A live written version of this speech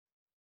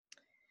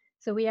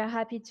So we are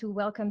happy to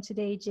welcome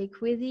today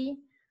𝘰𝘱𝘰𝘰𝘊𝘃,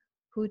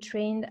 who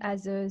trained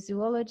as a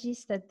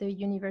zoologist at the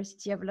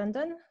University of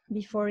London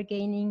before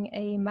gaining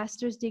a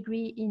master's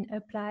degree in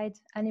applied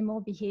animal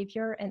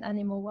behavior and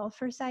animal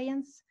welfare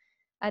science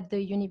at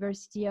the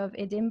University of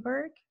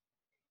Edinburgh.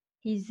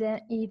 He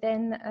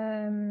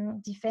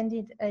then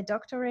defended a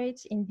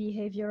doctorate in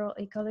behavioral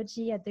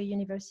ecology at the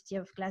University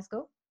of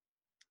Glasgow.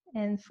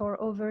 And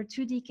for over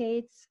 2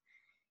 decades,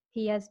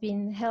 he has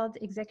been held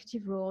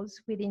executive roles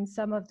within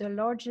some of the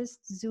largest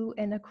zoo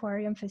and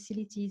aquarium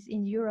facilities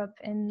in Europe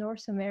and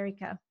North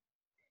America.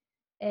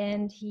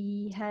 And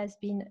he has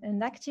been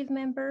an active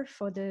member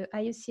for the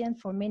IUCN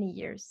for many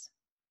years.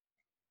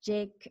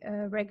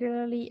 𝘰𝘱𝘰𝘰𝘊𝘃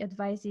regularly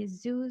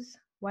advises zoos,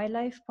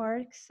 wildlife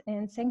parks,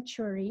 and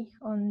sanctuary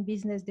on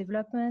business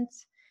development,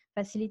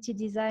 facility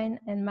design,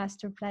 and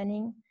master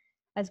planning,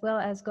 as well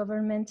as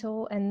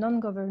governmental and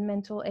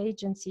non-governmental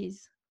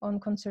agencies on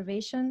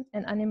conservation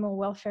and animal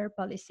welfare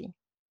policy.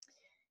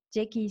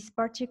 𝘰𝘱𝘰𝘰𝘊𝘃 is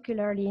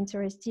particularly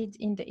interested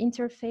in the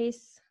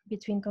interface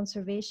between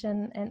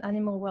conservation and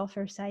animal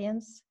welfare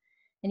science,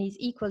 and is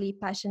equally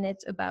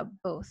passionate about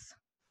both.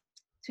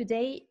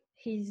 Today,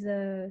 his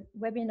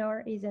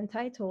webinar is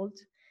entitled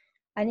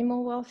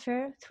Animal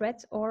Welfare,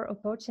 Threat or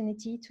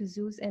Opportunity to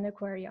Zoos and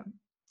Aquarium.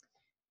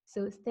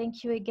 So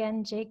thank you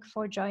again, 𝘰𝘱𝘰𝘰𝘊𝘃,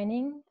 for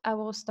joining. I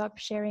will stop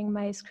sharing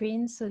my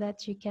screen so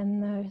that you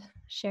can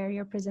share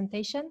your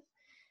presentation.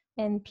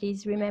 And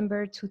please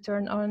remember to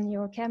turn on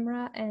your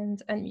camera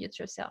and unmute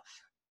yourself.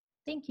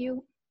 Thank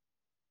you.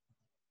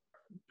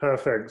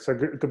 Perfect. So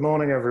good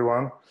morning,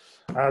 everyone.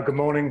 Good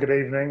morning, good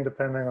evening,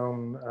 depending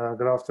on,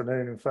 good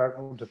afternoon, in fact,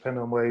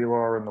 depending on where you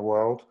are in the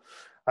world.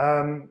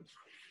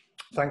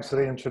 Thanks for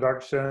the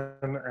introduction,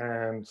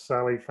 and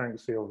Sally,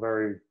 thanks for your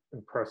very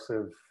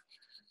impressive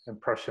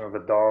impression of a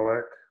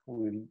Dalek.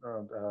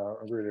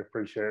 I really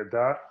appreciated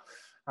that.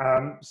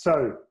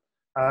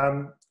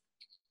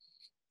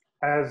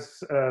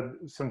 As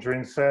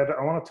Sandrine said,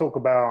 I want to talk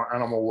about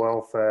animal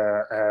welfare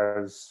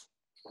as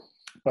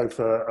both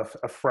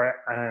a threat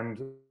and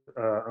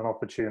an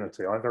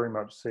opportunity. I very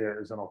much see it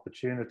as an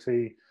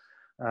opportunity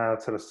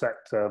to the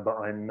sector, but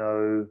I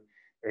know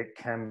it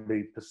can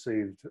be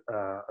perceived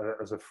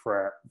as a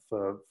threat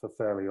for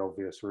fairly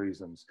obvious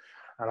reasons.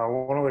 And I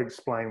want to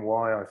explain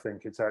why I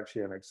think it's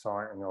actually an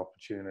exciting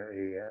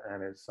opportunity,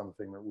 and it's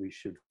something that we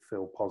should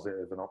feel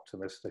positive and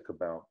optimistic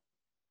about.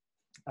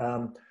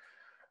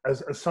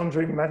 As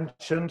Sandrine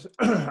mentioned,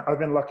 I've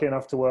been lucky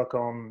enough to work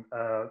on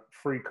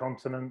 3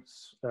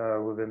 continents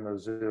within the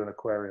zoo and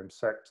aquarium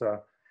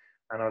sector,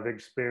 and I've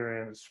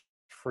experienced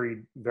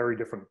 3 very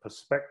different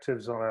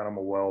perspectives on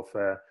animal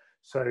welfare.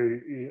 So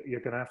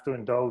you're going to have to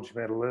indulge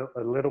me a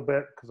little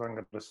bit, because I'm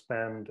going to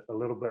spend a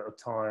little bit of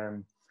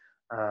time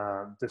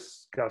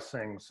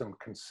discussing some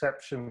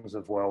conceptions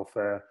of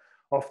welfare,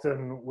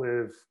 often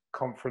with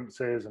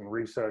conferences and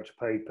research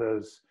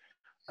papers.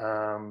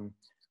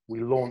 We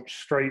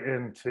launch straight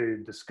into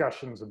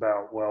discussions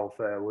about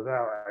welfare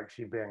without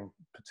actually being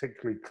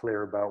particularly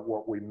clear about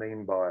what we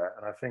mean by it.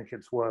 And I think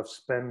it's worth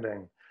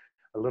spending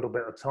a little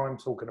bit of time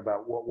talking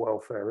about what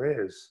welfare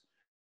is,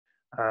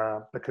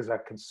 because our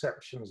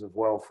conceptions of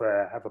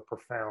welfare have a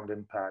profound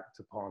impact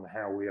upon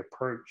how we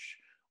approach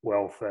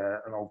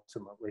welfare and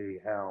ultimately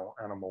how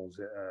animals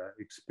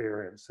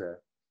experience it.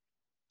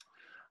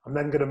 I'm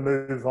then going to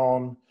move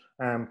on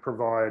and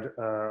provide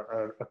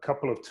a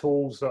couple of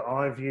tools that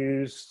I've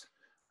used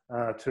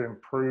to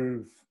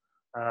improve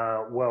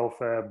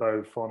welfare,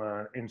 both on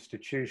an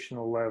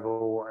institutional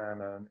level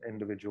and an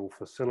individual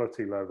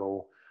facility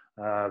level,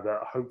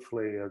 that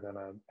hopefully are going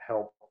to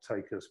help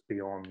take us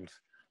beyond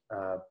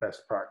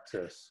best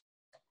practice.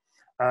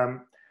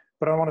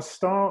 But I want to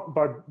start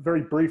by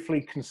very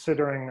briefly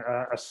considering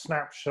a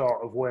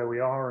snapshot of where we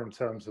are in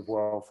terms of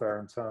welfare,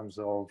 in terms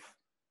of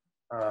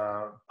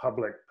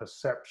public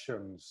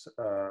perceptions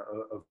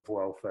of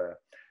welfare.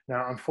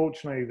 Now,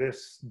 unfortunately,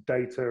 this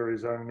data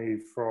is only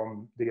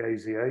from the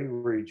AZA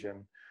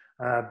region,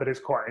 but it's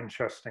quite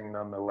interesting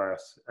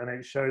nonetheless. And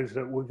it shows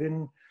that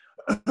within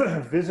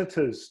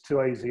visitors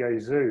to AZA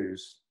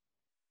zoos,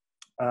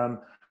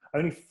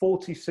 only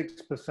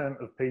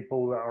 46% of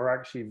people that are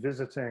actually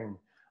visiting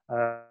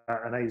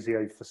an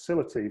AZA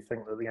facility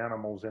think that the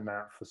animals in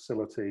that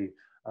facility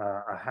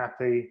are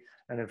happy.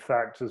 And in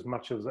fact, as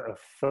much as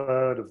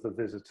 1/3 of the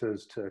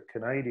visitors to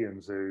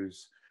Canadian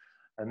zoos,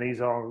 and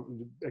these are,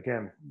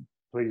 again,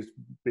 please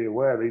be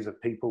aware, these are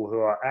people who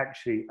are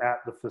actually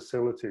at the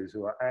facilities,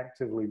 who are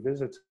actively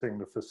visiting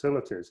the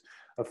facilities.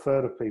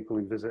 1/3 of people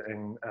who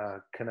visiting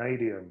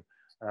Canadian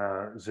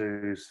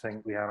zoos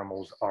think the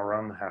animals are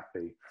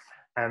unhappy.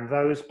 And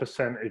those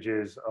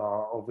percentages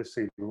are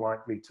obviously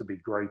likely to be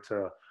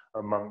greater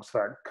amongst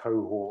that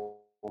cohort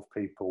of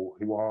people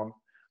who aren't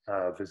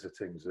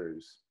visiting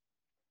zoos.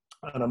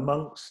 And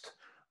amongst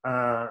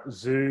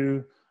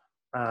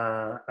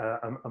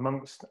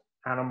amongst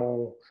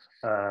animal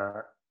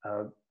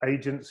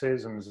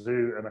agencies and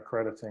zoo and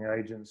accrediting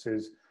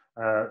agencies,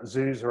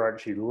 zoos are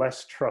actually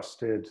less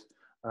trusted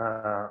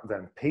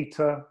than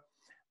PETA,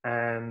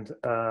 and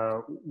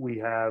we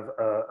have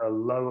a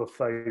lower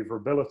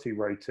favorability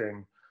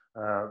rating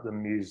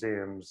than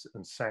museums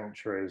and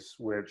sanctuaries,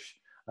 which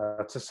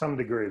to some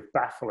degree is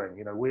baffling.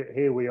 You know,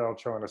 here we are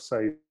trying to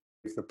save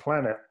the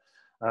planet,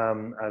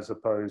 as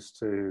opposed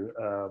to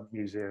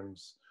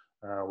museums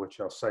which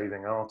are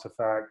saving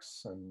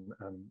artifacts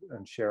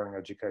and sharing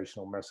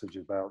educational message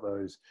about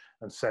those,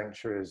 and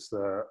sanctuaries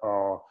that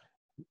are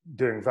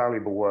doing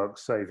valuable work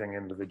saving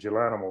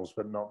individual animals,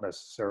 but not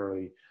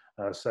necessarily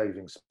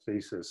saving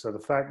species. So the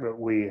fact that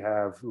we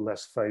have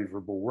less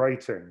favorable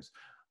ratings,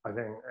 I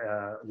think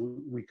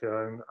we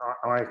can,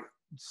 I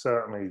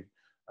certainly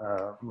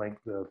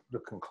make the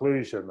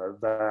conclusion that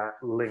that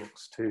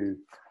links to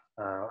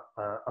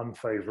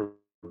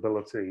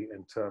unfavorability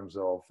in terms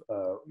of,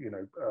 you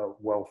know,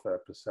 welfare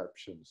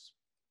perceptions.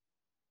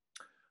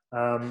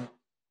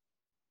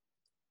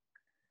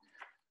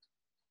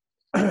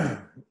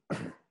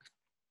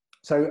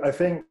 So I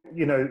think,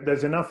 you know,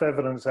 there's enough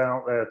evidence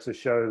out there to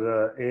show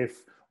that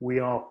if we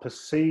are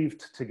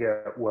perceived to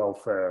get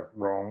welfare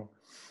wrong,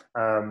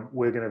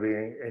 we're going to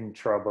be in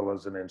trouble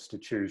as an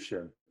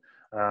institution.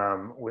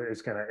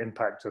 It's going to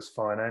impact us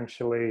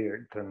financially.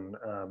 It can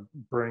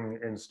bring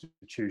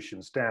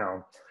institutions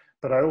down.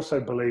 But I also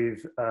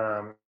believe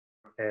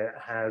it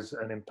has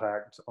an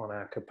impact on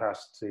our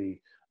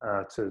capacity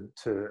to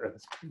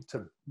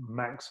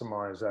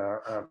maximize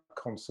our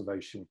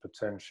conservation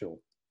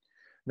potential.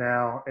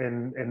 Now,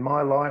 in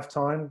my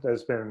lifetime,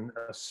 there's been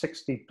a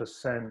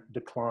 60%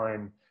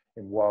 decline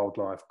in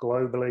wildlife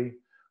globally.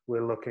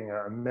 We're looking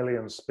at 1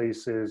 million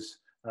species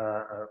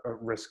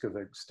at risk of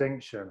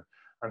extinction.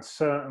 And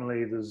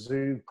certainly the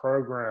zoo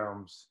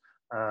programs,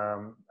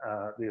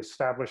 the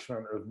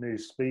establishment of new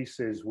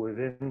species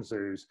within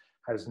zoos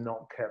has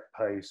not kept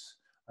pace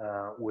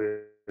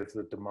with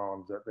the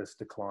demand that this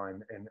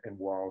decline in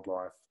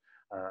wildlife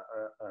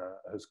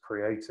has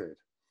created.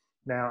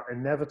 Now,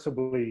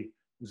 inevitably,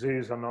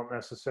 zoos are not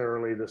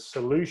necessarily the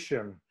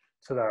solution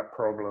to that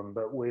problem,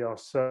 but we are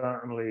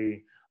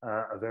certainly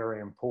a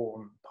very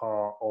important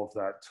part of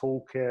that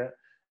toolkit.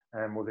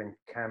 And within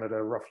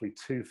Canada, roughly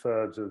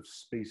 2/3 of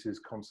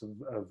species,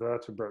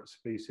 vertebrate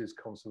species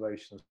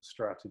conservation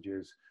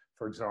strategies,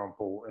 for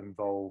example,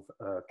 involve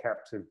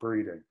captive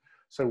breeding.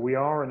 So we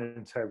are an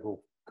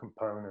integral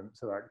component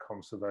to that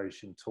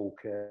conservation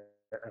toolkit,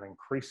 and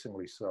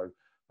increasingly so,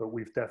 but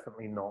we've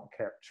definitely not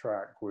kept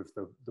track with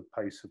the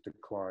pace of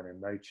decline in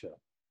nature.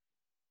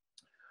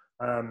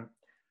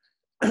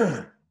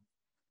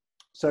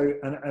 So,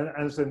 and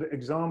as an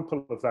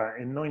example of that,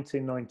 in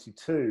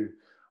 1992,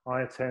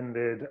 I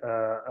attended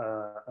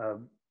a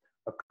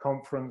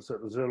conference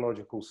at the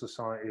Zoological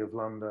Society of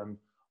London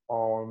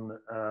on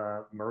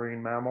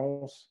marine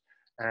mammals,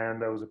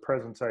 and there was a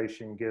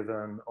presentation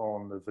given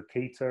on the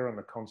vaquita and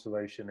the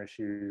conservation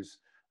issues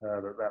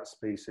that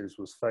species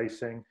was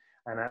facing.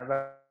 And at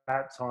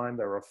that time,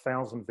 there were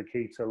 1,000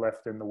 vaquita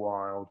left in the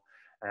wild,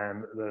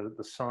 and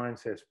the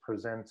scientists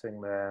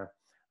presenting there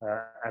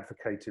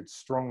advocated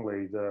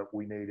strongly that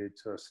we needed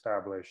to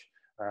establish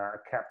a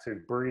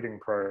captive breeding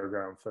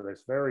program for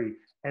this very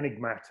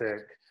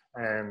enigmatic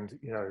and,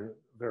 you know,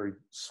 very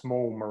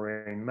small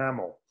marine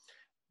mammal.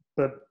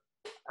 But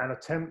an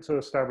attempt to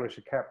establish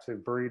a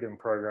captive breeding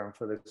program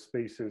for this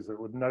species that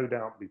would no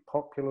doubt be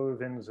popular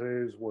within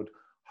zoos, would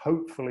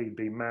hopefully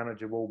be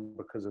manageable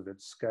because of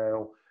its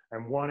scale,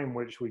 and one in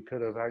which we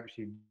could have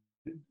actually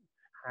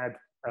had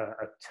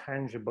a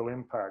tangible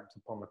impact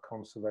upon the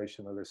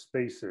conservation of this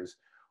species,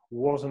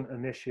 wasn't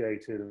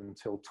initiated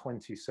until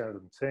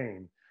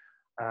 2017,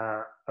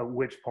 at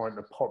which point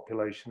the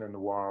population in the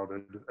wild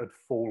had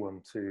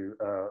fallen to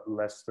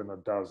less than a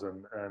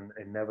dozen, and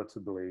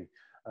inevitably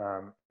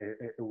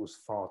it was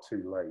far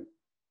too late.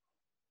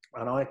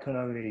 And I can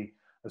only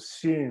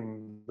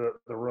assume that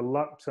the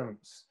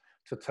reluctance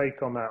to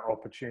take on that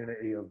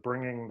opportunity of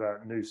bringing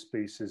that new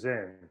species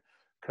in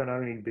can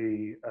only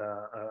be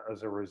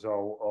as a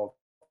result of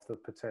the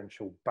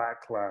potential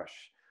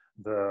backlash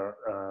that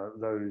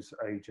those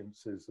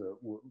agencies that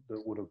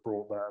would have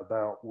brought that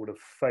about would have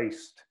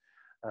faced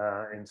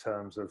in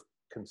terms of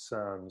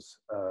concerns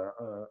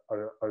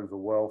over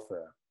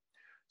welfare.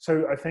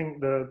 So I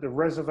think the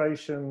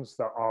reservations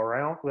that are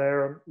out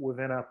there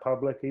within our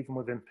public, even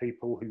within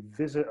people who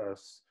visit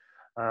us,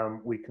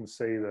 we can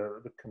see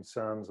that the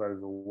concerns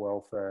over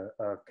welfare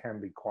can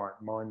be quite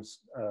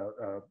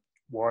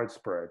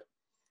widespread.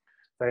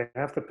 They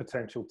have the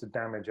potential to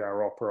damage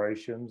our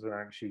operations and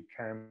actually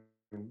can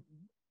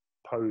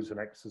pose an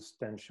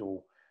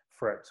existential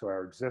threat to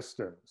our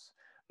existence.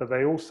 But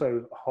they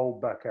also hold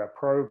back our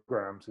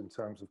programs in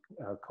terms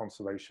of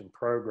conservation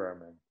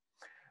programming.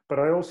 But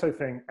I also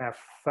think our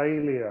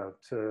failure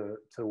to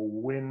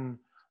win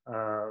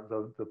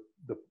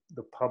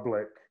the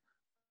public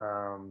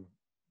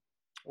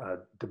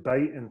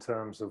debate in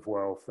terms of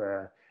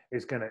welfare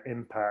is going to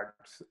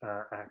impact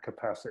our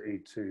capacity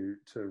to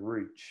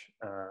reach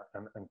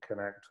and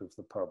connect with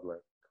the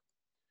public.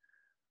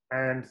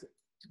 And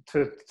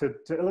to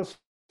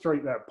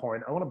illustrate that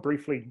point, I want to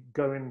briefly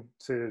go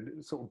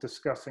into sort of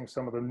discussing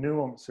some of the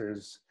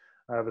nuances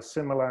the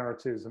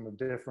similarities and the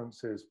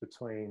differences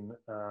between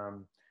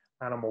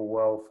animal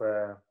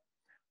welfare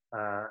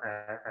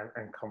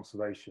and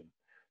conservation.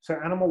 So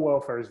animal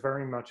welfare is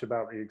very much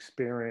about the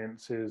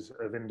experiences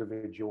of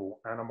individual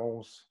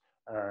animals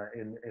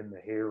in the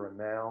here and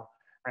now,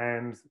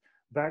 and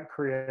that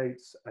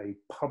creates a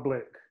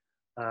public,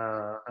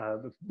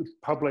 the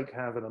public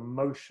have an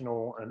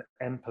emotional and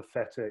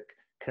empathetic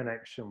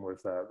connection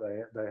with that.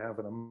 They have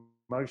an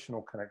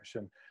emotional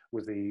connection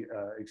with the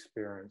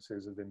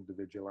experiences of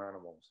individual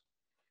animals.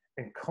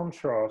 In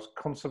contrast,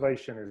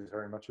 conservation is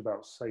very much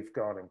about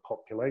safeguarding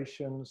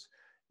populations,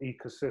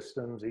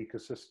 ecosystems,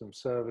 ecosystem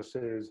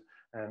services,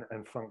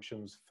 and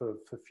functions for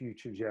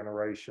future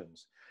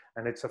generations.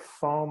 And it's a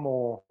far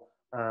more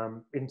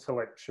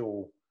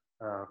intellectual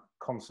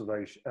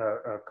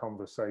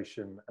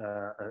conversation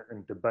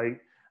and debate.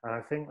 And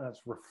I think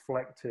that's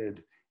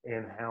reflected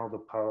in how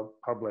the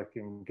public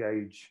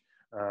engage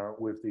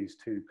with these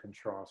two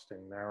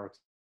contrasting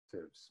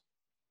narratives.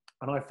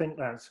 And I think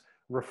that's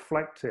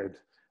reflected,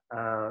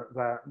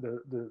 that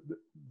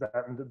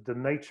the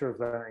nature of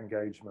that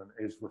engagement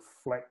is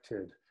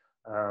reflected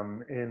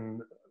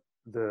in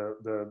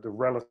the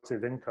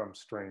relative income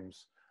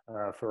streams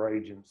for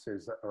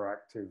agencies that are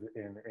active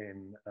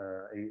in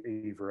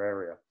either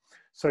area.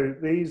 So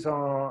these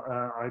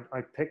are,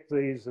 I picked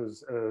these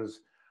as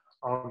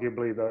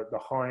arguably the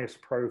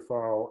highest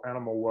profile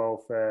animal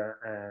welfare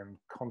and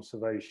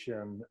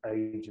conservation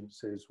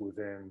agencies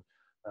within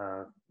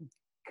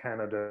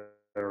Canada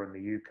and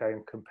the UK,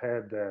 and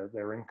compared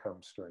their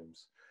income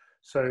streams.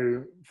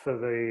 So for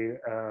the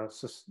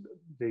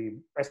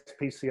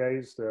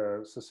SPCAs,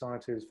 the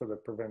Societies for the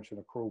Prevention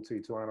of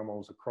Cruelty to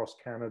Animals across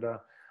Canada,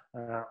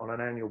 on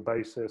an annual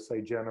basis,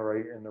 they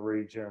generate in the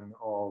region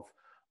of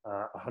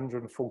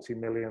 $140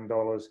 million,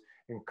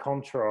 in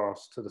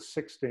contrast to the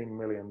 $16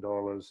 million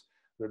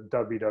that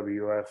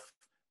WWF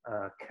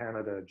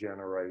Canada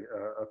generate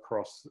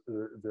across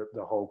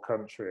the whole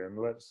country. And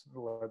let's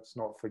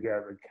not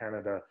forget that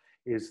Canada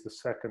is the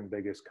second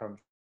biggest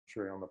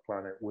country on the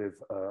planet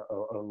with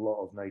a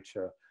lot of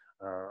nature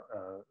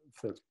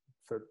to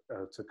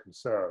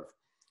conserve.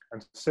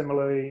 And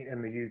similarly,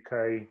 in the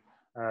UK,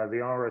 the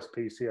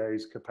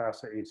RSPCA's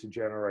capacity to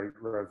generate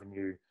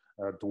revenue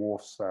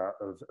dwarfs that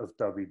of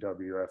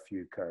WWF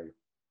UK.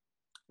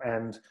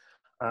 And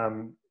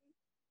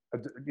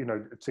you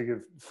know, to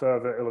give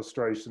further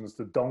illustrations,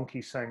 the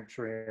Donkey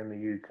Sanctuary in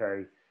the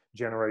UK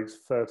generates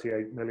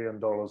 $38 million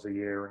a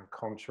year. In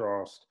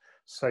contrast,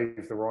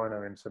 Save the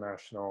Rhino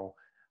International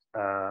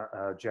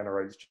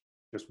generates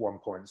just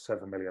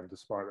 1.7 million,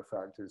 despite the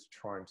fact it's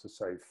trying to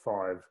save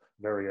 5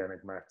 very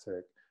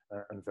enigmatic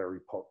and very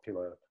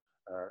popular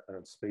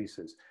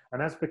species.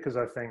 And that's because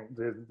I think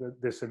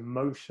this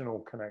emotional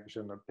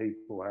connection that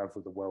people have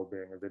with the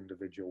well-being of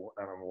individual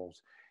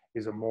animals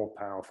is a more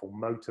powerful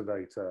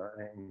motivator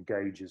and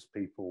engages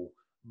people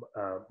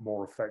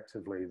more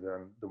effectively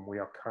than we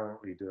are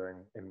currently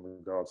doing in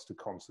regards to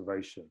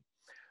conservation.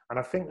 And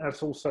I think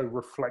that's also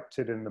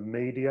reflected in the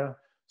media.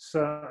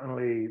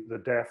 Certainly the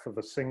death of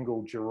a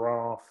single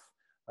giraffe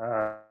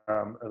at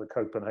the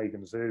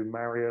Copenhagen Zoo,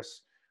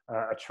 Marius,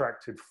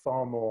 attracted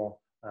far more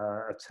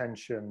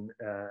attention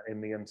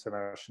in the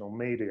international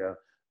media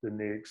than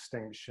the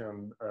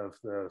extinction of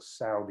the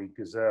Saudi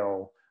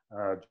gazelle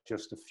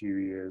just a few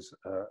years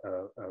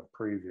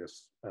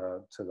previous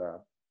to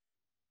that.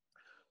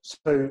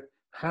 So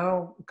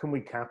how can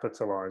we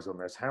capitalize on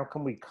this? How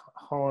can we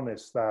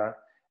harness that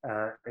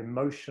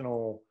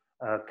emotional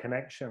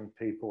connection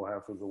people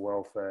have with the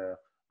welfare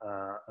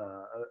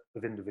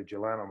of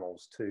individual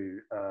animals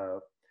to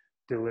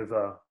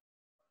deliver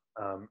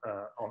on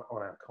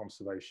our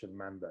conservation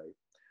mandate?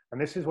 And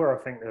this is where I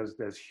think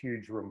there's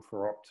huge room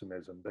for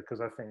optimism,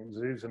 because I think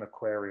zoos and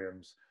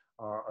aquariums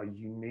are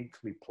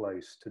uniquely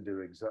placed to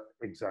do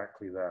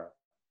exactly that.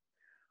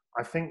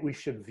 I think we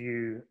should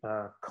view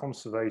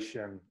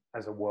conservation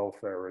as a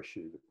welfare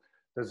issue.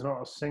 There's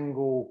not a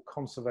single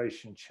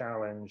conservation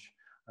challenge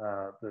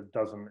that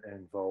doesn't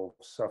involve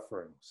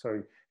suffering.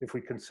 So if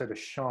we consider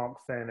shark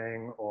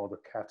thinning or the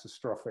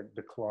catastrophic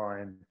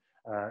decline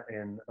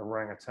in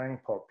orangutan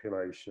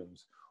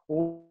populations,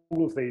 all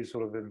of these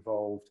sort of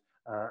involved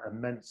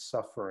immense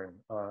suffering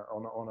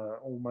on a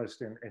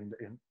almost in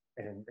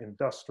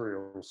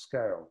industrial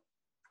scale.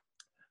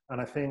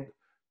 And I think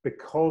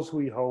because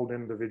we hold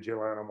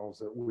individual animals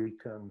that we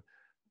can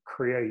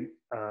create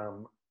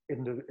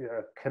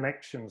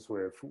connections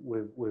with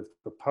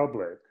the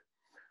public,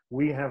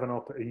 we have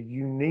a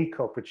unique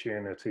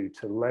opportunity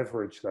to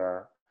leverage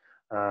that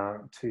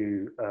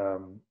to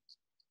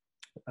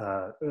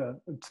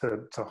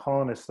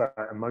harness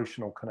that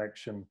emotional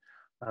connection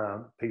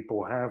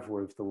people have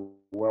with the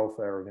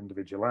welfare of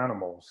individual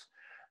animals,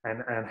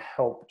 and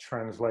help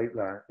translate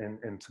that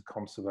into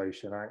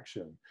conservation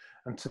action.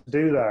 And to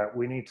do that,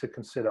 we need to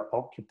consider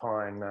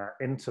occupying that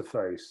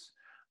interface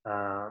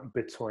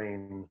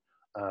between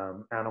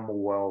animal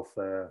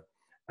welfare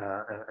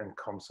and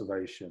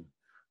conservation.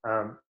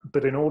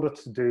 But in order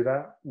to do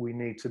that, we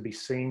need to be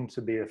seen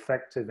to be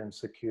effective in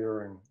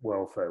securing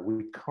welfare.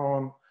 We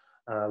can't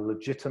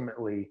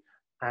legitimately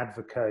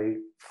advocate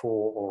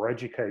for or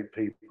educate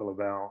people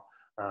about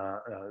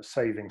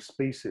saving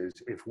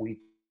species if we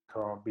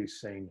can't be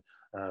seen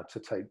to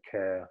take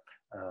care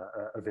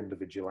of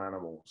individual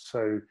animals.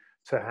 So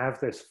to have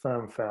this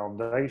firm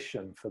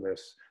foundation for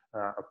this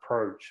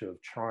approach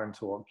of trying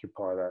to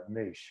occupy that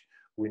niche,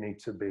 we need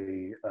to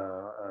be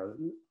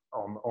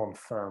on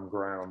firm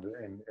ground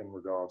in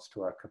regards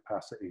to our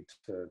capacity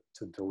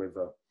to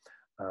deliver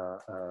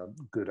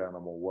good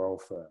animal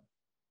welfare.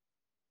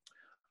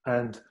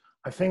 And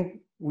I think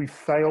we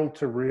failed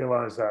to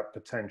realize that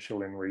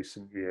potential in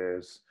recent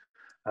years.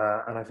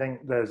 And I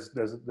think there's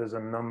a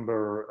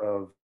number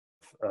of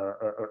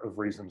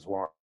reasons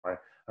why.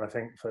 And I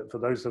think for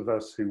those of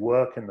us who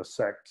work in the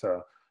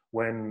sector,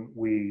 when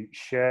we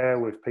share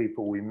with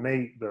people we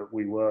meet that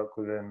we work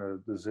within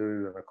the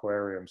zoo and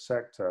aquarium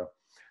sector,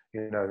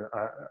 you know,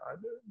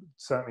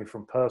 certainly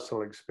from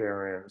personal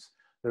experience,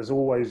 there's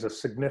always a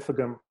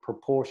significant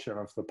proportion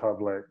of the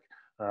public,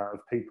 of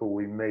people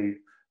we meet,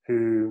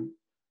 who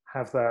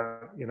have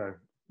that, you know,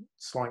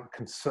 slight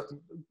concern,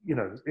 you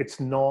know, it's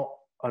not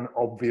an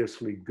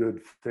obviously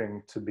good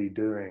thing to be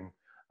doing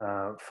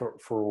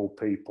for all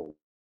people.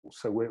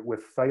 So we're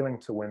failing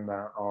to win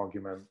that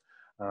argument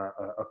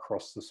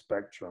across the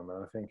spectrum.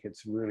 And I think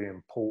it's really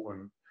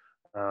important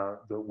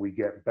that we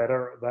get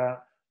better at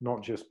that,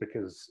 not just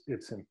because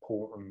it's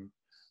important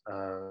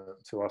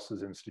to us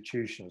as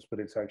institutions, but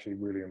it's actually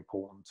really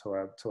important to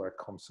our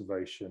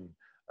conservation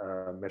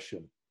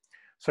mission.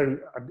 So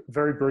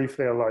very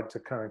briefly, I'd like to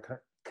kind of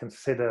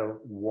consider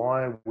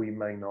why we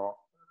may not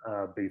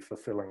be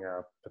fulfilling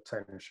our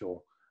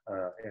potential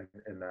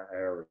in that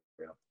area.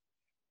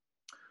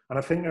 And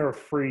I think there are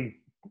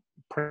three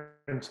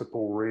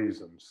principal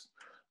reasons.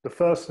 The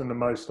first and the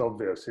most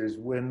obvious is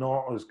we're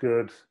not as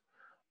good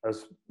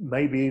as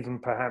maybe even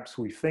perhaps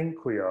we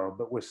think we are,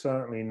 but we're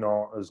certainly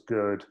not as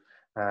good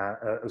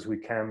as we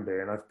can be.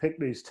 And I've picked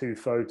these two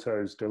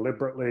photos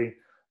deliberately.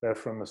 They're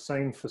from the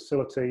same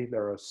facility,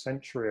 they're a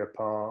century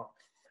apart,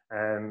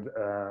 and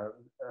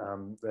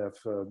they're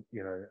for,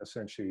 you know,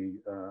 essentially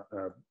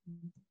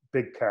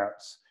big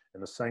cats in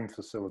the same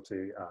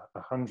facility,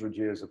 100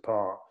 years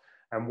apart.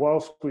 And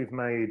whilst we've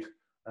made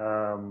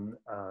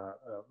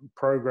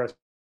progress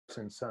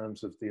in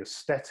terms of the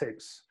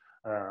aesthetics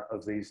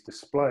of these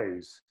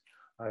displays,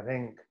 I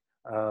think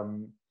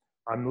I'm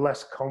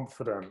less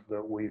confident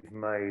that we've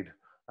made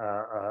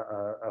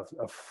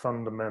a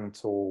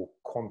fundamental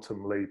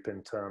quantum leap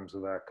in terms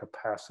of our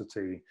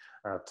capacity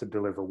to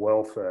deliver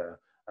welfare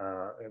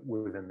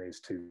within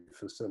these two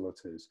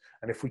facilities.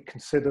 And if we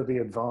consider the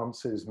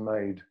advances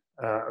made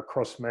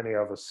across many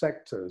other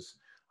sectors,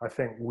 I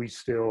think we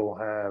still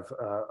have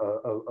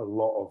a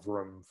lot of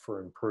room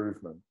for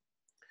improvement.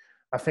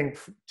 I think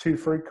too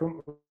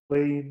frequently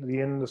the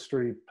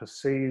industry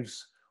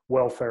perceives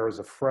welfare as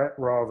a threat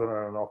rather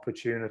than an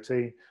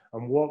opportunity.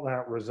 And what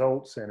that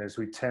results in is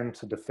we tend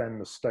to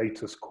defend the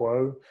status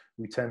quo.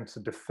 We tend to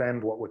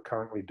defend what we're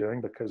currently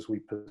doing because we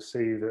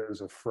perceive it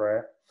as a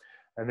threat.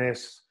 And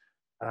this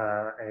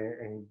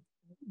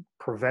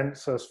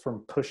prevents us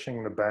from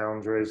pushing the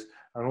boundaries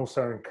and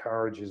also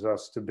encourages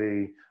us to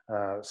be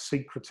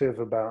secretive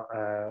about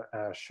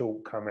our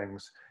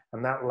shortcomings.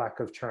 And that lack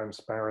of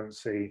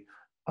transparency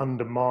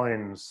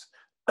undermines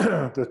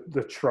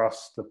the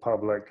trust the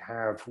public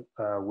have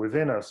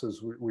within us,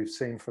 as we've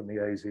seen from the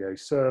EAZA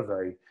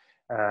survey,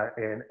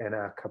 in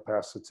our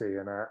capacity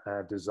and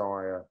our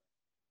desire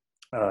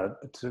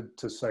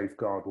to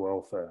safeguard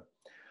welfare.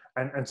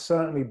 And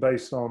certainly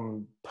based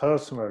on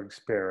personal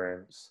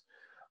experience,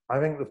 I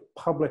think the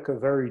public are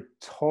very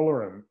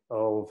tolerant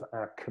of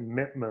our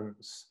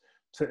commitments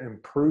to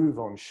improve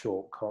on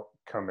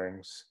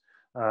shortcomings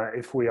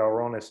if we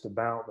are honest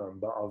about them,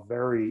 but are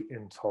very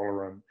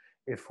intolerant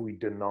if we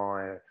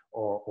deny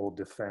or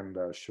defend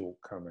our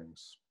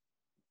shortcomings.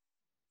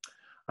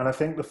 And I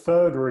think the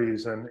third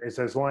reason is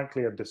there's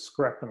likely a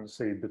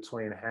discrepancy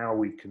between how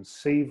we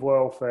conceive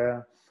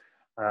welfare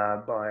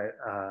by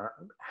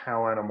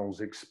how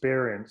animals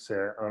experience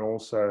it, and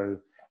also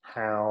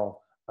how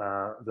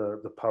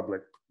the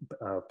public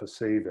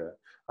perceive it.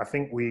 I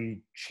think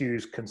we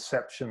choose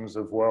conceptions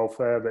of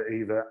welfare that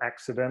either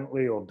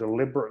accidentally or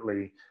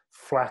deliberately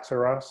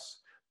flatter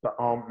us, but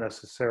aren't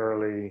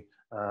necessarily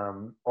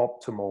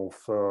optimal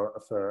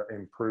for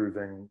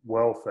improving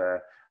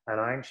welfare. And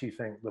I actually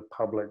think the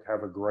public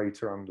have a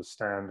greater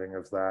understanding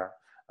of that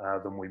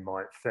than we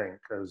might think,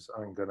 as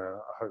I'm going to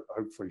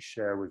hopefully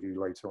share with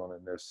you later on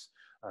in this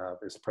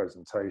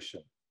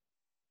presentation.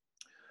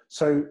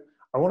 So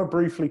I want to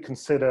briefly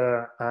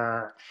consider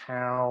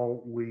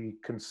how we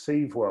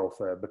conceive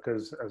welfare,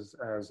 because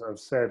as I've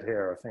said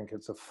here, I think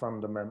it's a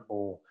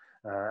fundamental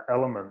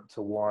element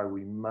to why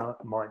we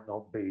might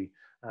not be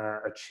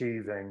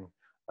achieving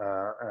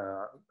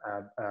our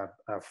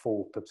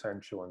full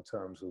potential in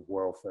terms of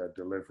welfare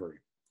delivery.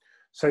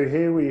 So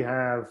here we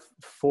have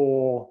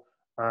four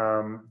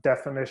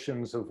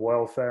definitions of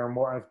welfare, and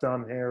what I've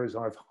done here is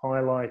I've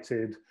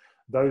highlighted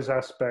those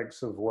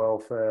aspects of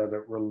welfare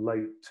that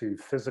relate to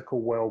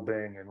physical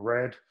well-being in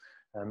red,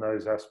 and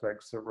those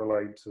aspects that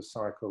relate to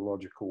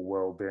psychological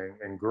well-being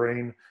in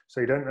green.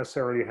 So you don't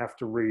necessarily have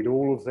to read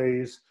all of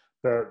these,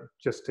 but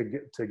just to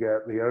get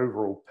the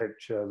overall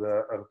picture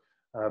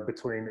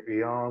between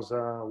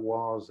EAZA,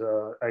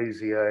 𝘲𝘲𝘀𝘲𝘀𝘧𝘢,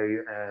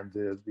 AZA, and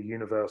the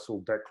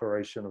Universal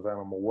Declaration of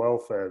Animal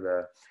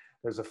Welfare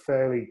there's a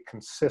fairly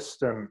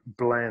consistent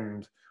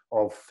blend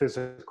of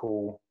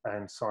physical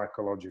and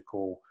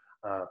psychological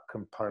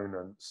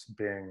components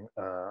being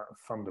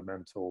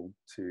fundamental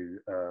to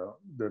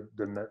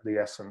the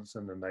essence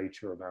and the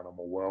nature of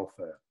animal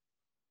welfare.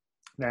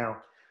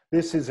 Now,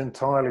 this is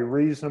entirely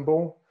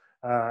reasonable.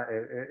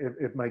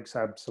 It makes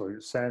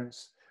absolute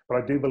sense,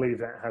 but I do believe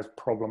that has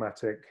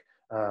problematic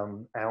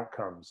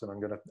outcomes, and I'm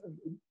going to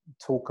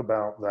talk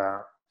about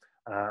that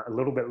a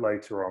little bit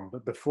later on.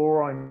 But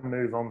before I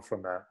move on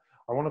from that,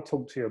 I want to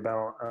talk to you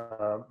about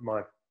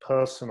my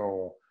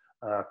personal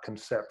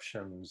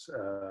conceptions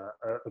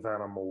of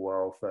animal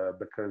welfare,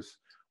 because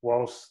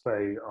whilst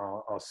they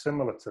are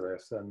similar to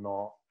this, they're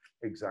not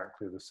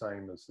exactly the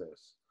same as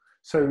this.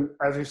 So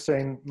as you've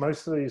seen,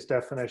 most of these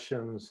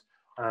definitions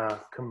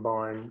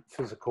combine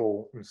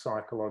physical and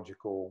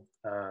psychological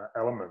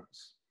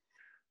elements.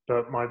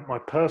 But my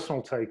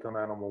personal take on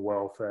animal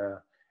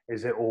welfare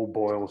is it all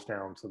boils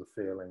down to the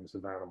feelings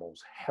of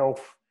animals.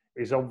 Health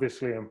is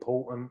obviously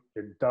important.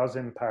 It does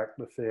impact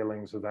the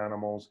feelings of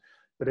animals,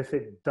 but if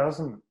it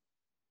doesn't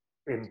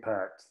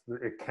impact,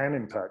 it can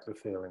impact the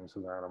feelings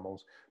of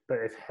animals, but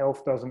if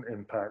health doesn't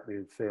impact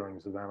the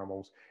feelings of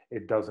animals,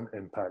 it doesn't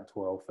impact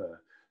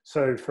welfare.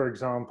 So for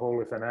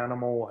example, if an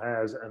animal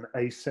has an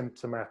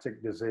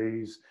asymptomatic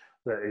disease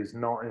that is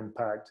not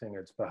impacting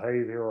its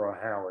behavior or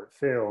how it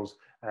feels,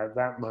 at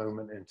that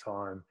moment in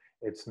time,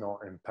 it's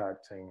not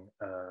impacting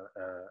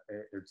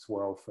its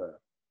welfare.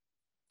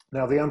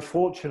 Now, the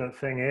unfortunate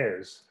thing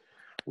is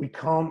we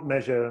can't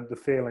measure the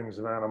feelings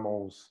of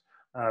animals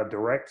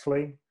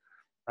directly.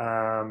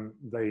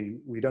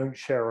 We don't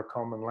share a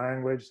common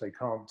language. They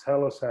can't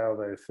tell us how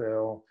they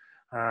feel.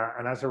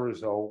 And as a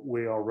result,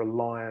 we are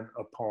reliant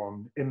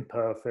upon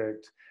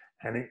imperfect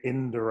and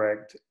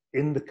indirect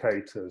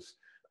indicators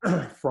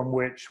from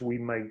which we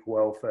make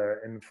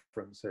welfare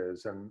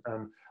inferences.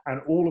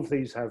 And all of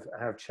these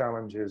have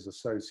challenges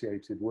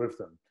associated with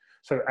them.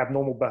 So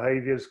abnormal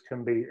behaviors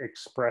can be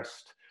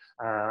expressed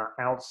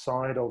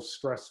outside of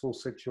stressful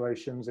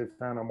situations.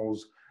 If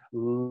animals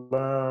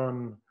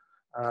learn,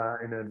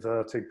 in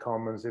inverted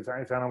commas, if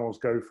animals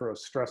go for a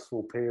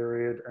stressful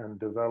period and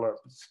develop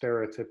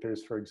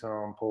stereotypies, for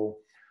example,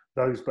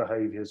 those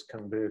behaviors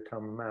can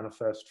become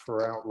manifest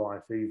throughout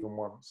life, even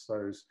once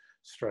those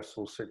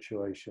stressful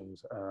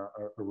situations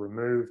are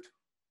removed.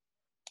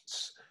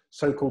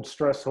 So-called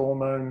stress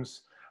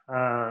hormones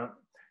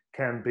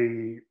can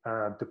be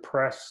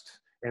depressed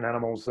in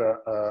animals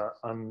that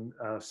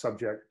are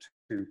subject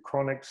to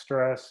chronic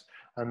stress,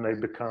 and they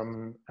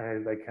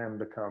can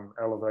become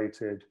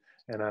elevated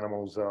in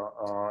animals that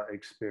are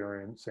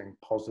experiencing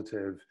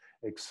positive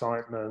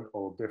excitement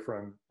or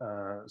different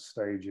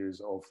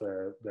stages of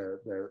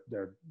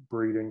their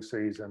breeding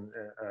season,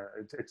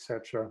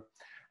 etc.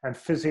 And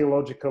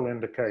physiological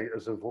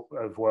indicators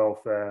of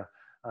welfare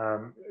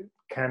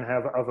can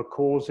have other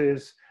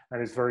causes,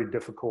 and it's very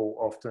difficult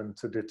often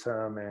to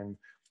determine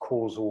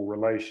causal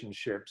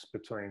relationships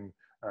between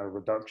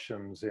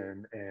reductions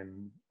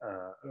in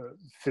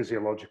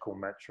physiological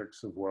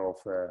metrics of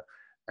welfare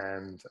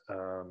and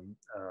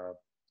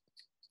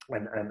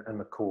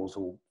the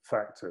causal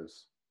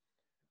factors.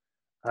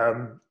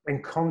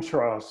 In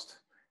contrast,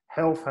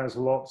 health has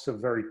lots of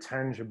very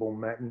tangible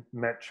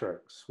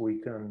metrics. We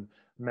can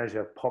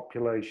measure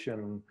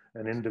population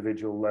and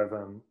individual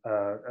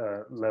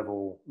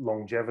level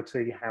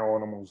longevity, how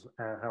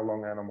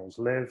long animals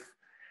live,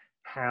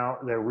 how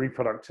their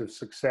reproductive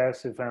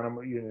success. If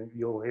animal,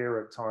 you'll hear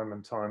it time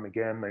and time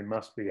again, they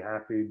must be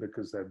happy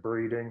because they're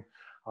breeding.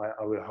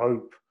 I would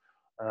hope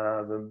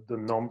the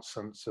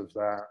nonsense of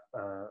that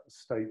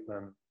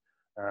statement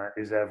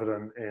is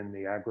evident in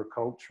the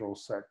agricultural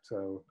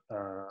sector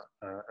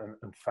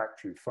and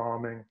factory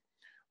farming.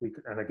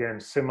 And again,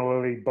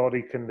 similarly,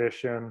 body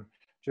condition.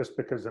 Just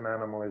because an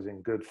animal is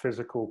in good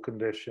physical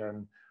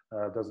condition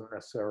doesn't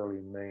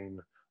necessarily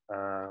mean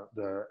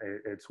that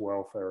its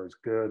welfare is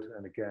good.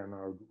 And again,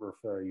 I would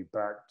refer you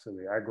back to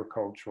the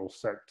agricultural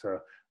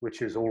sector,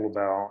 which is all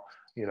about,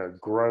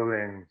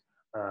 growing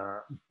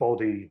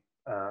body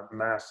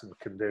mass and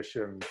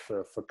condition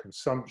for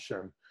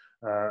consumption.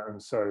 And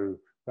so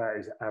that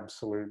is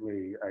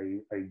absolutely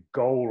a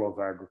goal of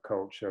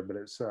agriculture, but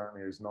it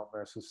certainly is not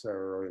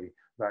necessarily,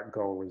 that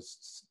goal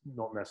is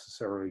not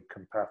necessarily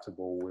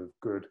compatible with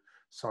good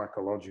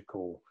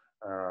psychological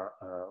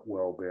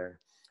well-being.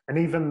 And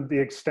even the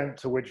extent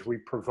to which we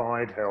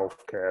provide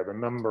healthcare, the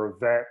number of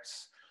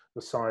vets,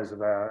 the size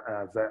of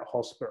our vet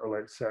hospital,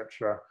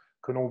 etc.,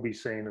 can all be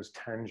seen as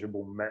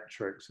tangible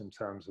metrics in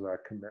terms of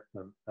our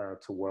commitment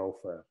to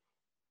welfare.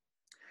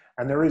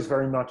 And there is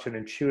very much an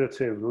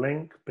intuitive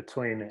link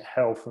between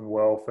health and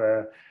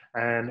welfare,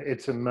 and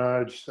it's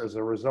emerged as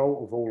a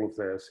result of all of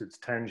this, its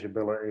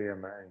tangibility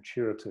and that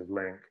intuitive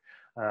link,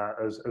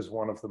 as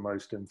one of the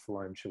most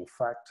influential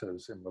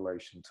factors in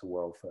relation to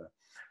welfare.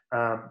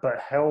 But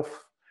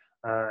health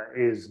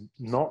is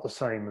not the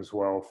same as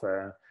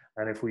welfare,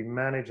 and if we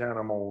manage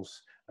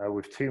animals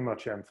with too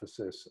much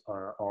emphasis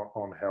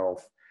on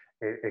health,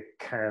 it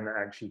can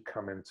actually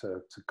come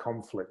into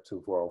conflict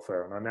with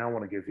welfare. And I now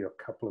want to give you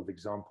a couple of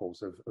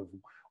examples of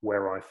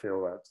where I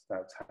feel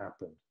that's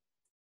happened.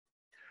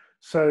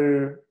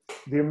 So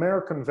the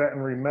American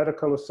Veterinary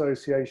Medical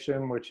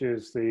Association, which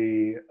is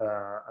the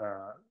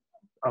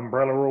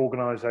umbrella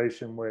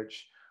organization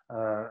which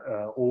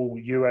all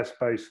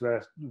US-based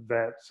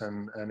vets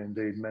and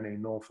indeed many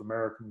North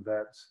American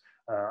vets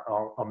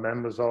are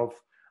members of,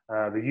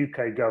 the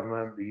UK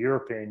government, the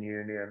European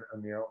Union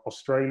and the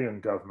Australian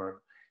government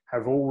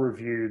have all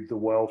reviewed the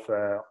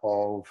welfare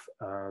of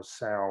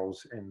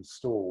sows in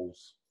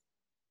stalls.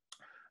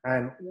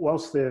 And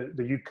whilst the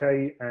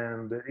UK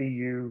and the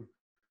EU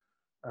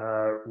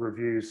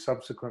reviews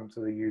subsequent to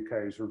the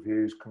UK's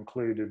reviews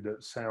concluded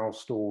that sow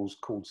stalls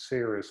caused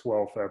serious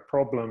welfare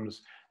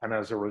problems and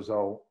as a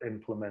result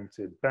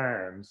implemented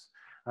bans,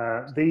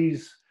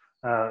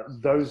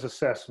 those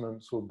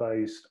assessments were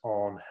based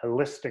on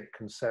holistic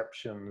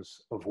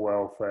conceptions of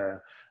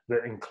welfare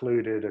that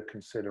included a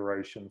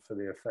consideration for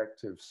the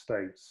effective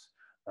states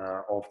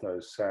of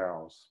those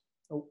sows.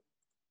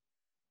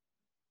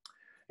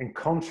 In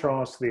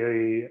contrast,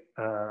 the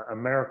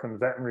American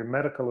Veterinary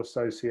Medical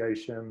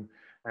Association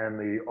and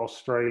the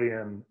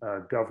Australian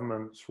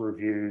government's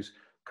reviews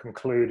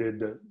concluded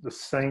that the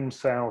same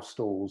sow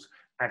stalls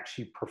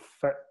actually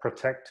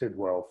protected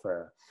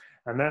welfare.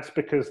 And that's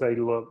because they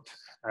looked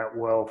at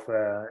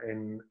welfare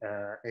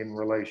in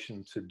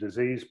relation to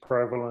disease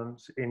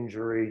prevalence,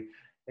 injury,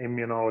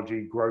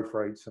 immunology, growth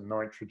rates, and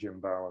nitrogen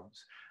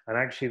balance. And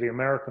actually the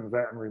American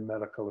Veterinary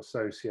Medical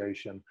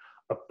Association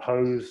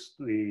opposed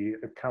the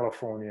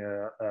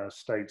California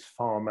state's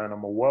Farm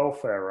Animal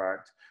Welfare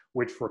Act,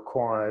 which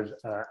required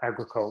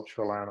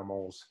agricultural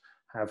animals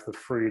have the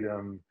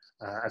freedom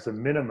as a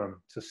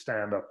minimum to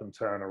stand up and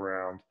turn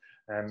around.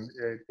 And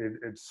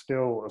it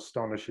still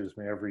astonishes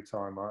me every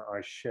time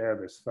I share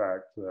this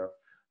fact that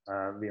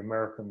the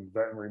American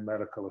Veterinary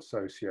Medical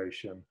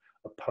Association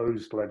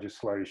opposed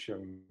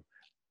legislation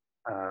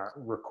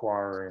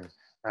requiring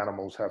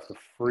animals have the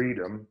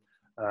freedom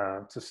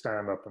to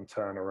stand up and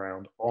turn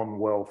around on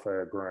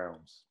welfare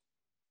grounds.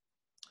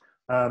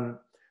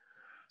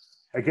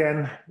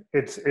 Again,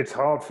 it's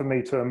hard for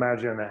me to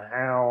imagine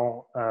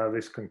how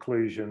this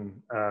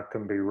conclusion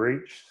can be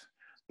reached,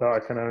 but I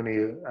can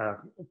only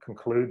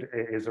conclude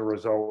it is a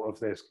result of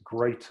this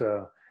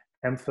greater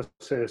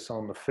emphasis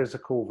on the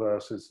physical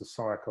versus the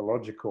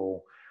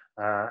psychological,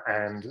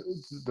 and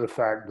the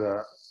fact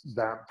that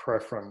that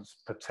preference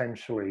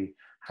potentially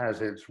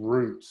has its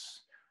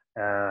roots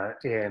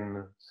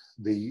in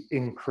the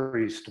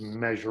increased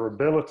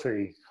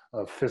measurability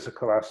of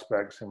physical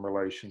aspects in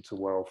relation to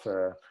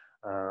welfare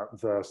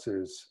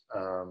versus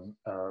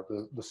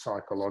the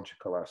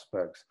psychological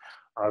aspects.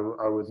 I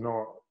would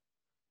not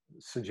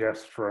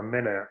suggest for a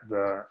minute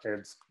that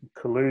it's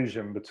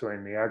collusion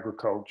between the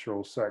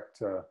agricultural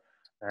sector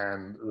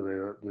and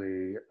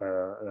the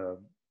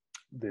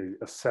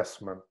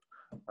assessment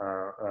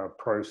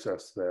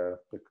process there.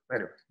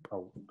 Anyway,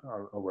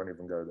 I won't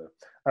even go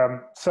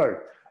there. So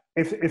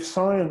if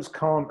science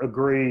can't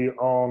agree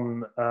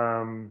on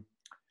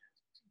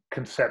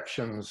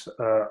conceptions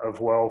of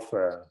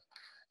welfare,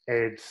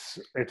 it's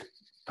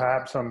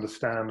perhaps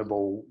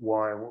understandable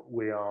why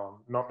we are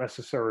not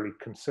necessarily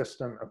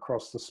consistent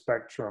across the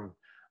spectrum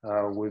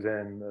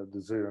within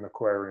the zoo and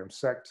aquarium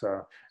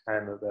sector,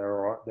 and that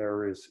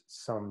there is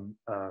some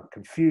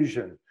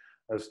confusion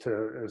as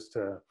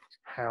to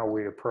how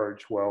we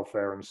approach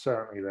welfare, and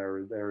certainly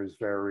there is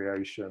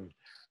variation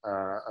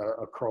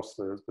across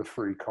the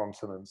three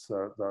continents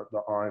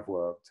that I've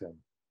worked in.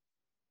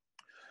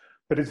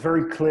 But it's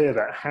very clear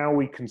that how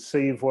we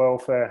conceive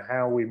welfare,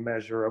 how we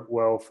measure up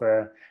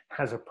welfare,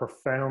 has a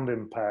profound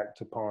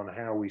impact upon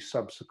how we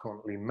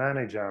subsequently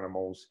manage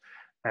animals,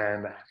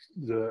 and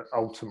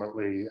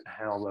ultimately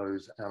how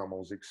those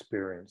animals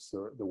experience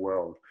the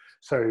world.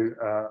 So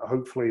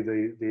hopefully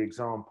the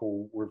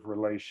example with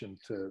relation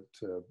to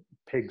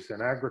pigs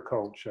in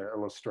agriculture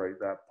illustrate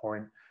that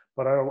point.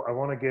 But I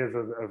want to give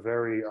a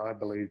very, I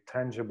believe,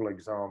 tangible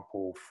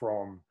example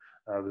from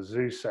the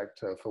zoo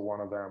sector for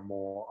one of our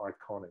more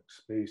iconic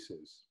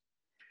species.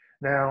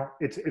 Now,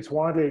 it's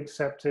widely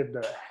accepted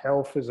that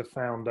health is a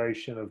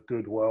foundation of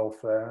good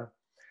welfare,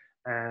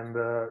 and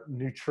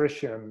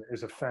nutrition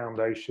is a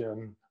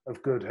foundation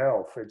of good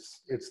health.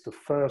 It's the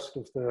first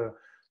of the,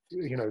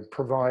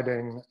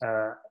 providing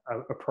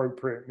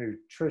appropriate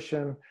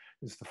nutrition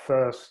is the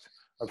first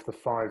of the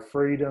 5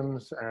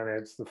 freedoms, and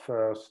it's the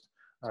first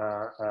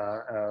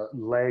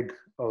leg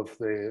of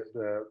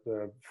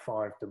the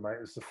 5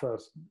 domains. It's the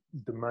first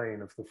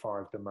domain of the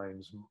 5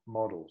 domains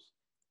models.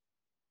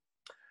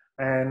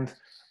 And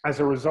as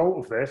a result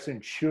of this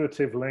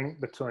intuitive link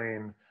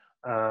between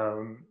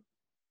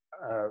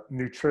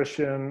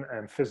nutrition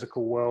and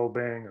physical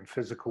well-being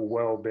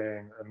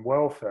and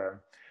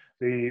welfare,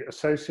 the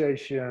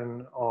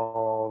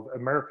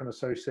American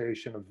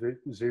Association of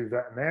Zoo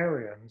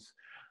Veterinarians,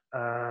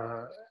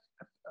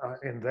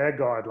 in their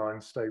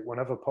guidelines state,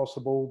 whenever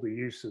possible, the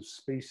use of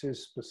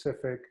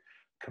species-specific,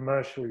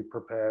 commercially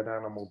prepared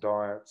animal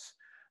diets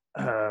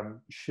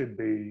should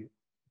be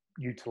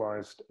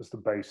utilized as the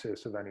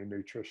basis of any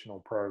nutritional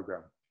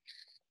program.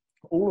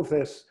 All of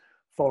this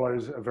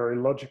follows a very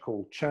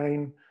logical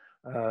chain.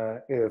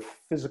 If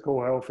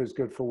physical health is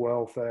good for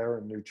welfare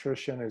and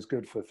nutrition is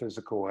good for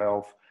physical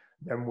health,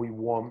 then we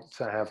want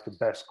to have the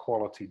best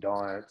quality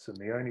diets, and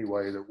the only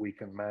way that we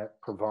can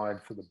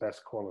provide for the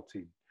best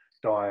quality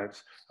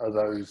diets are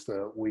those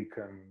that we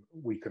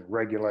can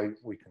regulate,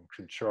 we can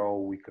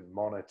control, we can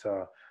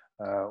monitor,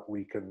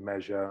 we can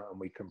measure, and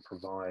we can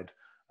provide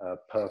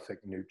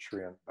perfect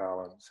nutrient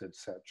balance,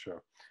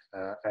 etc.,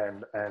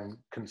 and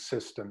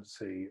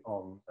consistency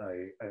on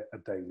a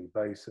daily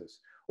basis.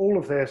 All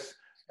of this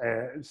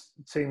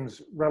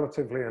seems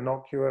relatively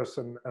innocuous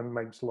and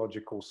makes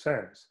logical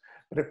sense,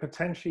 but it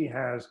potentially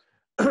has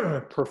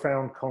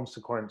profound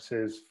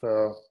consequences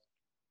for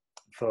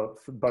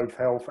both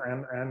health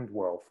and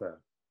welfare.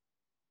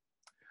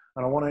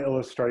 And I want to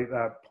illustrate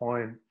that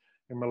point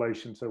in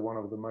relation to one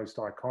of the most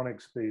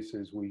iconic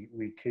species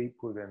we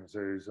keep within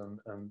zoos,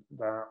 and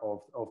that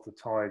of the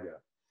tiger.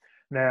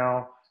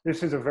 Now,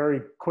 this is a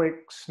very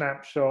quick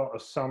snapshot, a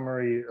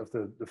summary of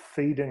the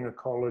feeding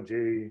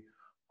ecology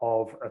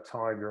of a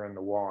tiger in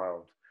the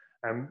wild.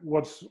 And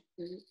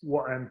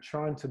what I'm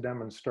trying to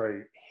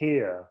demonstrate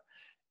here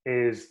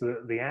is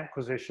that the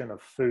acquisition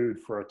of food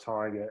for a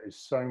tiger is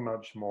so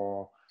much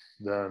more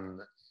than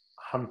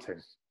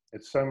hunting.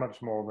 It's so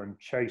much more than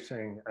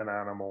chasing an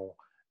animal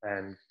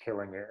and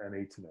killing it and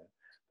eating it.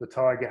 The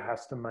tiger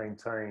has to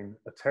maintain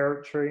a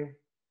territory.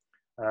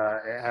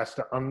 It has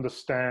to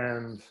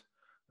understand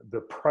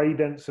the prey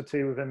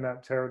density within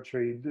that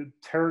territory. The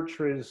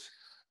territories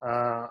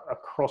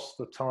across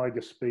the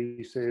tiger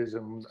species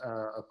and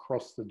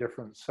across the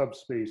different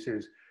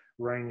subspecies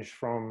range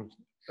from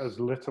as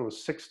little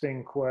as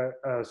 16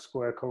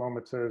 square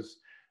kilometers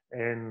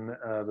in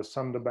the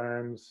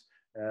Sundarbans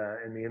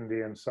in the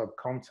Indian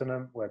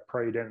subcontinent, where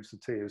prey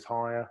density is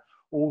higher,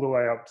 all the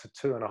way up to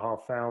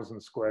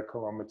 2,500 square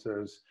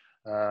kilometers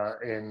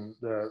in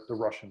the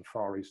Russian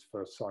Far East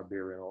for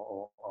Siberian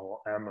or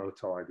Amur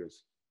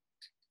tigers.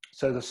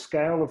 So the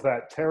scale of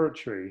that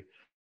territory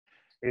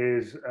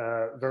is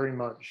very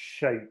much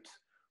shaped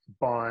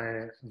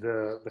by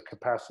the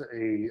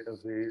capacity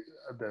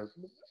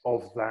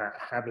of that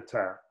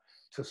habitat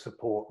to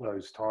support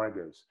those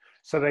tigers.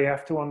 So they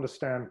have to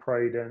understand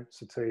prey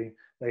density.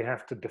 They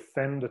have to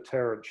defend a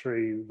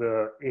territory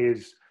that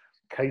is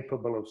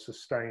capable of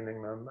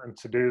sustaining them. And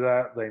to do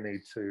that, they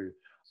need to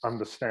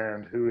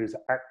understand who is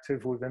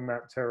active within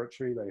that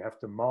territory. They have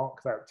to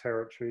mark that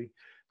territory.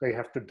 They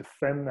have to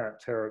defend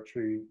that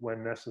territory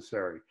when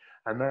necessary.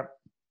 And that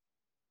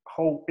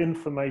whole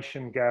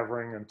information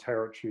gathering and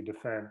territory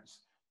defense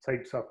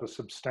takes up a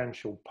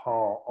substantial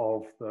part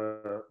of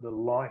the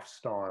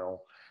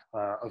lifestyle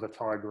of a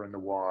tiger in the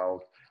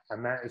wild.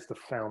 And that is the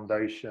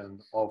foundation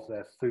of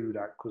their food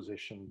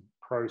acquisition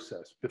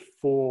process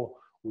before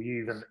we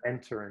even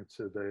enter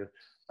into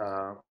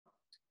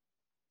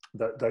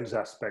those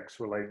aspects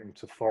relating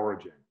to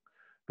foraging.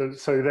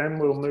 So then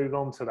we'll move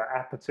on to the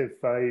appetitive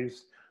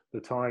phase. The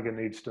tiger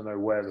needs to know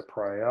where the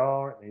prey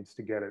are. It needs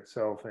to get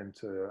itself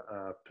into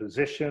a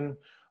position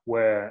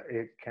where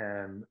it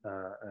can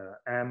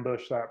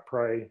ambush that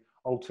prey,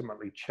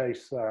 ultimately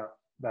chase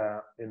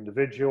that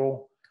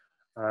individual,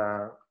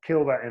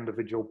 kill that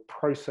individual,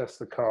 process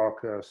the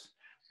carcass,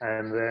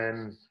 and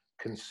then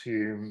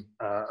consume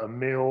a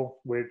meal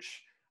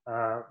which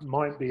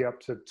might be up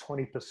to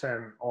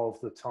 20% of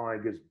the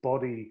tiger's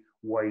body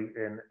weight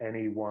in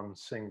any one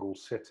single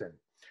sitting.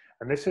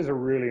 And this is a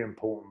really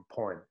important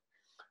point.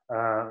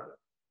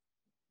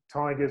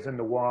 Tigers in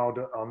the wild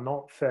are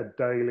not fed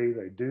daily.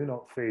 They do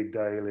not feed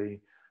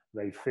daily.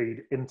 They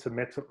feed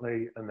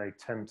intermittently, and they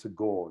tend to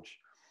gorge.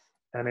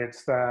 And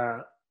it's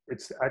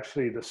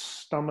actually the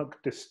stomach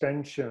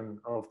distension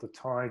of the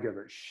tiger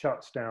that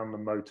shuts down the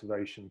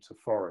motivation to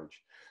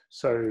forage.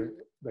 So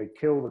they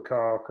kill the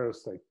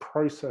carcass, they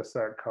process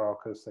that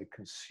carcass, they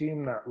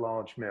consume that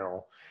large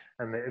meal,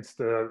 and it's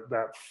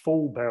that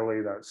full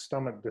belly, that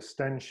stomach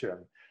distension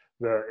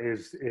that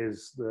is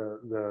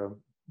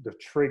the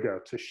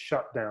trigger to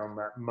shut down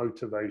that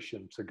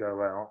motivation to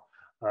go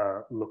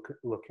out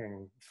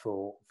looking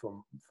for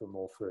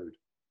more food.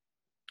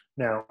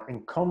 Now,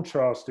 in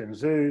contrast, in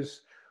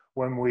zoos,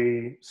 when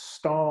we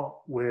start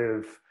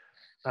with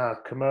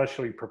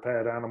commercially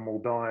prepared animal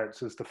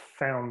diets as the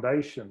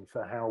foundation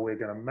for how we're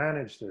going to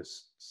manage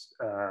this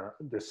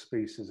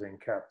species in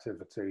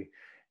captivity,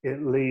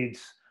 it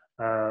leads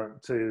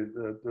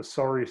to the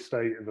sorry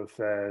state of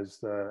affairs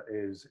that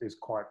is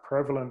quite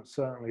prevalent,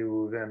 certainly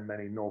within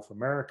many North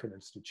American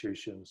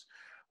institutions,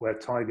 where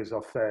tigers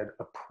are fed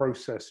a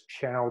processed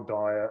chow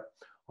diet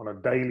on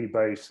a daily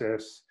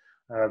basis.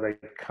 They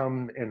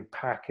come in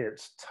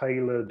packets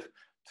tailored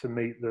to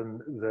meet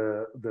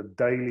the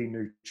daily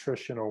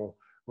nutritional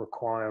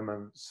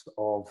requirements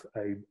of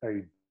a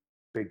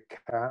big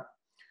cat.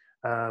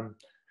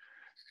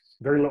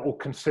 Very little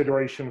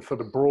consideration for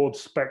the broad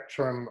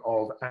spectrum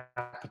of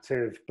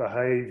appetitive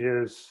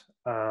behaviors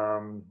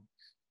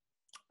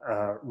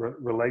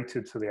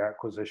related to the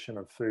acquisition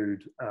of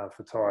food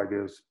for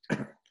tigers.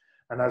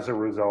 And as a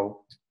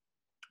result,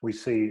 we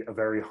see a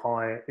very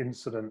high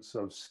incidence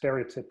of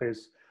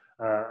stereotypies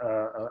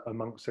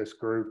amongst this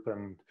group,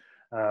 and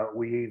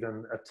we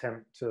even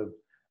attempt to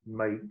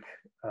make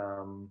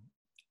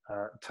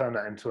turn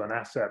that into an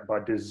asset by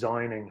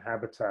designing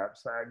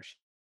habitats that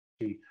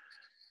actually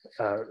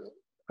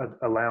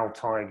allow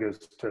tigers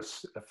to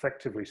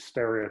effectively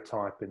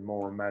stereotype in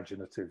more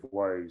imaginative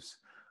ways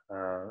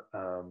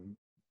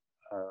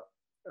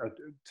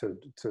to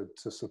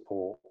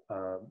support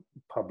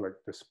public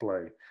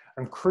display.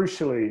 And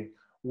crucially,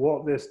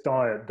 what this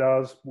diet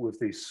does with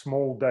these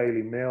small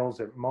daily meals,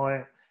 it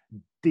might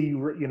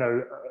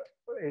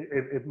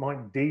it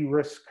might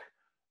de-risk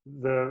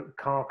the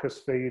carcass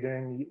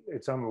feeding.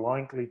 It's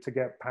unlikely to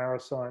get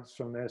parasites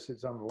from this.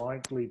 It's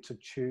unlikely to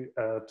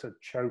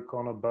choke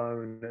on a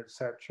bone,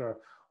 etc.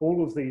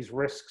 All of these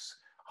risks,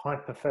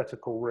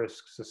 hypothetical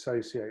risks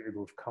associated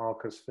with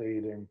carcass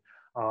feeding,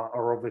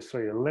 are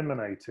obviously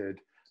eliminated,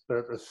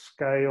 but the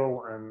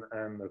scale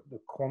and the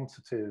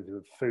quantity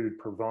of food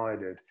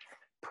provided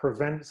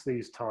prevents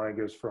these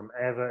tigers from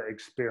ever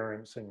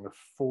experiencing the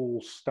full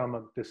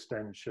stomach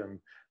distension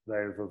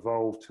they've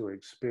evolved to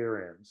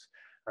experience.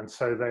 And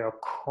so they are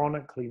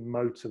chronically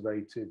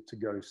motivated to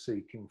go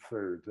seeking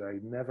food. They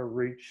never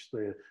reach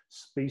the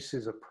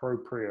species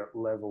appropriate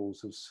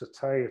levels of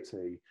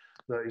satiety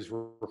that is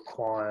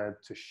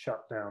required to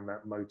shut down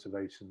that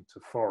motivation to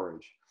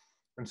forage.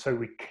 And so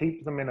we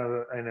keep them in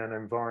an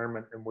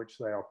environment in which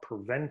they are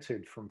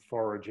prevented from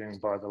foraging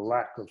by the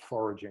lack of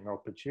foraging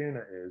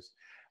opportunities,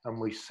 and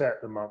we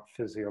set them up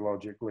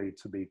physiologically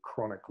to be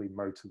chronically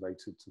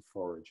motivated to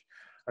forage.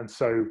 And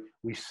so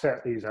we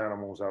set these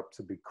animals up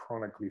to be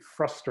chronically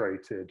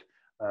frustrated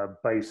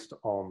based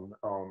on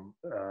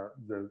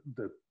the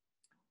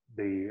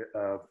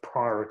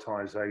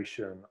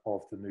prioritization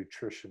of the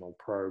nutritional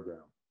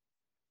program.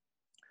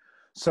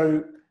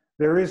 So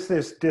there is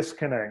this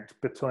disconnect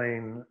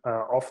between,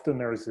 often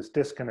there is this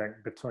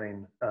disconnect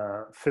between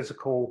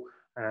physical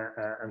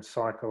and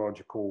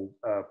psychological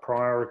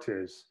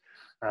priorities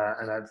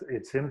and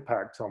its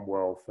impact on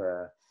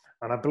welfare.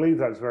 And I believe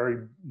that's very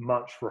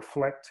much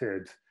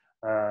reflected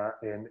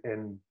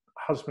in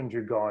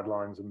husbandry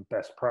guidelines and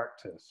best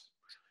practice.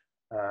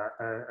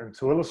 And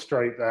to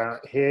illustrate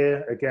that,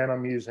 here, again,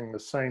 I'm using the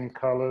same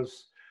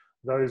colors.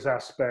 Those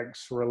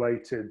aspects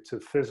related to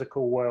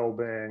physical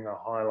well-being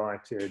are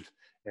highlighted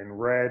in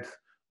red.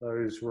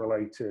 Those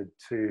related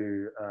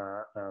to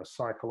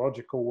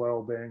psychological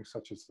well-being,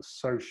 such as the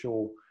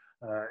social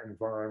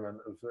environment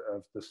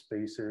of the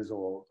species,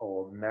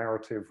 or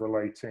narrative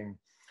relating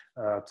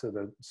to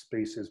the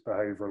species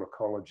behavioral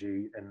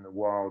ecology in the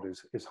wild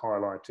is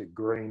highlighted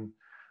green.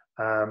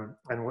 And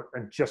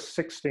just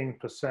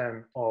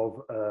 16%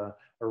 of a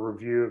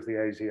review of the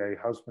AZA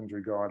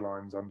husbandry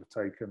guidelines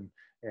undertaken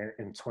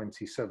in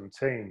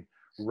 2017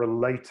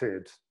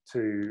 related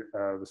to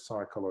the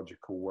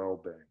psychological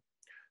well-being.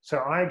 So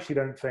I actually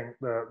don't think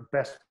the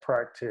best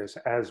practice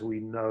as we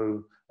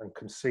know and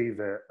conceive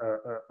it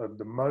at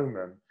the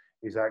moment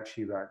is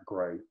actually that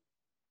great.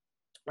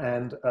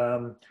 And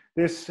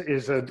this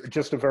is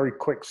just a very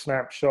quick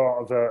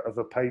snapshot of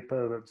a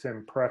paper that's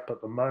in prep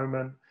at the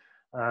moment,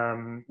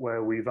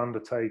 where we've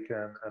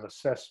undertaken an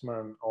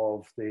assessment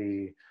of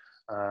the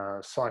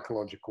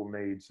psychological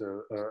needs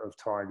of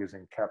tigers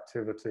in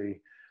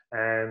captivity.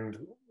 And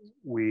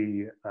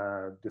we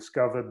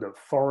discovered that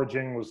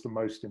foraging was the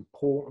most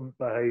important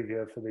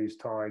behavior for these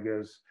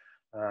tigers,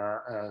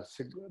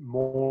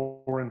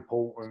 more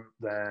important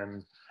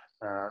than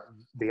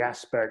the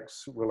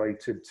aspects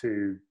related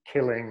to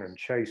killing and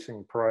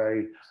chasing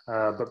prey,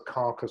 but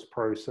carcass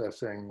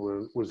processing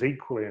was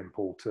equally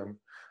important.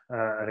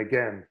 And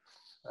again,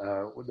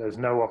 there's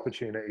no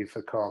opportunity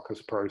for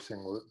carcass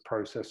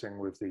processing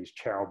with these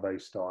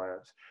chow-based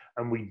diets.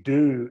 And we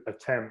do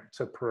attempt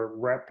to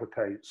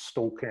replicate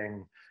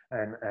stalking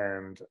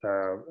and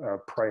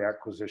prey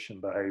acquisition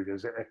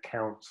behaviors. It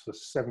accounts for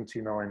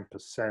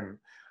 79%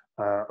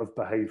 of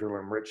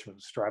behavioral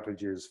enrichment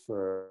strategies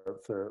for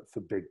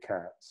big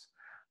cats.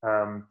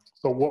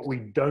 But what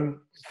we don't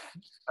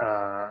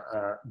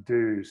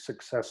do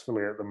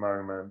successfully at the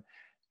moment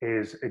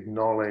is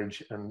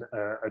acknowledge and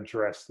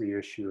address the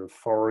issue of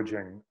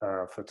foraging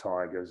for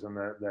tigers, and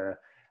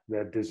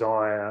their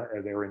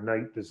desire, their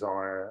innate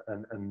desire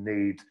and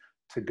need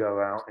to go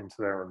out into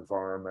their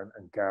environment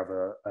and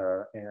gather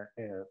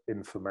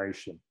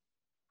information.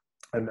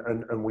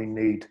 And we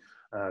need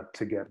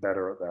to get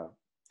better at that.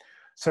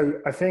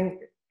 So I think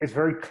it's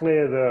very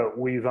clear that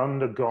we've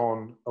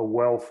undergone a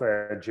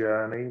welfare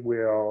journey. We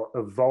are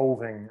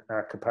evolving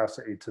our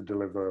capacity to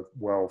deliver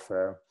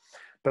welfare,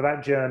 but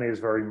that journey is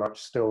very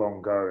much still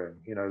ongoing.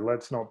 You know,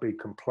 let's not be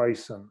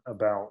complacent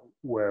about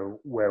where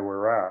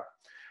we're at.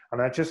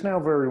 And I just now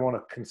very want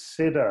to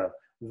consider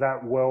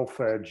that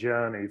welfare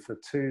journey for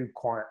two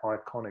quite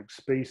iconic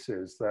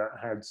species that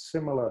had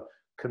similar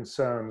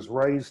concerns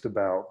raised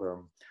about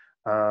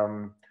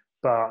them,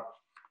 but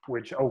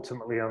which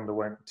ultimately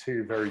underwent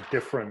two very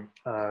different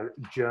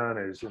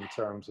journeys in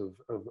terms of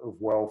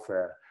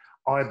welfare,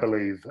 I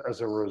believe,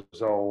 as a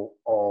result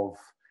of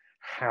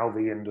how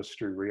the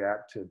industry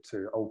reacted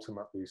to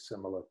ultimately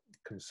similar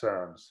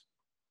concerns.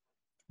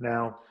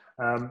 Now,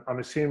 I'm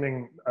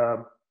assuming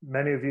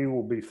many of you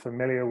will be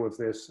familiar with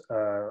this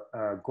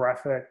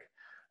graphic.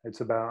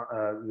 It's about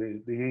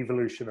the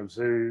evolution of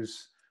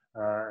zoos,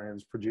 and it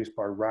was produced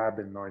by Rabb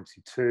in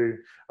 '92.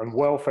 And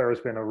welfare has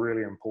been a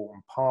really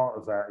important part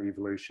of that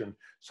evolution.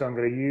 So I'm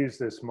going to use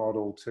this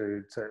model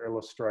to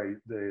illustrate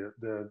the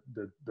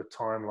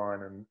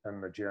timeline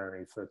and the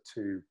journey for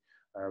two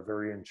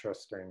very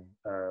interesting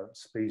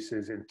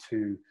species in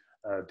two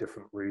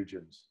different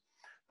regions.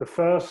 The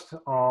first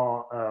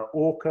are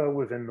orca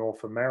within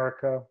North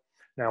America.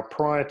 Now,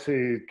 prior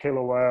to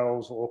killer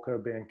whales, orca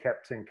being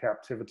kept in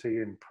captivity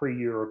in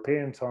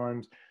pre-European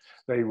times,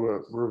 they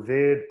were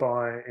revered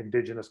by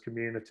indigenous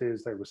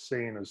communities. They were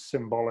seen as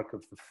symbolic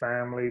of the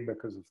family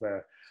because of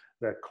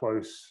their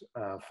close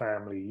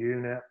family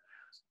unit.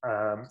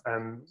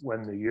 And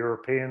when the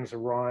Europeans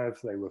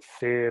arrived, they were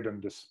feared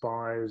and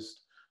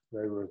despised.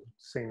 They were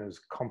seen as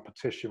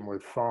competition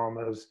with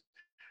farmers.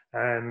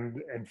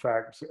 And in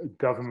fact,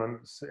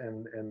 governments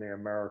in the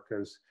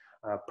Americas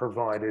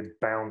provided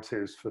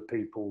bounties for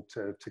people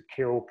to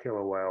kill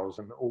killer whales.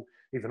 And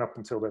even up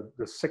until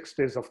the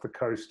 60s off the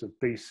coast of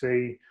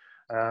BC,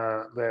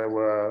 there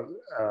were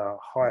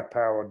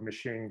high-powered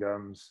machine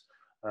guns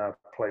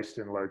placed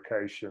in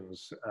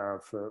locations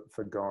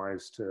for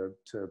guys to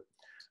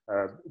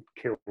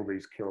kill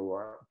these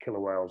killer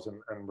whales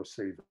and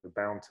receive the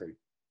bounty.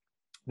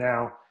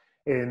 Now,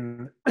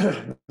 in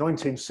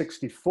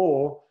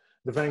 1964,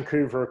 the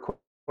Vancouver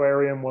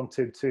Aquarium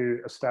wanted to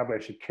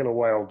establish a killer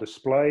whale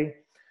display.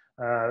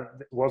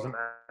 It wasn't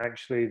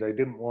actually, they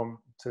didn't want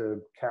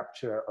to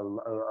capture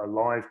a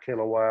live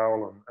killer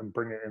whale and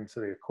bring it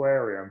into the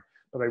aquarium,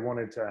 but they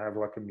wanted to have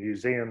like a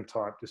museum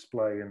type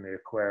display in the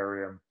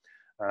aquarium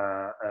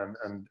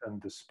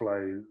and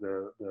display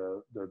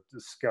the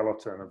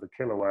skeleton of the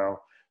killer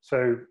whale.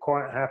 So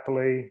quite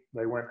happily,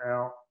 they went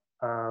out,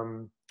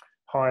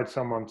 hired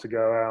someone to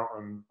go out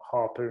and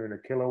harpoon a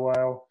killer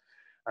whale.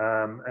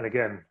 And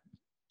again,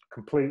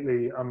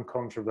 completely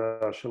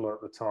uncontroversial at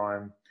the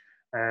time.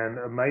 And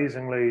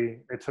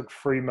amazingly, it took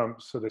 3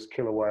 months for this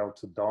killer whale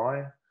to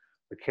die.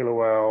 The killer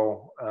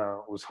whale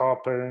was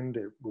harpooned,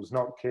 it was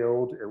not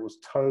killed, it was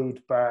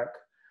towed back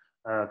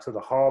to the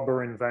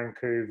harbor in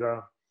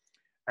Vancouver,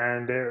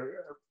 and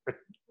it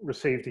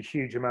received a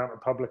huge amount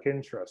of public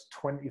interest.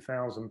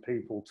 20,000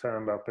 people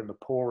turned up in the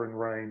pouring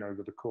rain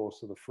over the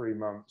course of the 3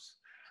 months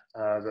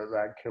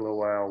that killer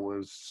whale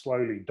was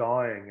slowly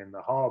dying in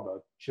the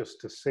harbor just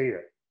to see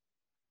it.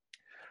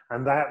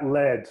 And that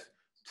led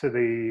to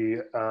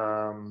the,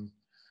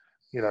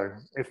 you know,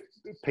 if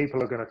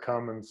people are going to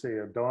come and see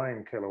a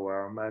dying killer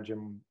whale,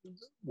 imagine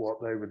what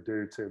they would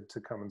do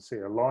to come and see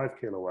a live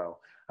killer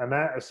whale. And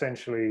that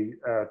essentially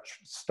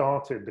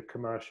started the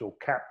commercial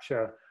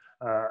capture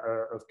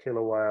of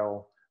killer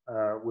whale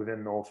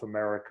within North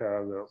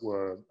America that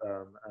were,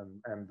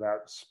 and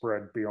that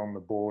spread beyond the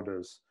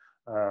borders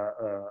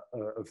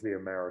of the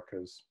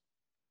Americas.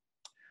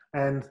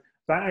 And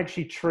that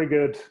actually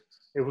triggered,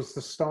 it was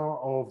the start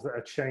of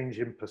a change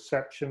in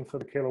perception for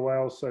the killer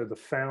whale. So the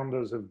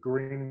founders of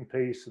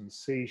Greenpeace and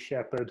Sea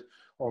Shepherd,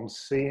 on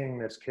seeing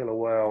this killer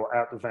whale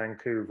at the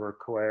Vancouver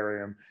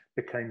Aquarium,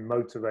 became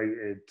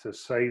motivated to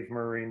save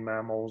marine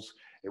mammals.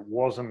 It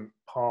wasn't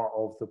part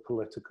of the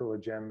political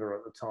agenda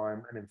at the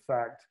time. And in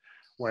fact,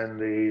 when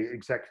the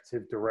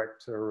executive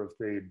director of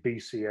the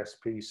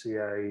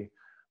BCSPCA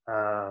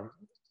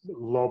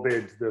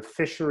lobbied the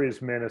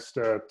fisheries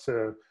minister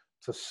to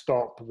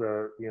stop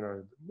the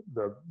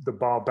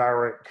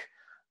barbaric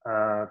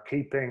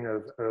keeping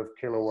of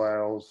killer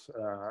whales,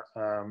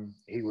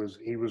 he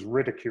was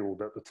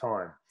ridiculed at the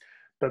time.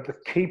 But the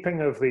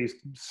keeping of these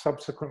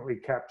subsequently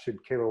captured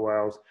killer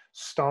whales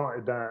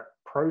started that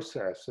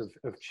process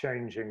of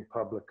changing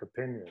public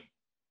opinion,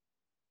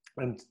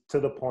 and to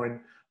the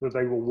point that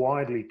they were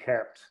widely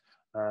kept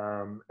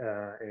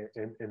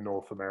in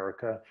North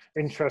America.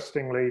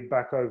 Interestingly,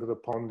 back over the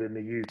pond in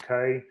the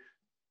UK,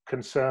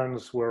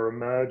 concerns were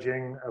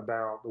emerging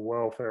about the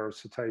welfare of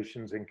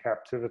cetaceans in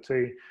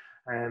captivity,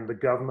 and the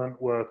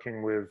government,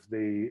 working with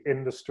the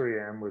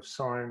industry and with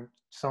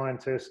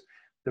scientists,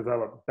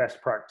 developed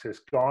best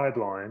practice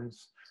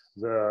guidelines.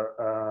 The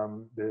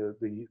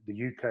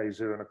UK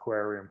zoo and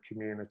aquarium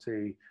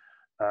community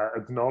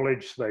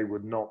acknowledged they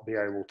would not be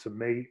able to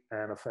meet,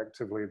 and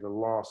effectively the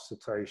last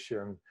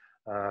cetacean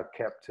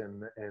kept in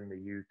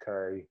the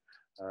UK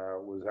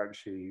was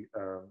actually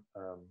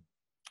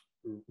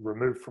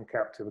removed from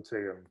captivity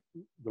and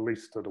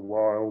released to the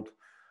wild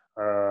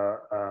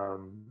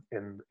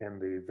in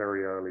the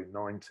very early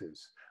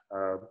 90s.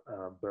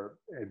 But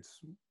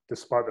it's,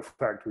 despite the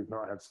fact we've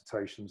not had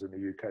cetaceans in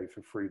the UK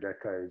for 3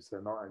 decades,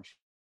 they're not actually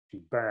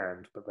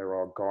banned, but there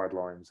are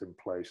guidelines in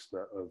place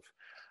that have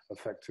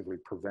effectively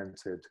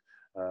prevented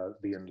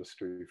the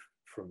industry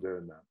from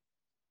doing that.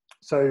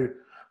 So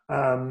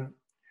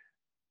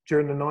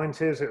during the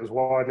 90s, it was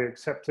widely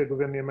accepted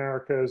within the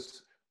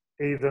Americas.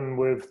 Even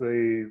with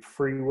the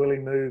Free Willy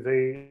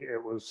movie,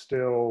 it was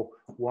still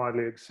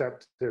widely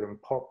accepted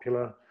and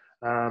popular.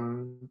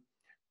 In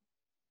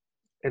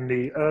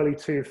the early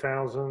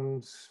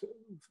 2000s,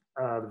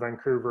 the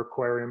Vancouver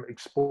Aquarium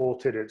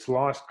exported its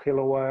last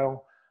killer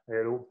whale.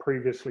 It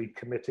previously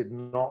committed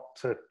not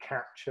to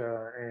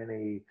capture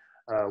any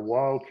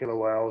wild killer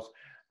whales,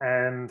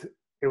 and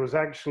it was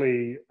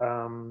actually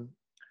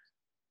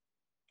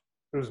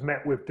it was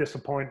met with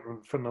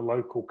disappointment from the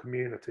local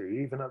community.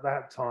 Even at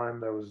that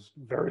time, there was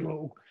very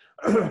little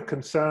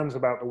concerns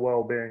about the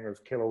well-being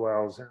of killer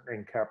whales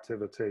in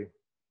captivity.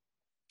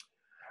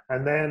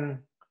 And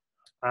then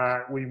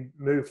we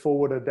move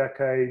forward a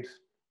decade.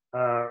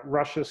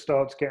 Russia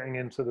starts getting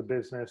into the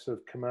business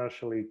of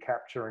commercially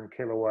capturing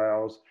killer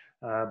whales,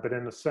 but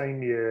in the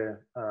same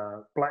year,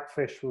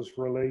 Blackfish was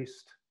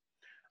released.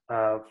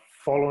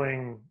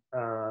 Following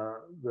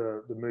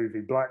the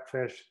movie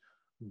Blackfish,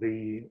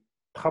 the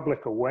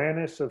public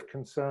awareness of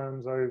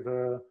concerns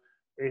over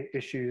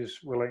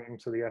issues relating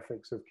to the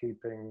ethics of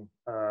keeping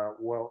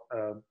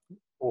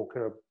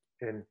orca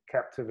in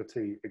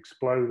captivity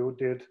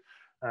exploded.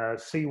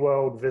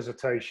 SeaWorld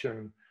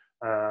visitation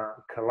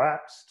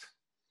collapsed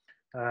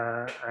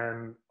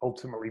and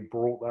ultimately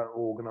brought that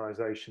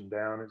organization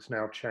down. It's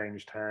now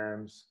changed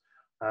hands.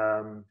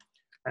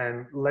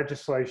 And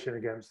legislation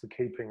against the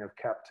keeping of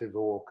captive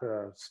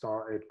orca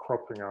started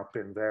cropping up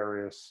in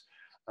various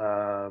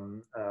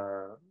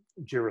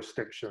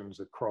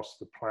jurisdictions across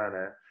the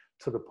planet,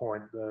 to the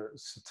point that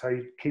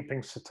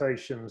keeping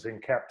cetaceans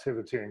in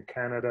captivity in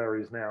Canada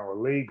is now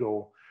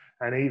illegal,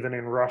 and even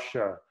in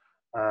Russia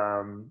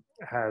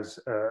has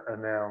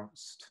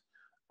announced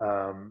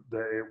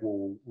that it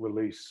will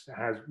release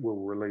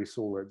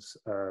all its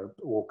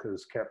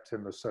orcas kept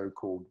in the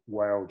so-called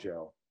whale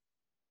gel.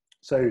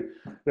 So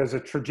there's a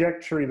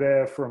trajectory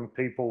there from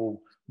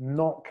people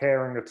not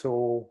caring at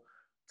all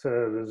to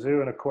the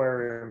zoo and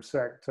aquarium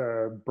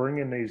sector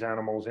bringing these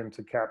animals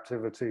into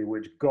captivity,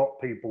 which got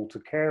people to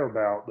care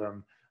about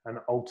them and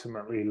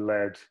ultimately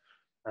led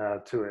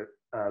to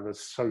the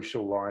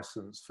social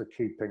license for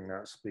keeping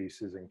that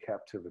species in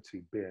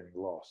captivity being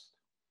lost.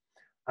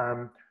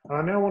 And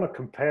I now want to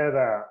compare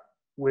that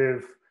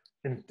with,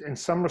 in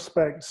some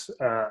respects,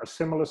 a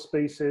similar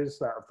species,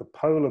 that of the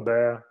polar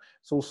bear.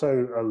 It's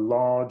also a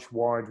large,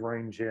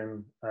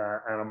 wide-ranging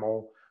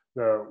animal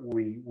that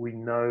we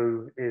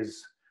know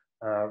is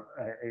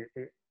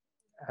it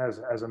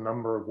has a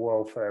number of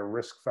welfare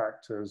risk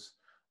factors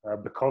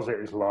because it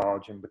is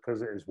large and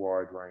because it is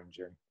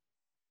wide-ranging.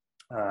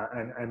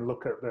 And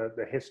look at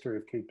the history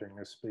of keeping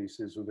this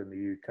species within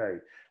the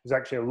UK. There's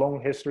actually a long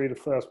history. The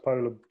first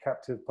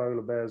captive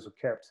polar bears were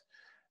kept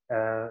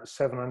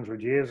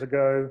 700 years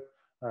ago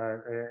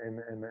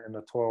in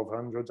the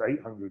 1200s,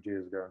 800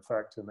 years ago, in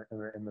fact, in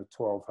the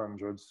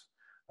 1200s,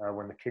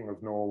 when the King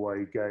of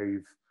Norway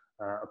gave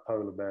a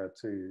polar bear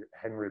to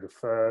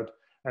𝘻𝘰𝘮𝘰𝘮.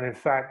 And in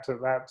fact,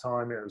 at that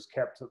time, it was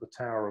kept at the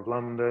Tower of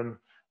London.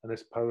 And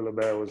this polar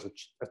bear was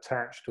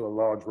attached to a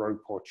large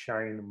rope or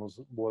chain and was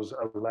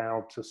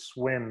allowed to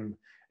swim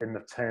in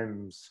the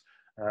Thames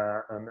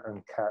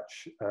and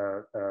catch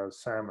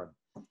salmon.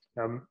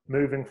 Now,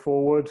 moving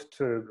forward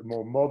to the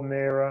more modern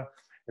era,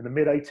 in the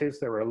mid-80s,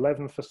 there were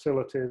 11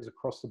 facilities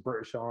across the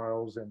British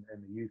Isles in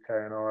the UK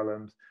and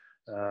Ireland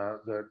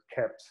that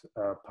kept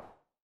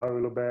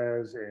polar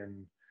bears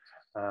in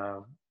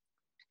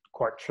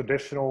quite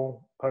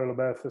traditional polar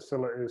bear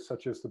facilities,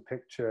 such as the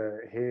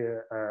picture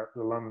here at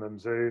the London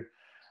Zoo.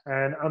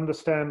 And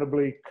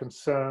understandably,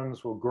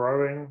 concerns were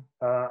growing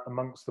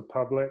amongst the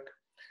public.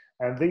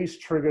 And these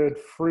triggered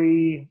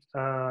free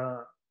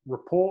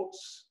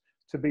reports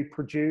to be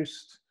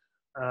produced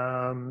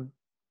over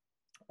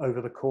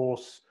the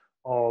course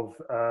of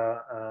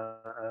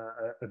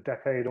a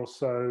decade or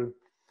so.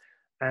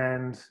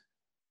 And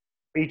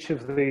each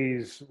of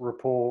these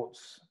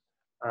reports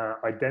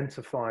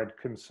identified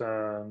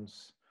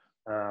concerns,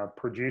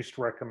 produced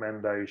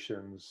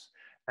recommendations,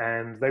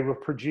 and they were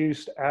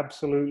produced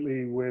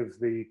absolutely with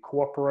the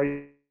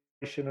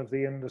cooperation of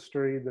the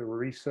industry. The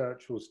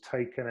research was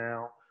taken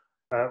out,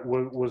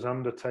 was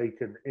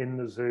undertaken in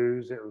the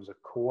zoos. It was a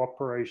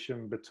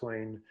cooperation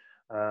between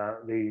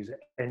these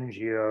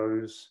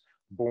NGOs.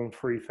 Born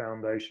Free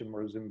Foundation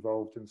was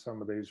involved in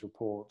some of these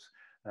reports.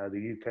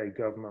 The UK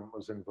government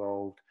was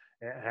involved.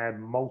 It had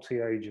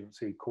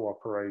multi-agency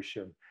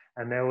cooperation.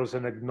 And there was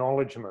an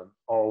acknowledgement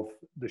of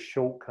the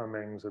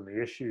shortcomings and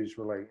the issues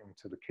relating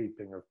to the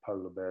keeping of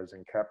polar bears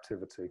in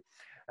captivity.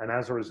 And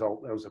as a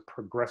result, there was a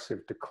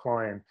progressive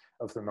decline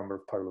of the number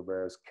of polar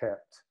bears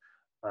kept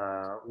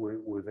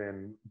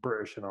within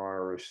British and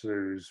Irish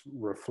zoos,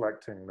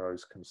 reflecting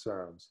those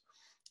concerns.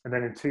 And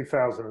then in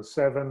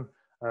 2007,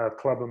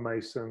 Clubb and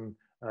Mason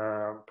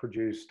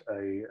produced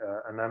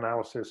an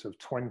analysis of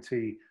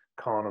 20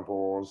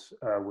 carnivores,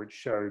 which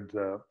showed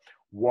that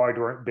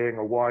being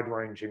a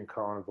wide-ranging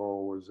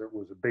carnivore was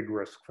a big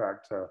risk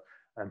factor,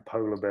 and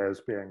polar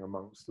bears being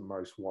amongst the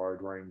most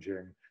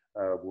wide-ranging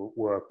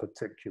were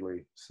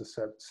particularly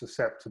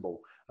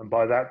susceptible. And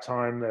by that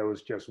time, there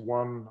was just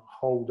one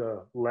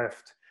holder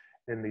left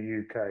in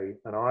the UK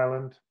and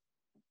Ireland.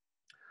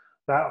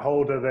 That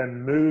holder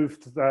then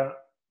moved that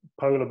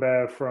polar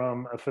bear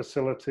from a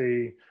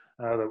facility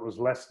that was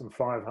less than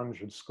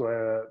 500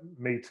 square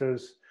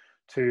meters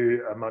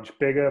to a much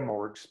bigger,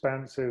 more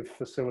expansive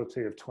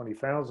facility of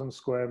 20,000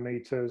 square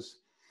meters,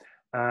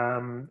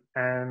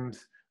 and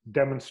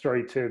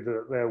demonstrated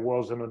that there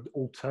was an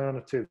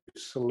alternative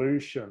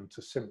solution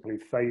to simply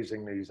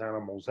phasing these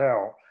animals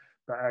out,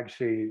 but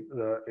actually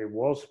it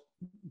was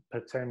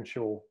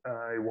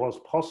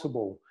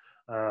possible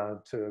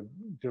to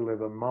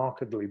deliver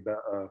markedly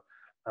better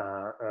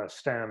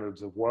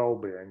standards of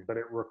well-being, but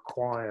it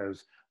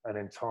requires an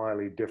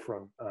entirely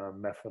different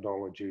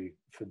methodology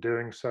for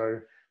doing so.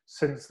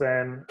 Since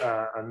then,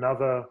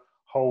 another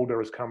holder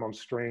has come on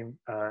stream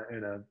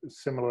in a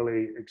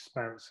similarly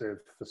expansive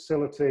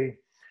facility,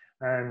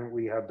 and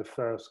we had the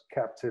first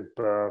captive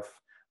birth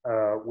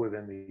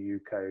within the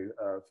UK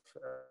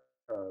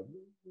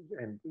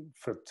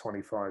for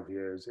 25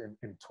 years in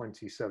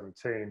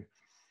 2017.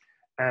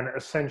 And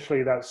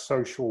essentially that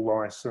social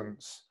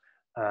license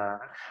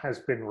has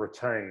been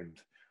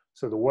retained.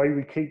 So the way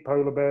we keep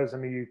polar bears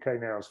in the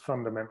UK now is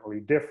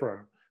fundamentally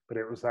different, but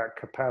it was that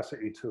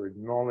capacity to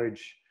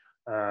acknowledge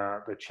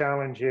the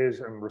challenges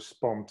and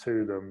respond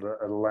to them that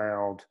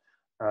allowed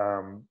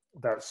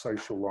that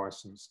social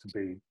license to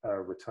be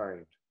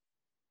retained.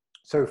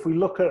 So if we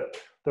look at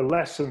the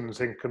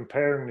lessons in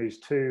comparing these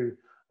two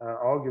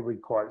arguably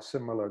quite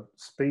similar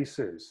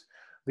species,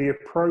 the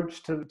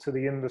approach to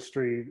the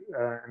industry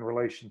in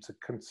relation to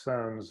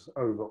concerns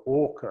over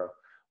orca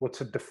were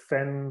to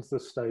defend the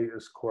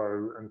status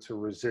quo and to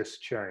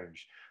resist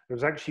change. There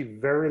was actually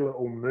very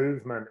little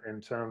movement in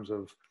terms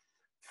of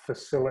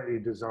facility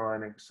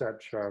design,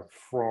 etc.,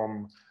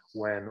 from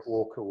when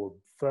orca were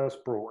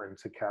first brought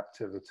into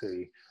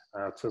captivity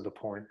to the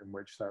point in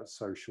which that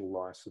social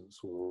license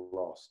was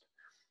lost.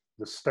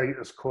 The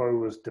status quo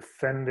was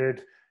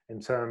defended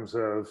in terms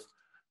of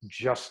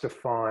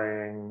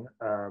justifying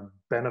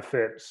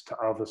benefits to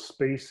other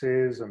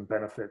species and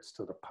benefits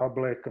to the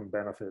public and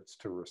benefits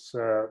to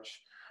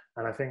research.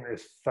 And I think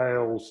this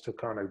fails to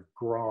kind of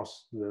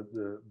grasp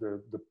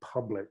the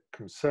public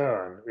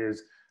concern.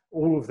 Is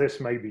all of this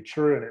may be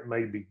true and it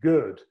may be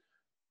good,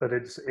 but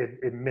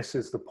it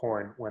misses the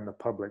point when the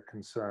public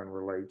concern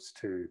relates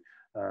to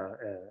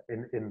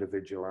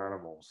individual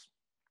animals.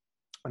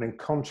 And in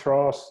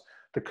contrast,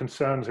 the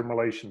concerns in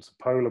relation to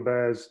polar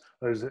bears,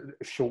 those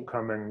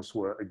shortcomings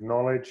were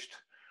acknowledged.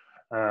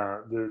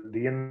 The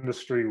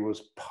industry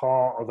was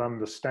part of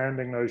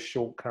understanding those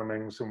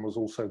shortcomings and was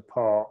also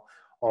part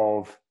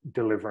of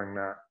delivering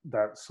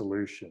that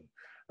solution.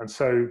 And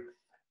so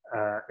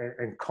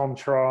in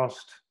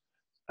contrast,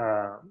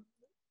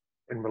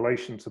 in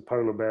relation to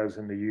polar bears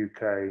in the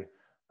UK,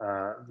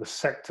 the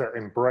sector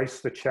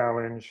embraced the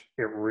challenge,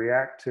 it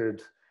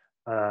reacted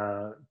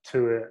to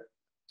it,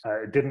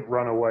 it didn't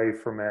run away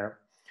from it,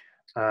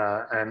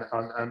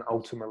 and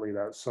ultimately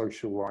that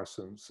social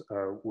license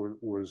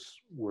was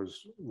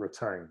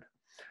retained.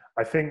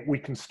 I think we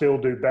can still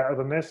do better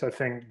than this. I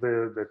think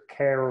the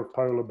care of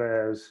polar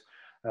bears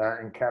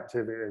in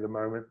captivity at the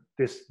moment,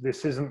 this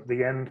isn't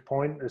the end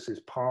point. This is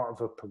part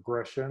of a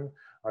progression.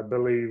 I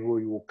believe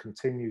we will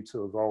continue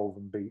to evolve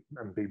and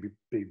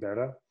be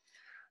better.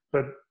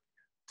 But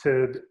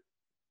to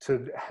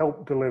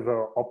help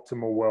deliver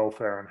optimal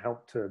welfare and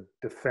help to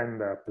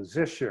defend our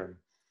position,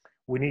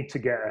 we need to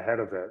get ahead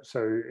of it. So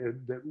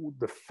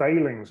the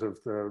failings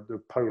of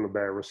the polar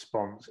bear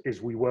response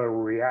is we were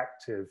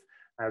reactive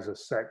as a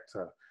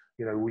sector.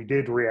 You know, we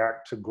did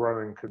react to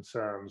growing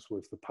concerns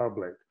with the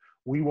public.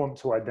 We want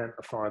to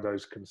identify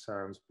those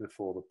concerns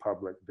before the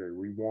public do.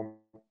 We want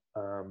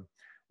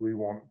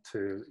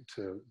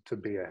to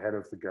be ahead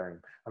of the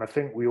game. And I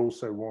think we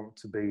also want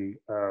to be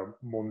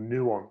more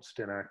nuanced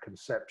in our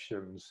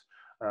conceptions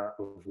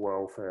of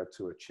welfare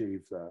to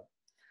achieve that.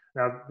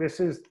 Now, this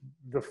is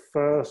the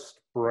first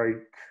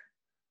break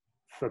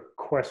for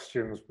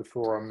questions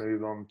before I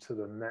move on to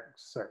the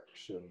next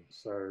section.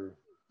 So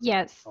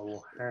yes, I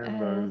will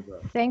hand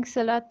over. Thanks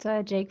a lot,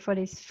 Jake, for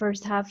this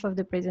first half of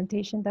the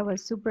presentation. That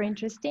was super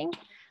interesting.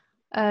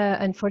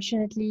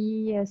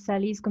 Unfortunately,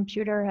 Sally's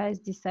computer has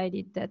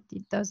decided that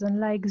it doesn't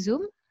like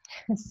Zoom.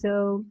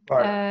 So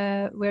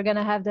we're going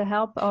to have the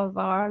help of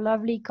our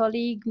lovely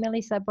colleague,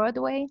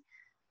 𝘲𝗎𝘲𝘀𝗲𝘀𝘲𝘀,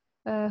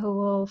 who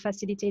will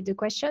facilitate the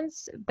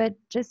questions. But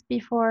just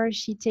before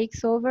she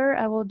takes over,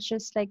 I would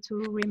just like to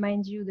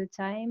remind you the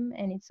time,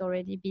 and it's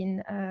already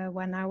been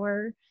 1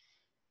 hour.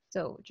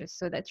 So just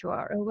so that you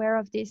are aware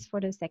of this for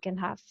the second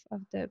half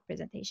of the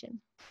presentation.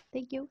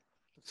 Thank you.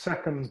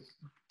 Second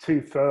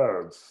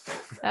 2/3.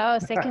 Oh,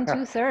 second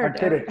 2/3. I'm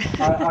kidding.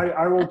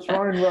 I will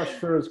try and rush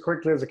through as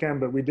quickly as I can,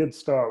 but we did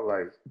start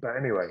late. But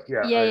anyway,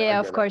 yeah. Yeah,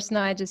 of course.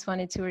 No, I just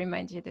wanted to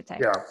remind you the time.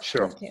 Yeah,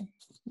 sure. Okay.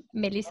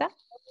 Melissa?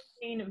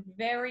 been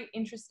very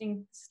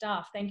interesting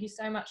stuff. Thank you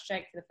so much,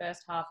 Jake, for the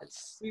first half.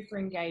 It's super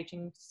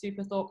engaging,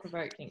 super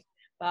thought-provoking.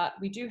 But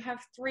we do have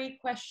 3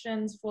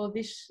 questions for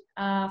this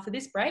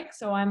break,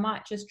 so I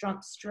might just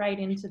jump straight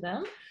into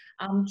them.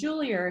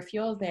 Julia, if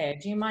you're there,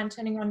 do you mind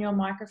turning on your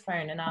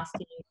microphone and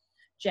asking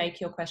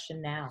Jake your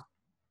question now?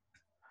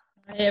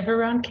 Hi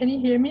everyone, can you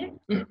hear me?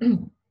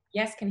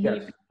 Yes, can hear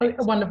Yes. you.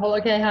 Oh, wonderful.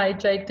 Okay, hi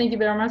Jake. Thank you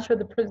very much for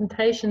the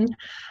presentation.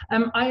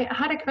 I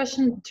had a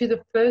question to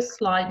the first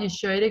slide you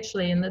showed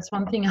actually, and that's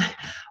one thing I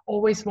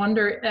always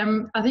wonder.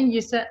 I think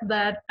you said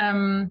that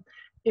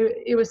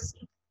it was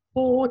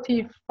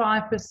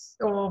 45%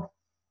 or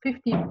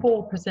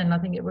 54%, I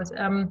think it was,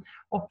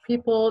 of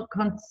people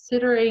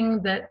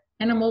considering that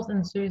animals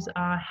in zoos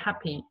are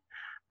happy.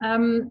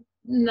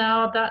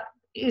 Now that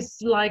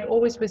is like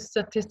always with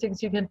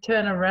statistics you can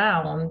turn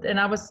around, and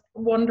I was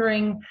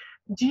wondering,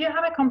 do you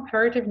have a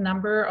comparative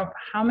number of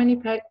how many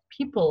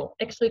people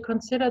actually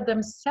consider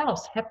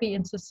themselves happy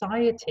in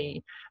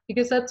society?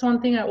 Because that's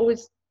one thing I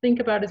always think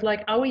about is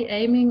like, are we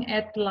aiming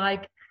at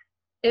like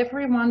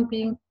everyone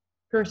being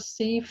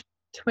perceived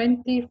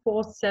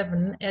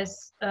 24/7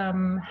 as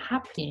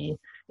happy?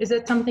 Is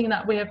that something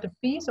that we have to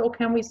face, or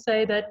can we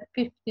say that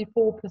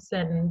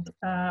 54%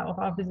 of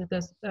our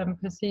visitors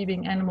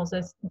perceiving animals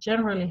as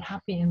generally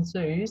happy in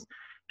zoos?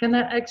 Can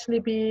that actually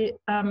be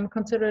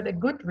considered a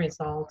good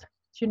result?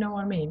 Do you know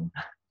what I mean?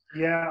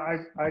 Yeah,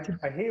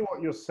 I hear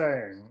what you're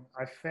saying.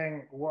 I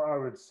think what I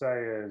would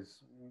say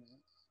is,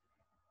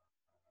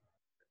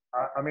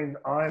 I mean,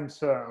 I'm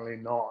certainly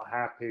not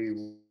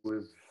happy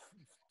with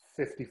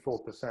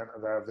 54%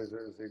 of our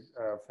visitors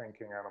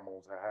thinking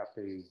animals are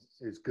happy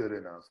is good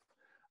enough.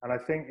 And I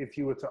think if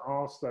you were to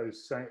ask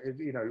those,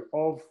 you know,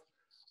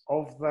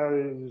 of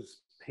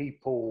those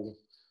people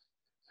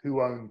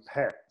who own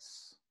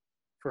pets,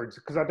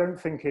 because I don't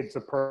think it's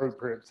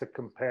appropriate to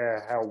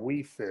compare how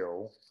we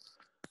feel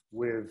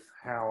with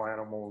how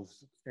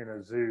animals in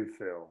a zoo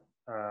feel.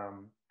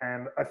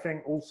 And I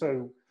think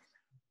also,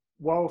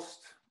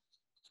 whilst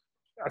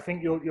I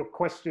think your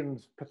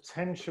question's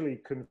potentially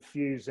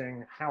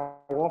confusing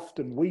how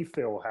often we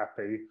feel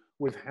happy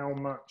with how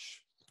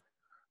much,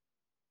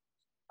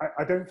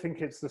 I don't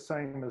think it's the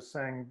same as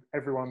saying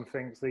everyone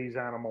thinks these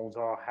animals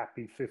are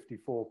happy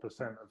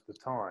 54% of the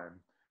time.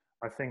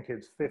 I think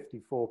it's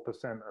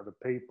 54% of the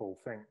people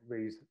think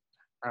these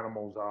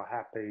animals are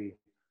happy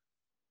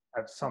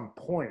at some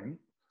point.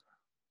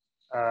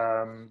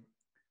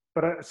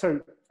 But I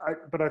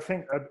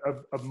think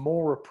a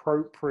more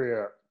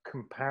appropriate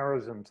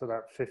comparison to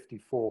that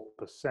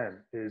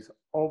 54% is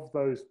of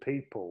those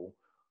people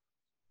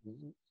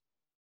who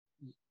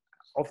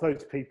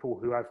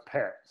have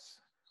pets,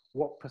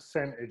 what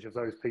percentage of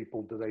those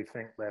people do they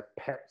think their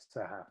pets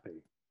are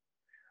happy?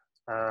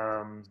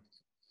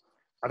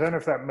 I don't know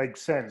if that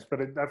makes sense, but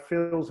that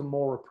feels a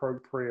more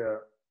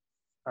appropriate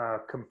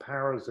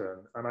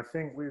comparison. And I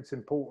think it's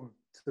important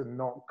to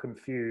not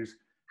confuse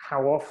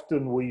how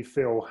often we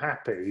feel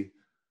happy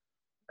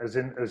as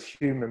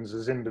humans,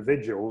 as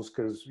individuals,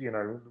 because, you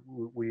know,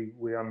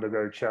 we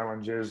undergo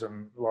challenges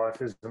and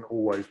life isn't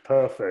always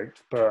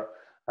perfect, but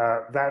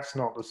that's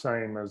not the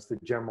same as the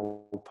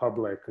general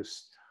public.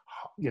 As,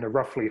 you know,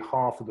 roughly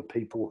half of the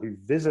people who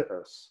visit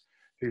us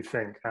who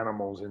think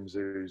animals in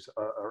zoos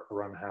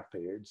are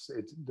unhappy.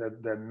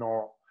 They're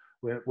not.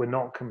 We're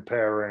not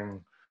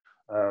comparing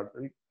a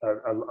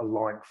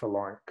like for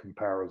like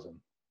comparison.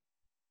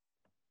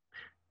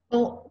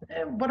 Well,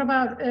 what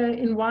about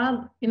in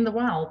the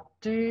wild?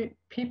 Do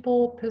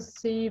people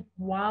perceive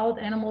wild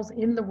animals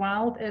in the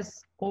wild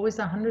as always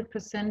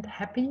 100%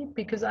 happy?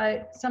 Because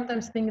I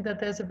sometimes think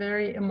that there's a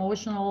very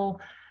emotional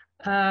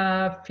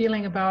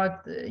feeling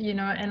about, you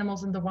know,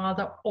 animals in the wild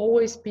are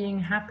always being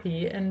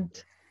happy,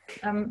 and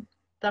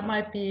that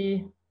might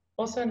be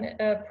also an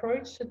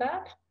approach to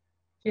that.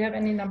 Do you have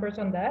any numbers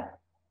on that?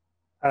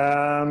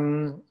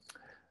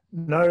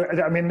 No,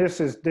 I mean,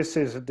 this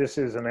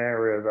is an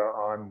area that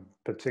I'm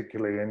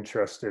particularly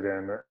interested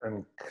in,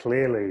 and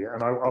clearly,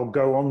 and I'll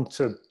go on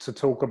to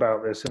talk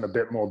about this in a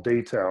bit more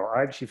detail.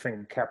 I actually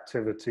think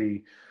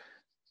captivity,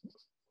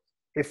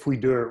 if we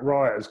do it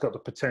right, has got the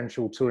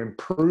potential to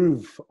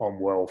improve on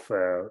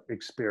welfare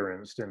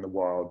experienced in the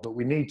wild, but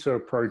we need to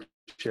approach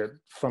it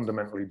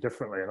fundamentally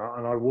differently,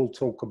 and I will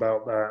talk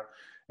about that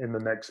in the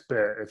next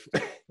bit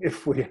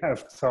if we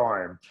have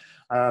time.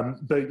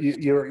 But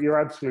you're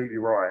absolutely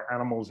right.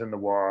 Animals in the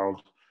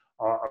wild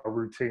are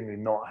routinely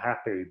not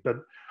happy, but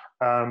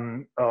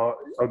you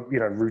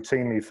know,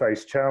 routinely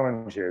face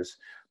challenges.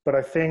 But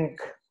I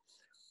think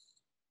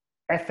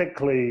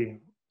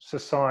ethically,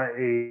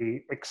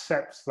 society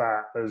accepts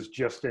that as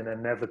just an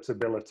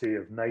inevitability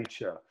of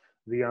nature.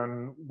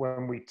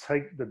 When we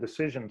take the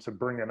decision to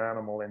bring an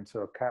animal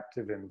into a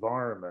captive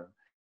environment,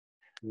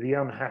 the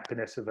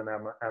unhappiness of an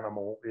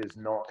animal is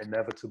not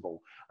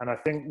inevitable. And I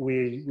think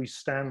we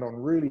stand on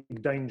really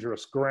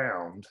dangerous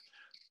ground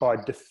by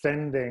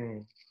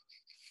defending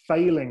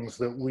failings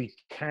that we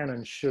can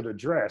and should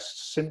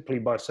address simply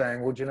by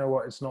saying, well, do you know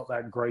what, it's not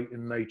that great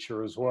in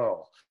nature as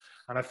well.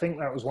 And I think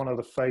that was one of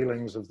the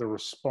failings of the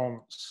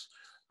response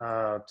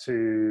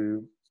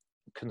to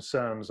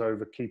concerns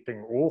over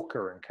keeping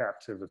orca in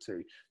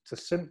captivity, to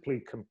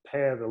simply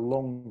compare the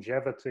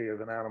longevity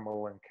of an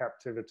animal in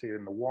captivity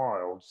in the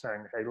wild,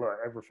 saying, hey, look,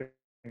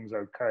 everything's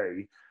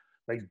okay.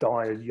 They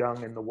die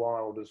young in the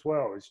wild as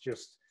well. It's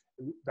just,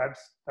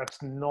 that's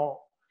not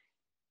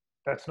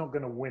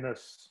going to win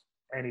us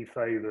any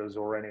favors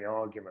or any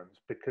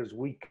arguments, because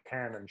we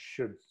can and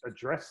should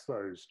address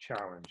those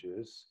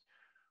challenges.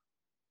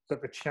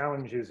 But the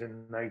challenges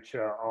in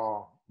nature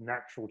are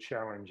natural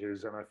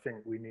challenges, and I think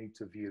we need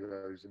to view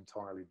those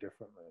entirely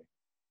differently.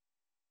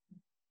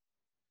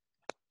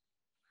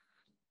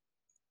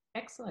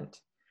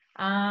 Excellent.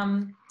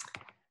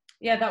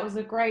 Yeah, that was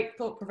a great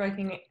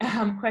thought-provoking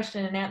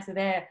question and answer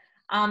there.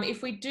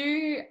 If we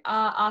do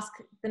ask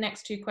the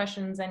next two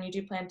questions and you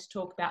do plan to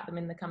talk about them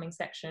in the coming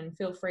section,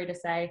 feel free to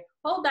say,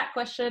 hold that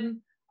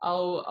question,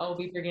 I'll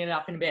be bringing it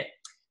up in a bit.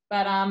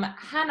 But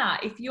Hannah,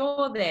 if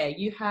you're there,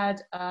 you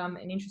had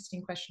an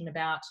interesting question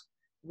about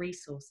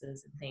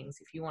resources and things,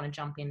 if you want to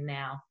jump in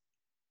now.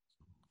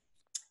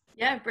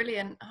 Yeah,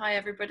 brilliant. Hi,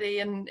 everybody.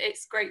 And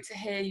it's great to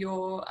hear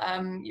your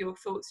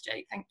thoughts,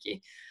 Jake. Thank you.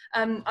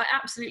 I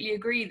absolutely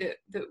agree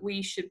that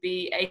we should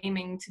be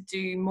aiming to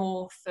do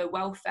more for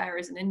welfare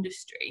as an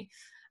industry.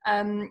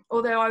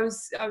 Although I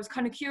was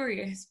kind of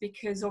curious,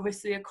 because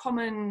obviously a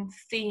common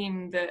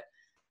theme that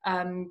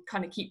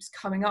kind of keeps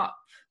coming up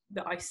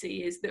that I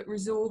see is that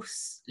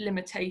resource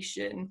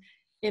limitation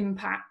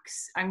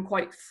impacts and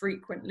quite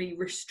frequently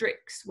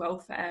restricts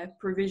welfare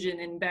provision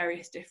in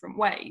various different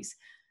ways.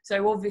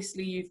 So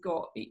obviously you've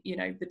got, you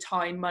know, the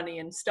time, money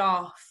and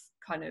staff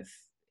kind of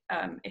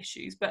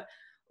issues, but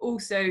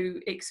also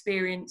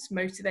experience,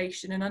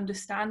 motivation and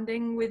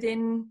understanding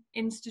within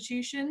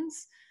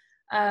institutions.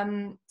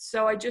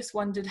 So I just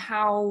wondered,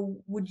 how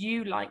would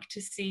you like to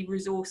see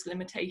resource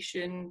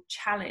limitation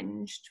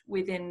challenged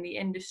within the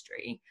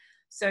industry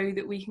so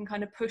that we can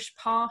kind of push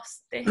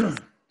past this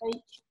and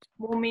make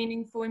more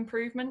meaningful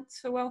improvements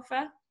for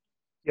welfare?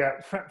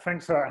 Yeah,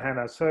 thanks for that,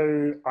 Hannah.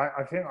 So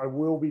I think I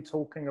will be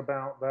talking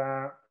about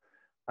that.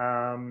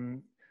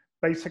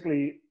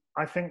 Basically,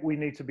 I think we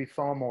need to be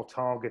far more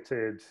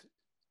targeted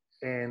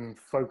in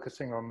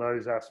focusing on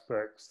those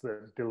aspects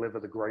that deliver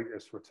the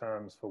greatest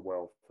returns for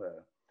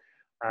welfare.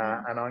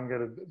 And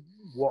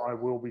what I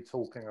will be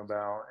talking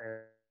about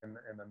in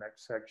the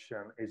next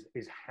section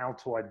is how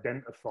to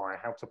identify,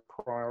 how to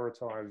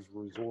prioritize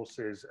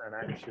resources and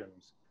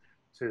actions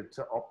to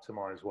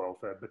optimize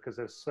welfare, because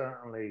there's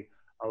certainly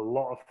a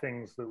lot of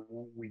things that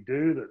we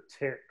do that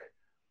tick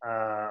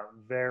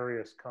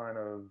various kind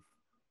of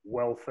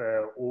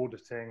welfare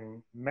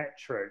auditing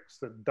metrics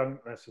that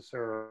don't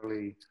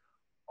necessarily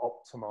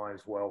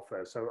optimize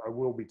welfare. So I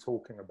will be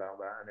talking about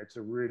that, and it's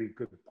a really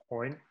good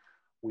point.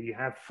 We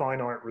have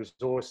finite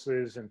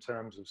resources in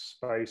terms of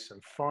space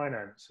and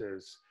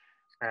finances,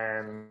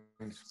 and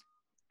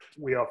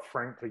we are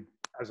frankly,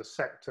 as a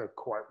sector,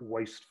 quite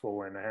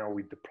wasteful in how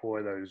we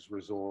deploy those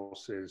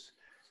resources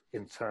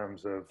in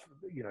terms of,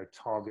 you know,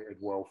 targeted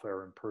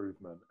welfare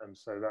improvement. And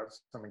so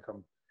that's something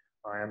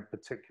I am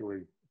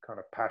particularly kind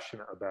of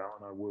passionate about,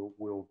 and I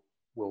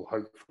will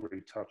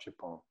hopefully touch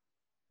upon.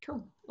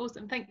 Cool,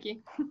 awesome, thank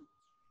you.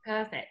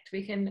 Perfect.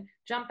 We can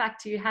jump back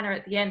to you, Hannah,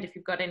 at the end if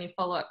you've got any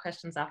follow-up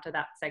questions after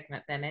that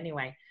segment then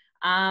anyway.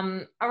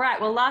 All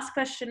right, well, last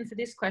question for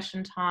this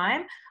question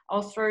time.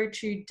 I'll throw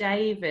to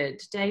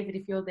David. David,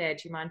 if you're there,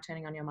 do you mind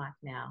turning on your mic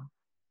now?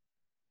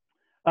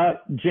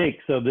 Jake,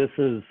 so this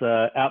is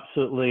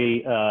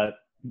absolutely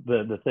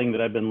the thing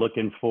that I've been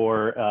looking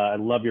for. I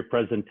love your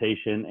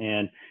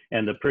presentation,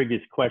 and the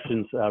previous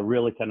questions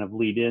really kind of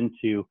lead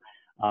into,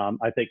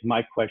 I think,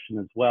 my question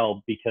as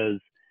well, because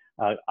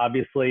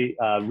obviously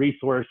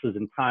resources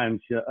and time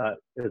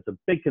is a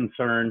big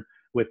concern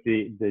with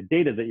the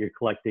data that you're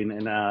collecting.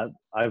 And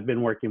I've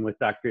been working with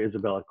Dr.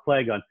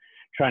 𝘰𝘱𝘱𝘰𝘳𝘏 on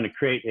trying to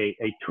create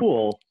a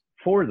tool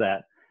for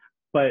that.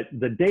 But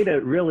the data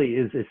really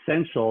is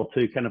essential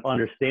to kind of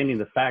understanding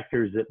the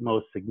factors that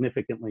most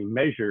significantly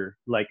measure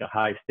like a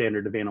high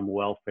standard of animal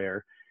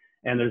welfare.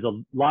 And there's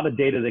a lot of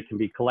data that can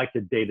be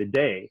collected day to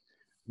day.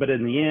 But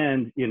in the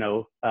end, you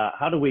know,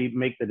 how do we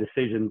make the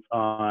decisions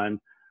on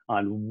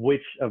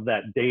which of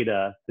that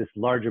data, this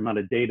large amount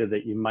of data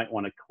that you might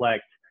want to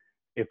collect,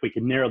 if we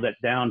can narrow that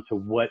down to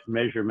what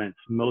measurements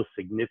most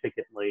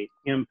significantly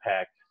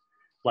impact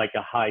like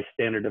a high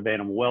standard of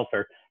animal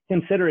welfare,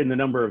 considering the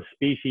number of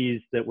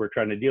species that we're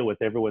trying to deal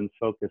with. Everyone's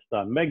focused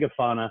on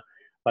megafauna,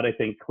 but I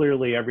think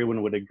clearly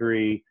everyone would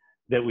agree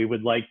that we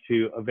would like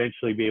to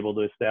eventually be able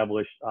to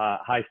establish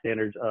high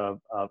standards of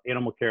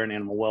animal care and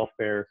animal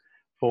welfare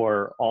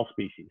for all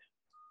species.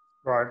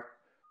 Right.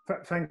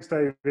 Thanks,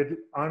 David.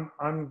 I'm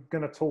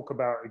going to talk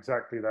about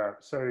exactly that.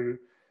 So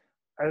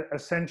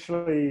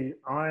essentially,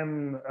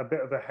 I'm a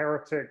bit of a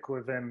heretic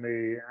within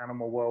the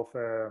animal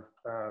welfare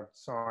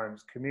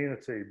science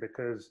community,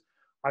 because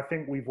I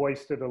think we've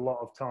wasted a lot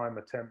of time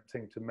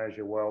attempting to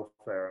measure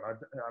welfare.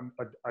 And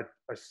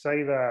I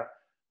say that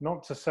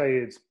not to say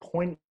it's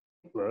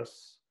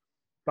pointless,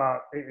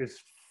 but it is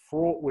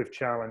fraught with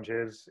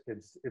challenges.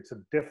 It's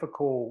a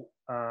difficult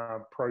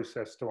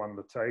process to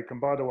undertake.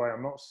 And by the way,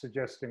 I'm not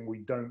suggesting we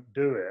don't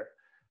do it,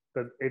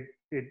 but it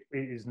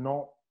is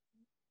not,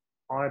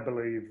 I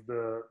believe,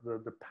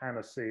 the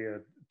panacea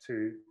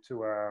to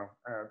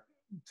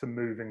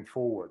moving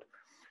forward.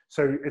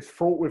 So it's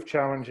fraught with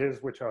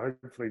challenges, which I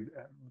hopefully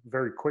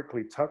very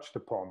quickly touched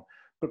upon.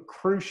 But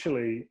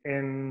crucially,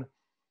 in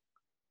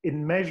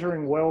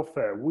measuring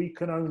welfare, we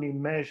can only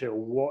measure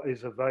what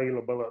is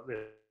available at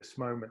this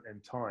moment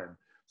in time.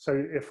 So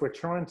if we're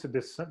trying to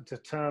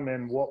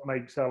determine what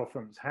makes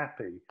elephants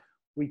happy,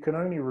 we can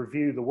only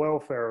review the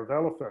welfare of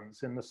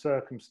elephants in the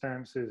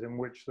circumstances in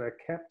which they're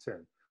kept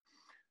in.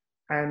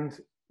 And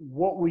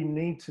what we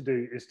need to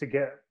do is to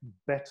get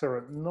better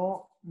at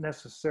not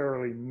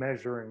necessarily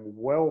measuring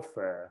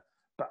welfare,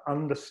 but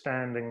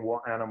understanding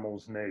what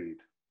animals need.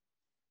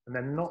 And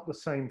they're not the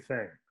same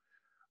thing.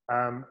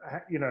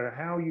 You know,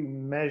 how you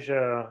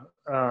measure,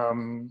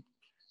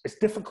 it's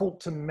difficult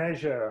to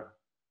measure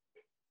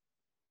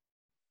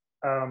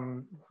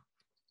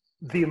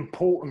the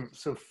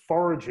importance of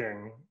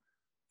foraging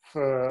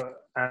for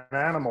an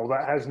animal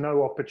that has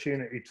no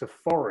opportunity to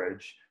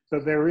forage,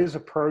 but there is a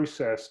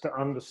process to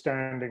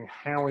understanding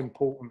how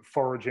important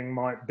foraging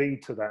might be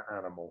to that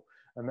animal.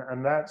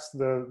 And that's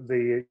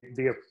the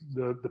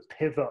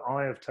pivot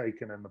I have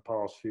taken in the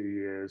past few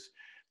years,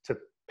 to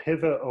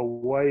pivot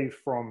away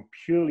from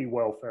purely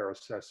welfare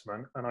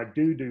assessment. And I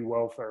do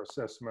welfare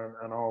assessment,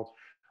 and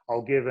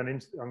I'm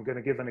going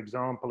to give an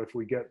example, if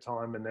we get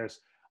time in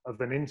this, of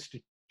an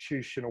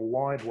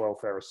institutional-wide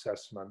welfare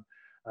assessment.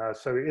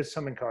 So it is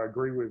something I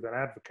agree with and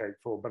advocate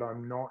for, but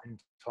I'm not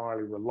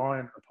entirely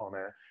reliant upon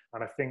it.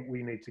 And I think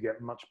we need to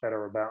get much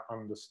better about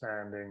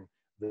understanding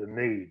the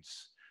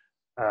needs,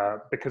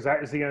 because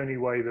that is the only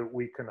way that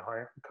we can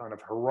kind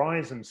of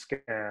horizon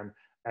scan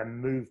and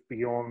move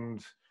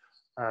beyond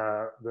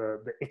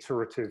the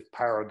iterative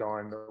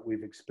paradigm that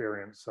we've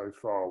experienced so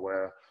far,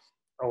 where,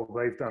 oh,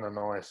 they've done a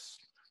nice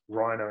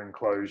rhino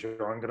enclosure,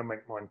 I'm going to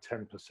make mine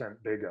 10%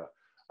 bigger.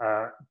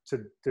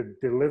 To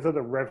deliver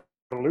the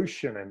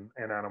revolution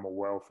in animal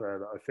welfare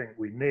that I think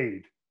we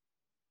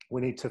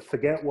need to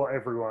forget what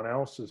everyone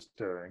else is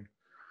doing,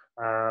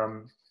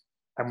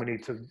 and we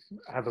need to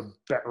have a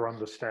better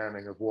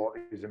understanding of what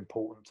is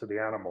important to the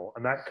animal.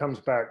 And that comes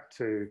back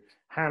to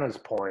Hannah's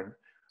point.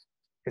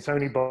 It's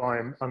only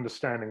by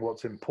understanding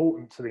what's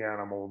important to the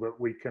animal that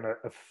we can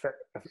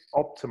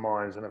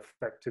optimize and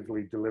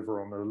effectively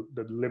deliver on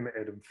the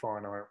limited and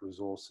finite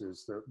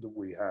resources that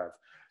we have.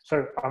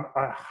 So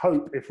I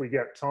hope, if we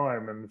get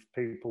time and if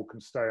people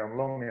can stay on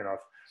long enough,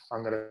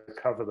 I'm going to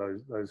cover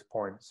those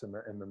points in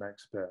the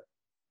next bit.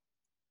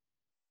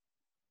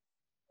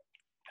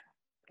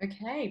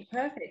 Okay,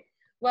 perfect.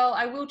 Well,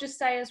 I will just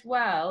say as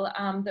well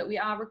that we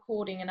are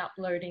recording and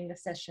uploading the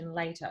session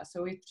later.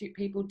 So if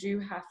people do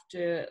have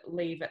to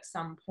leave at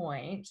some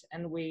point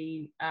and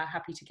we are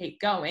happy to keep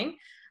going,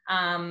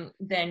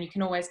 then you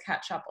can always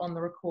catch up on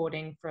the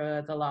recording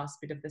for the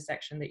last bit of the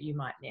section that you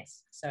might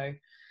miss. So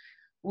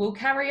we'll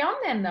carry on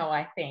then, though,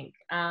 I think.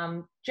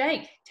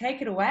 Jake,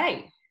 take it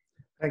away.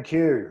 Thank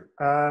you.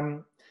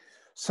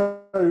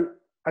 So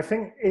I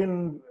think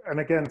and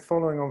again,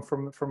 following on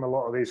from a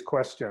lot of these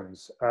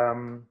questions,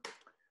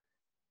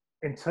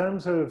 in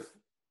terms of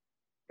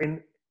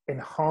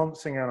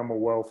enhancing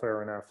animal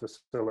welfare in our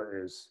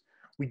facilities,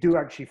 we do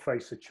actually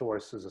face a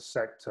choice as a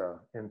sector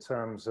in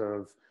terms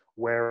of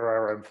where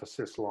our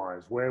emphasis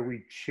lies, where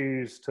we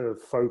choose to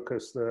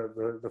focus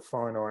the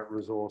finite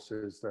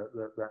resources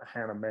that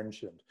Hannah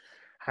mentioned,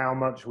 how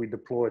much we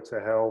deploy to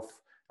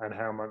health and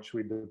how much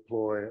we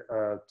deploy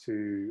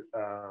to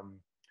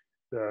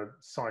the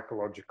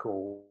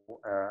psychological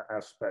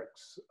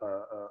aspects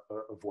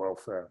of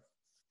welfare.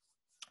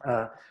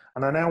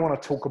 And I now want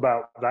to talk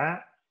about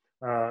that,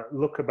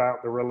 look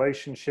about the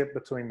relationship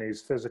between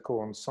these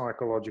physical and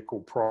psychological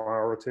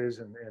priorities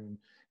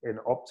in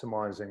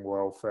optimizing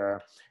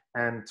welfare,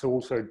 and to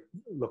also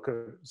look at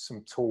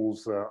some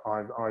tools that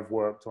I've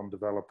worked on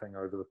developing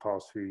over the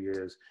past few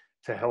years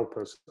to help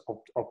us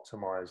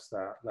optimize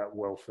that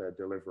welfare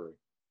delivery.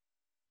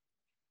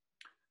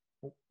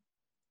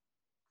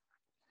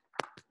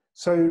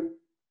 So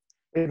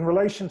in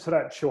relation to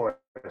that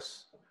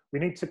choice, we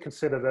need to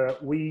consider that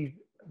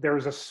there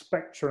is a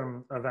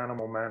spectrum of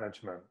animal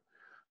management.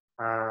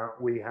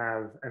 We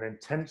have an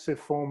intensive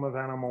form of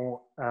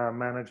animal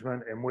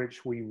management in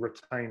which we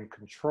retain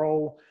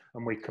control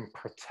and we can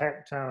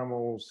protect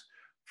animals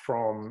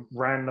from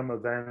random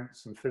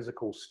events and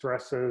physical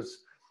stressors,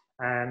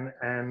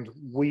 and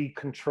we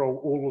control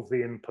all of the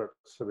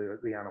inputs for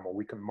the animal.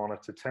 We can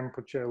monitor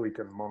temperature, we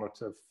can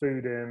monitor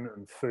food in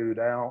and food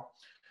out,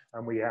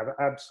 and we have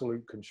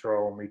absolute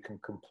control, and we can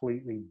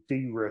completely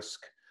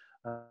de-risk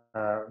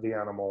the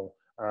animal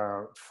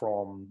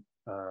from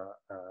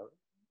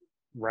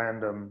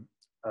random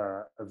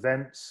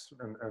events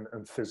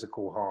and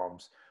physical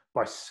harms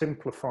by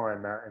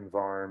simplifying that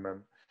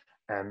environment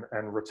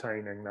and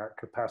retaining that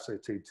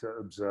capacity to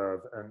observe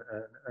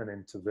and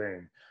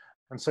intervene.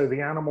 And so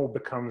the animal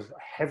becomes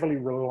heavily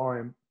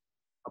reliant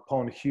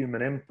upon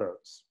human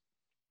inputs.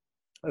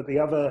 At the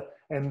other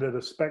end of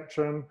the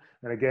spectrum,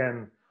 and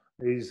again,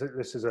 this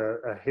is a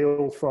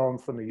𝘻𝘰𝘰𝘰𝘊 farm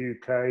from the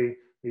UK.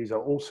 These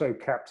are also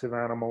captive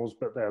animals,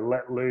 but they're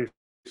let loose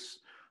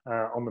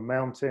on the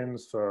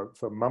mountains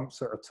for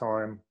months at a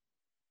time.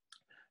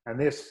 And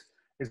this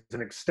is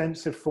an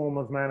extensive form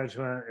of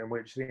management in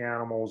which the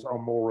animals are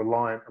more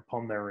reliant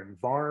upon their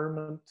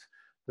environment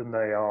than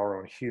they are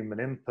on human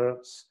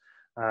inputs.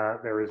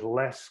 There is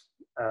less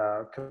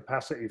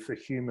capacity for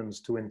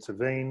humans to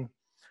intervene.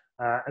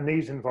 And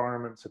these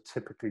environments are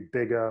typically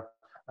bigger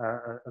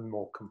and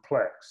more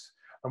complex.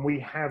 And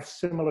we have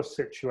similar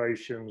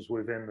situations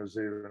within the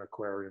zoo and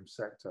aquarium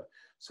sector.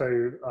 So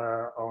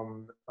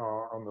on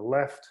the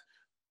left,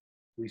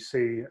 we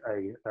see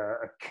a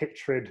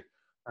𝘱𝘱𝘱𝘰𝘱𝘰𝘱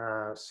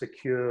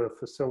secure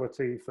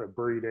facility for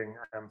breeding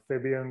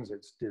amphibians.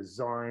 It's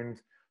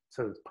designed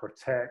to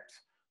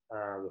protect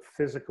the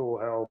physical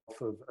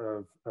health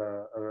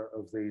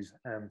of these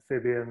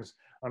amphibians.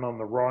 And on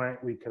the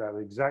right, we could have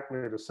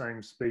exactly the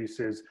same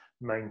species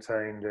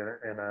maintained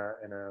in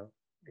a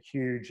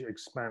huge,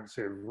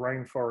 expansive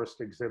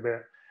rainforest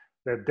exhibit.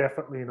 They're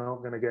definitely not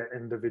going to get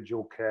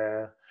individual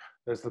care.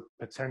 There's the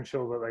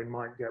potential that they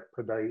might get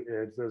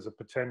predated. There's a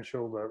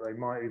potential that they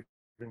might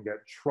even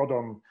get trod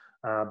on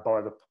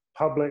by the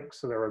public.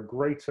 So there are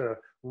greater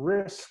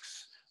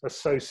risks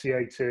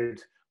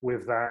associated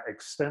with that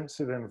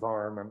extensive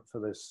environment for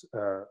this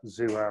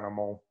zoo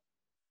animal.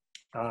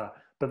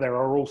 But there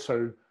are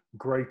also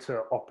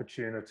greater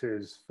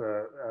opportunities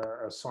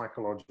for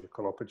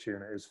psychological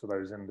opportunities for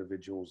those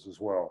individuals as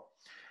well.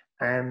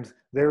 And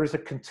there is a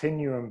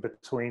continuum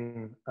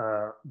between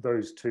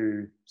those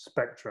two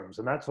spectrums.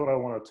 And that's what I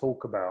want to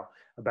talk about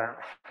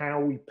how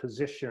we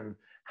position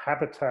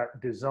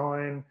habitat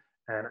design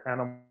and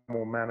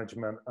animal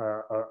management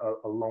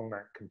along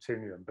that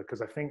continuum.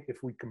 Because I think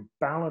if we can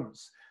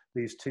balance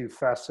these two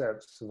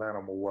facets of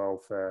animal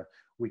welfare,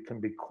 we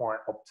can be quite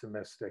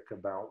optimistic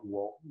about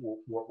what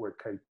we're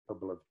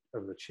capable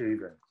of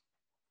achieving.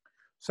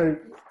 So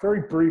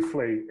very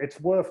briefly, it's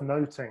worth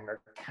noting that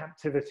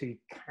captivity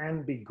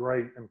can be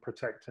great in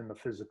protecting the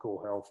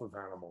physical health of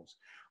animals.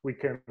 We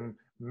can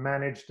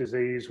manage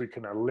disease, we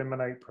can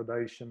eliminate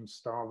predation,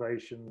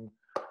 starvation.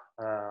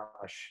 I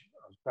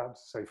was about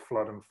to say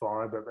flood and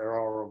fire, but there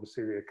are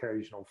obviously the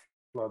occasional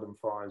flood and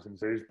fires in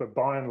zoos. But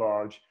by and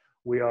large,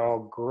 we are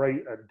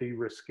great at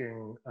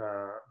de-risking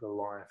the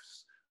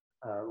lives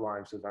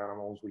of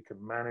animals. We can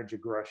manage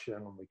aggression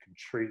and we can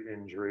treat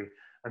injury.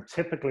 And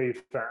typically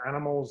for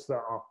animals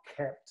that are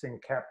kept in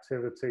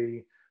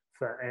captivity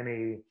for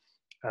any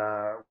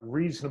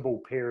reasonable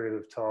period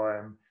of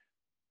time,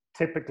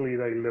 typically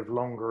they live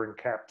longer in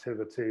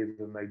captivity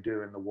than they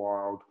do in the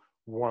wild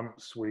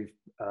once we've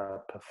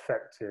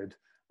perfected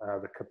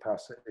the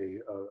capacity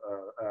of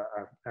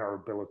our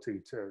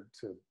ability to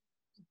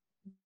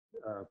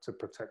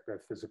protect their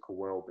physical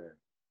well-being.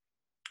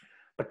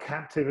 But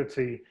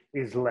captivity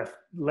is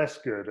less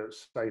good at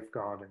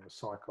safeguarding the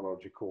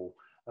psychological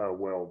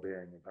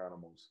well-being of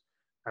animals.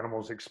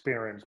 Animals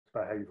experience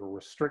behavioral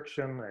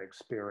restriction, they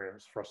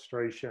experience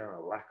frustration, a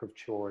lack of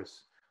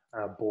choice,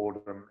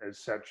 boredom,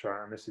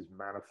 etc. And this is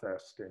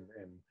manifest in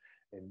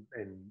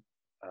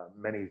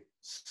many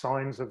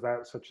signs of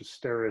that, such as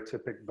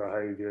stereotypic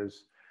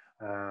behaviors,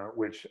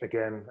 which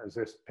again, as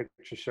this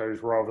picture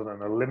shows, rather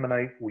than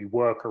eliminate, we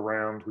work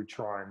around, we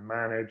try and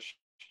manage.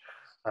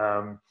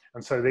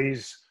 And so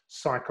these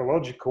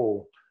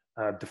psychological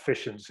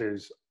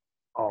deficiencies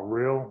are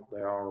real,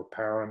 they are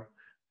apparent,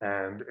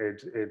 and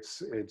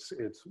it's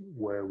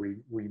where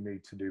we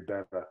need to do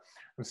better.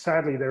 And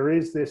sadly, there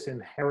is this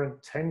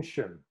inherent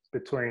tension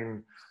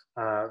between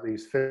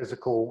these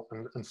physical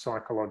and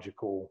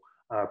psychological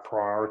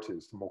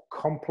priorities. The more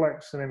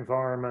complex an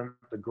environment,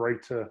 the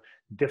greater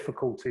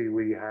difficulty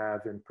we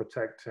have in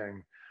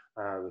protecting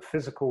the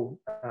physical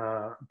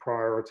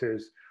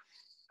priorities,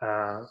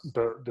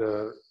 but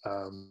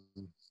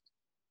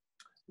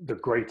the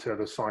greater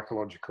the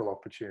psychological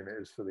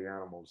opportunities for the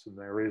animals. And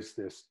there is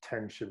this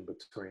tension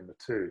between the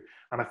two.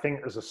 And I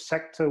think as a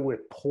sector, we're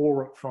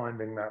poor at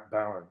finding that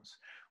balance.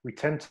 We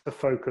tend to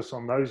focus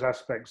on those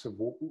aspects of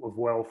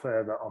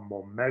welfare that are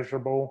more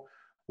measurable,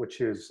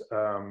 which is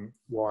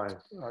why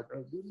I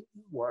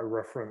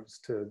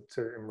referenced to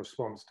in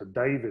response to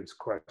David's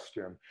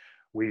question.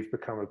 We've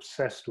become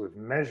obsessed with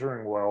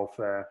measuring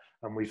welfare,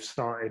 and we've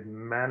started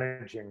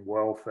managing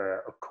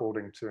welfare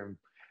according to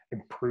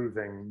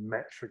improving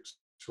metrics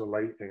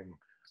relating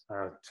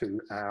to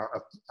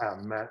our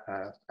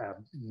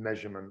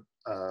measurement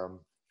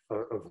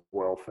of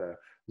welfare,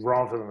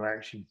 rather than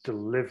actually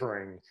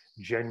delivering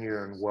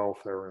genuine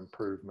welfare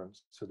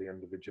improvements to the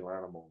individual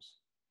animals.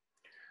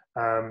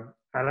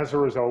 And as a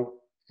result,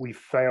 we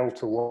fail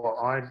to what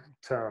I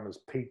term as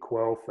peak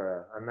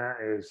welfare, and that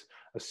is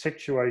a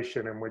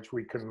situation in which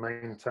we can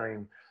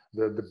maintain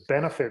the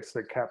benefits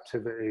that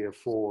captivity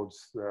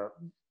affords that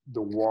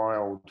the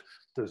wild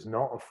does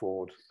not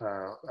afford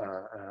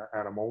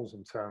animals,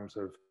 in terms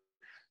of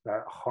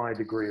that high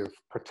degree of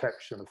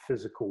protection of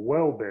physical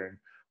well-being,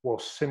 while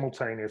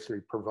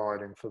simultaneously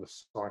providing for the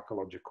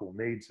psychological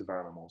needs of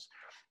animals.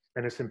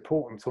 and it's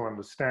important to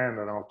understand,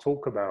 and I'll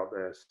talk about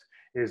this,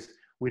 is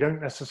we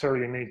don't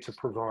necessarily need to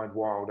provide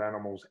wild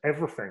animals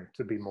everything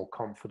to be more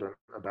confident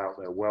about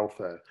their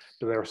welfare,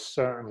 but there are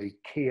certainly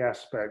key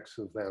aspects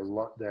of their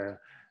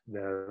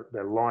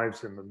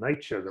lives in the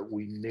nature that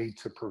we need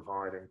to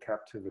provide in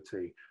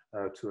captivity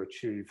to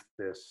achieve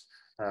this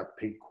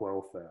peak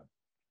welfare.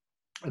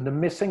 And the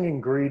missing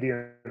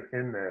ingredient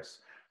in this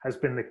has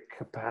been the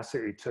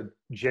capacity to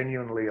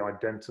genuinely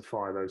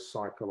identify those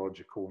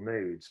psychological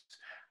needs.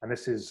 And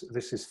this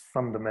is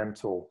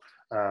fundamental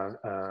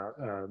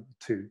to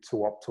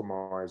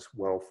optimize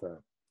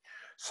welfare.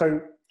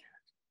 So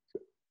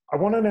I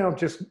want to now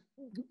just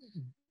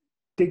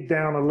dig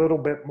down a little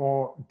bit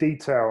more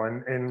detail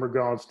in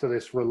regards to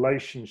this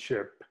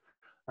relationship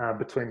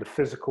between the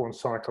physical and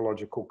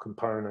psychological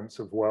components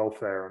of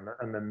welfare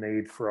and the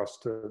need for us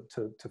to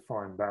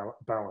find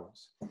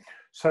balance.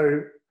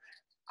 So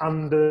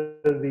under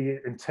the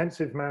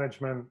intensive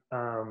management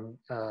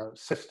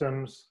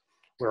systems,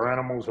 where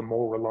animals are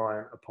more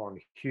reliant upon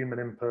human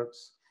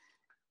inputs,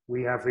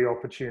 we have the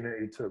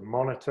opportunity to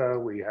monitor,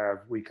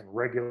 we can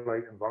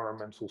regulate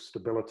environmental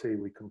stability,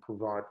 we can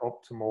provide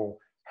optimal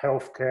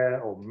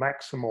healthcare, or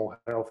maximal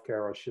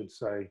healthcare, I should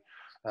say,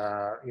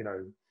 you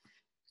know,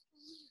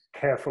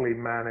 carefully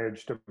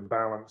managed and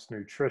balanced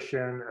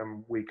nutrition,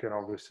 and we can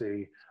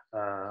obviously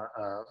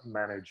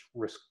manage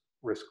risk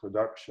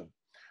reduction.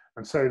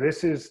 And so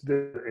this is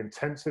the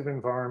intensive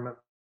environment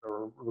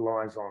that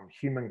relies on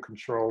human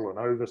control and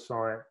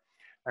oversight,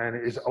 and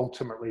it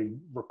ultimately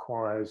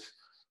requires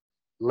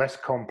less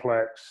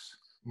complex,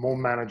 more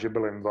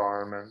manageable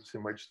environments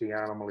in which the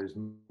animal is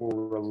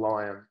more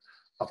reliant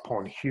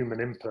upon human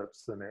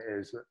inputs than it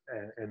is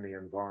in the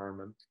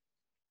environment.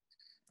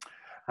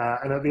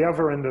 And at the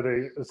other end of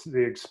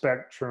the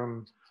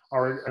spectrum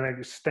are an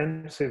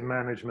extensive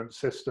management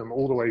system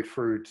all the way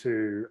through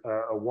to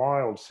a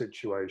wild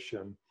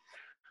situation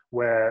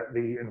where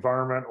the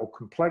environmental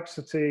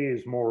complexity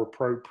is more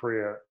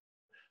appropriate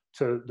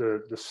to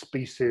the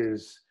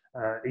species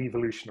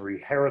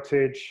evolutionary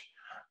heritage.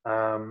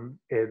 You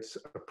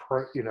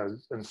know,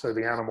 and so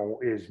the animal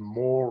is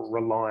more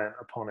reliant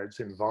upon its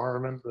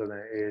environment than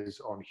it is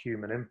on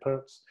human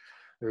inputs.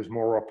 There's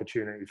more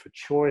opportunity for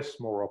choice,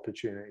 more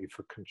opportunity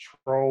for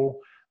control,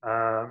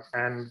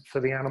 and for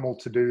the animal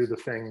to do the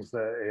things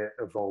that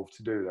it evolved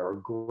to do. There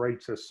are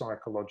greater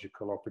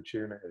psychological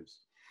opportunities.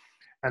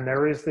 And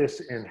there is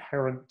this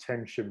inherent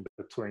tension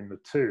between the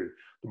two.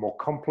 The more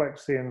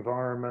complex the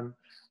environment,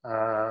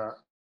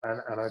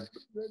 and a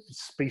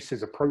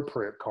species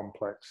appropriate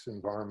complex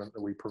environment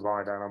that we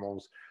provide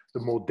animals, the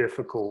more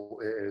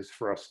difficult it is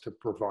for us to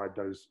provide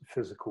those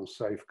physical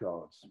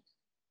safeguards.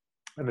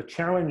 And the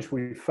challenge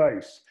we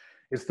face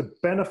is the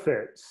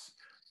benefits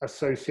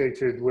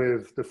associated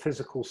with the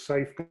physical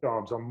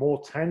safeguards are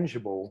more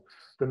tangible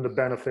than the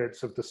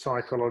benefits of the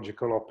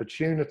psychological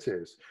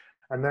opportunities.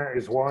 And that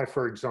is why,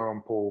 for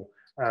example,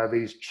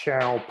 these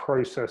chow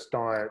processed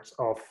diets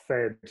are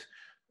fed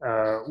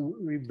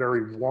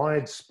very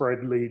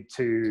widespreadly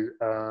to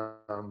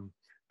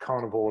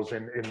carnivores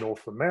in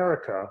North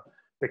America,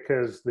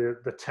 because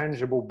the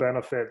tangible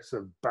benefits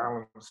of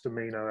balanced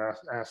amino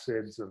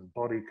acids and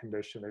body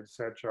condition,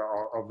 etc.,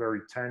 are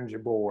very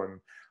tangible, and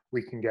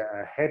we can get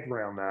our head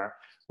around that.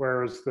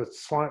 Whereas the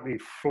slightly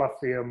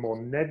fluffier,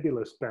 more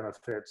nebulous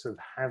benefits of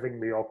having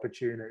the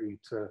opportunity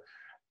to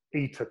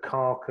eat a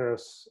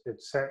carcass,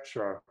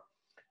 etc.,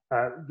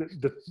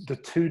 the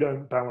two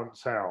don't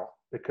balance out,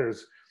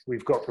 because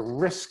we've got the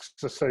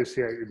risks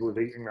associated with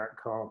eating that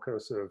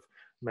carcass of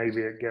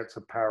maybe it gets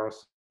a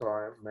parasite,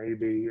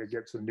 maybe it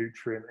gets a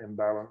nutrient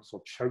imbalance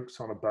or chokes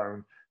on a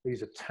bone.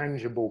 These are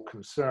tangible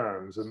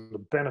concerns, and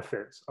the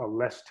benefits are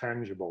less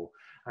tangible.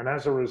 And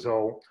as a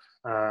result,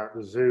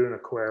 the zoo and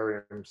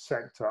aquarium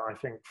sector, I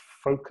think,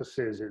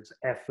 focuses its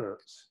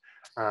efforts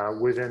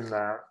within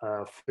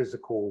that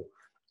physical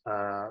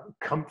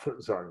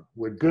comfort zone.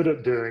 We're good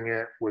at doing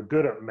it, we're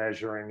good at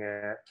measuring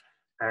it,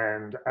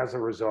 and as a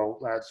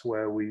result, that's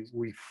where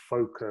we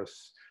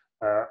focus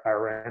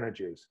our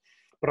energies.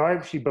 But I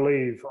actually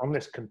believe on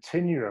this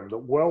continuum that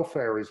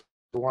welfare is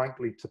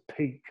likely to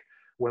peak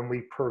when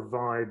we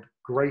provide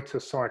greater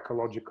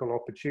psychological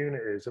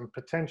opportunities and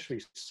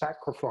potentially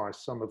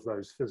sacrifice some of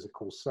those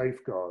physical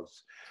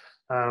safeguards.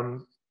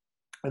 And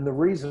the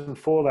reason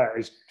for that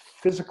is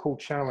physical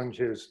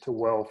challenges to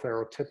welfare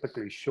are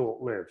typically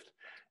short-lived.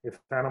 If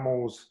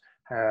animals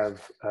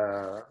have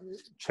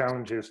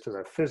challenges to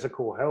their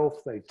physical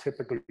health, they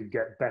typically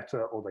get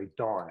better or they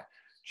die.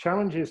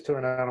 Challenges to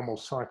an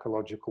animal's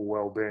psychological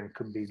well-being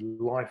can be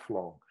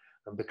lifelong.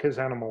 And because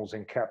animals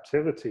in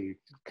captivity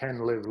can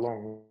live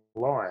long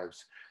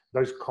lives,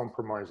 those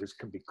compromises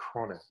can be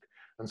chronic.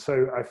 And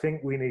so I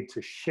think we need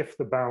to shift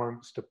the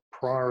balance to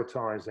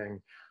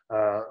prioritizing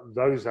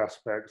those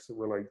aspects that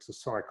relate to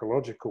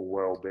psychological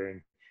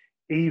well-being,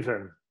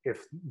 even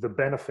if the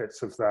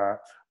benefits of that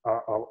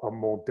are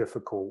more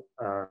difficult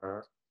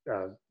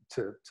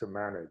to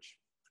manage.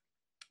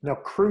 Now,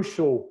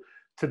 crucial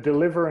to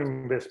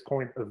delivering this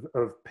point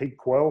of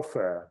peak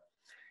welfare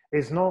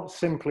is not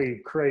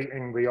simply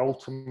creating the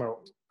ultimate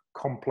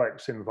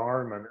complex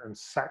environment and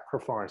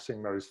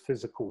sacrificing those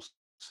physical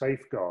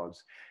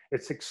safeguards.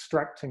 It's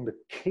extracting the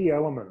key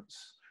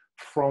elements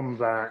from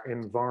that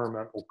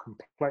environmental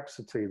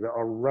complexity that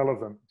are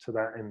relevant to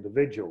that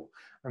individual.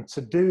 And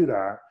to do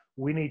that,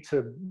 we need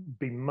to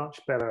be much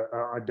better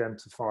at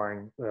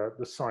identifying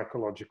the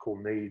psychological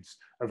needs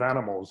of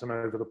animals. And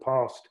over the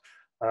past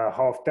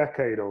half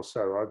decade or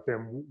so, I've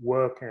been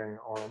working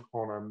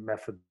on a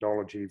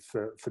methodology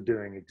for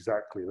doing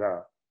exactly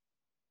that.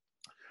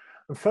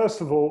 And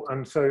first of all,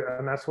 and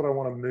that's what I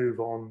want to move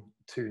on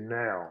to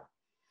now.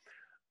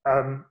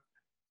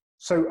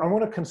 So I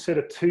want to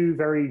consider two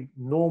very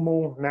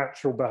normal,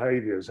 natural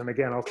behaviors. And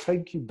again, I'll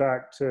take you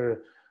back to,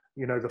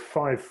 you know, the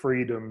 5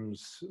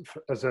 freedoms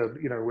as a,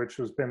 you know, which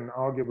has been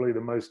arguably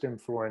the most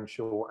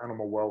influential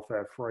animal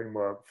welfare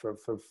framework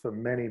for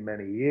many,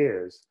 many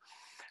years.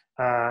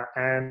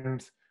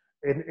 And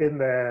in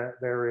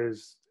there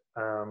is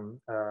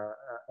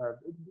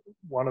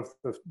one of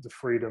the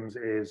freedoms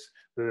is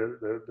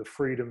the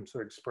freedom to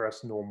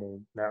express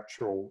normal,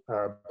 natural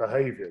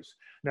behaviors.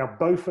 Now,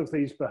 both of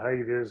these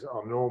behaviors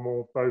are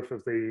normal, both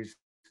of these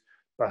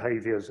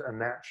behaviors are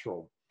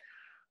natural.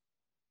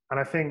 And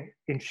I think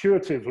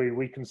intuitively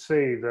we can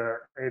see that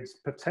it's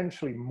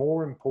potentially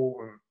more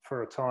important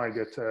for a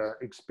tiger to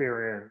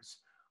experience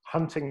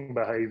hunting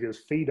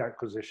behaviors, feed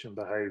acquisition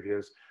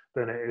behaviors,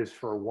 than it is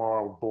for a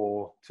wild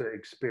boar to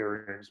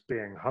experience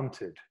being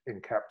hunted in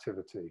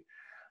captivity.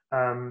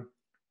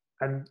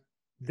 And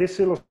this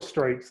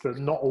illustrates that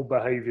not all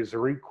behaviors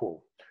are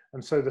equal.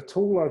 And so the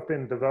tool I've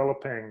been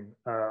developing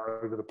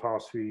over the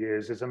past few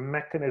years is a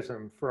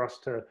mechanism for us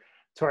to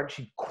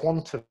actually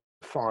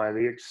quantify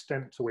the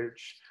extent to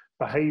which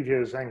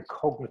behaviors and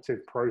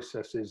cognitive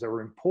processes are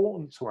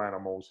important to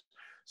animals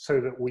so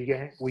that we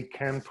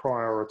can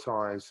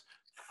prioritize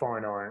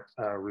finite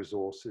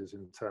resources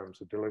in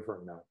terms of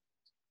delivering that.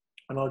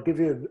 And I'll give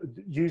you,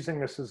 using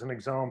this as an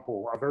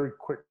example, I'll very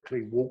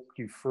quickly walk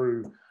you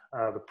through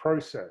the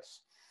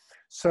process.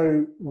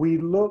 So we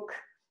look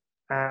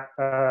at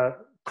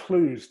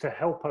clues to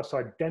help us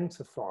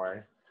identify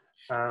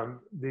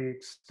the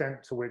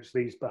extent to which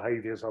these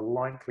behaviors are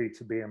likely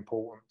to be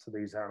important to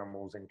these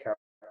animals in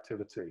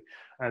captivity.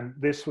 And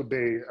this would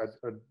be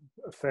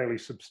a fairly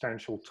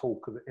substantial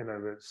talk in and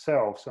of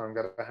itself, so I'm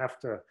going to have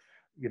to,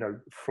 you know,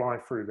 fly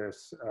through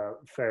this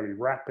fairly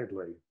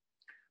rapidly.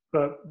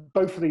 But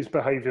both of these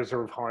behaviors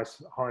are of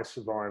high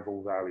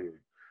survival value.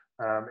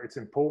 It's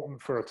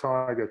important for a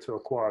tiger to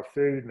acquire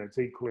food, and it's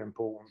equally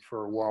important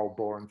for a wild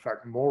boar, in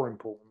fact, more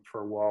important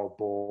for a wild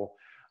boar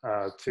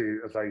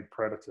to evade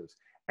predators.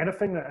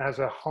 Anything that has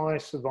a high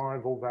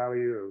survival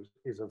value,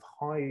 is of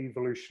high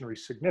evolutionary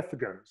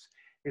significance,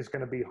 is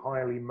going to be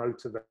highly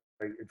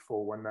motivated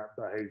for when that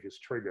behavior is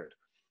triggered.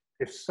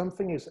 If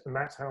something is, and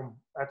that's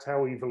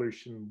how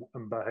evolution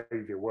and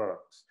behavior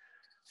works.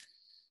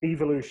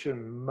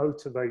 Evolution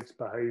motivates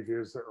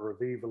behaviors that are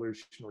of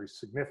evolutionary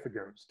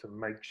significance to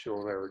make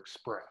sure they're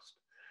expressed.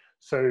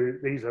 So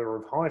these are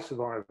of high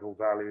survival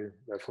value,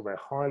 therefore they're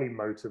highly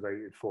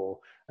motivated for,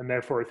 and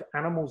therefore if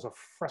animals are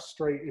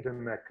frustrated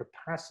in their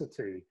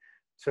capacity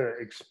to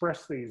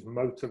express these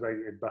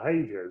motivated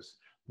behaviors,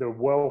 the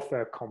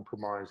welfare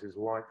compromise is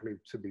likely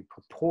to be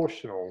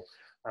proportional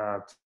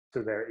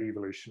to their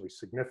evolutionary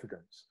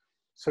significance.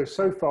 So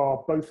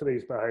far, both of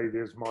these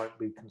behaviors might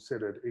be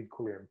considered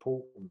equally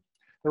important.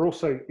 They're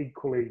also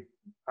equally,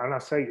 and I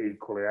say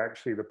equally,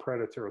 actually the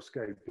predator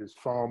escape is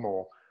far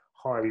more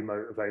highly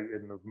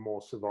motivated and of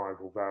more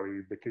survival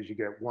value, because you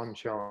get one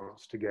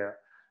chance to get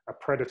a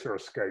predator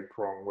escape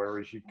wrong,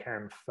 whereas you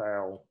can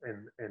fail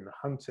in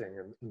hunting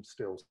and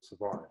still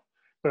survive.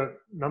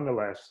 But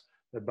nonetheless,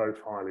 they're both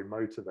highly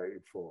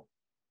motivated for.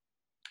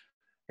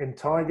 In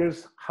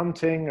tigers,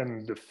 hunting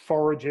and the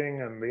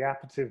foraging and the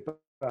appetitive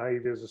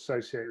behaviors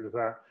associated with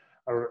that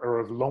are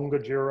of longer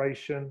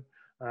duration.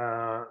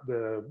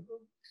 The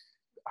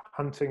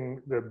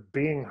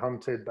being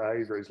hunted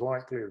behavior is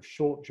likely of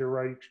short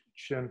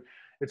duration.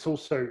 It's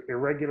also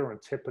irregular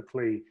and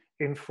typically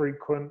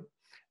infrequent.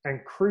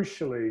 And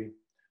crucially,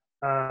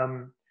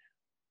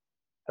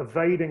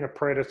 evading a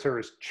predator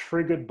is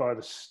triggered by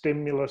the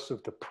stimulus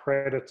of the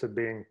predator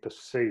being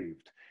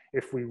perceived.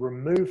 If we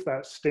remove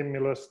that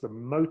stimulus, the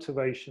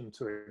motivation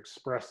to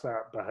express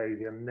that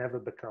behavior never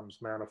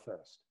becomes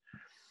manifest.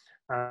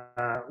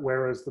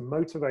 Whereas the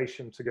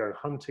motivation to go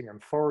hunting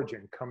and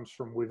foraging comes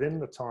from within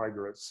the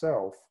tiger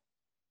itself.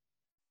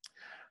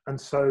 And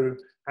so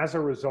as a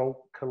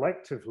result,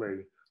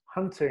 collectively,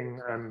 hunting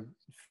and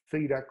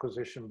feed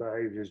acquisition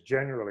behaviors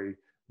generally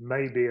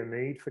may be a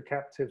need for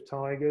captive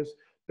tigers.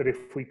 But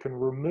if we can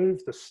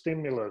remove the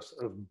stimulus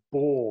of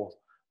boar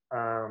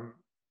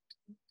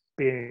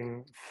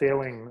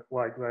feeling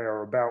like they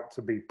are about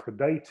to be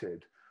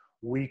predated,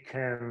 we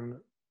can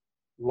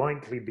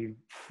likely be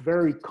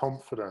very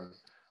confident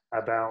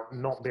about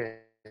not being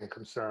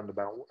concerned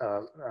about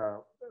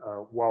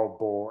wild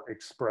boar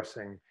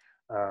expressing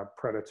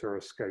predator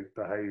escape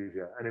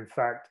behavior. And in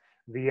fact,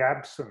 the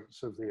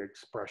absence of the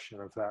expression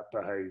of that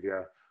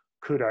behavior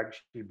could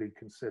actually be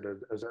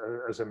considered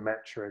as a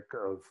metric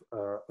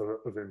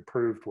of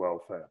improved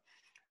welfare.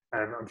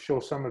 And I'm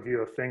sure some of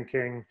you are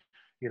thinking,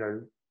 you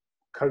know,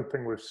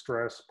 coping with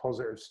stress,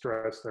 positive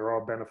stress, there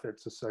are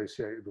benefits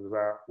associated with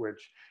that,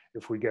 which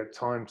if we get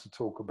time to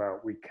talk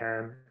about, we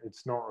can.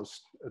 It's not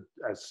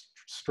as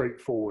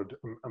straightforward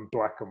and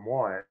black and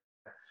white,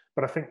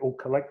 but I think all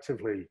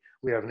collectively,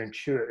 we have an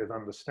intuitive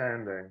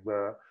understanding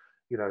that,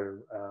 you know,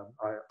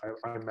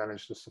 I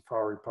managed a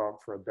safari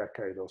park for a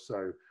decade or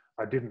so.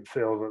 I didn't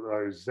feel that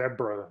those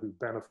zebra who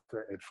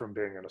benefited from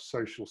being in a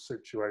social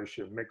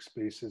situation, mixed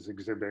species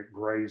exhibit,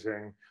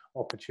 grazing,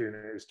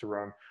 opportunities to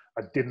run,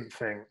 I didn't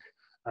think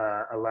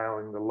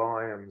allowing the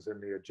lions in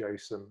the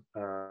adjacent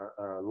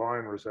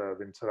lion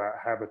reserve into that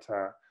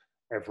habitat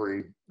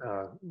every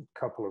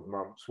couple of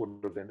months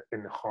would have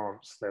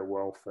enhanced their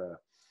welfare.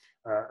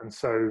 And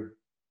so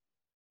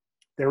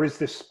there is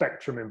this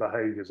spectrum in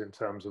behaviors in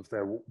terms of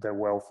their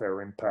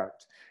welfare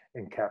impact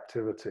in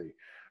captivity.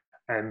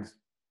 And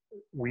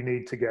we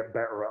need to get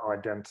better at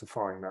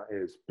identifying that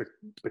is,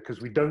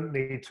 because we don't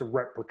need to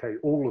replicate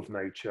all of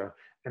nature.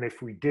 And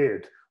if we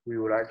did, we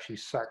would actually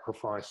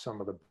sacrifice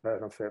some of the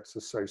benefits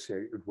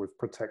associated with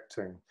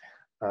protecting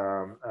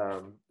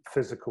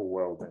physical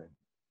well-being.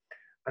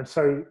 And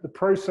so the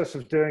process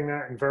of doing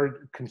that, and very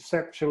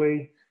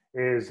conceptually,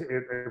 is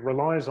it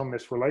relies on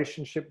this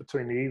relationship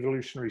between the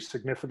evolutionary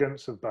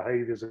significance of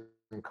behaviors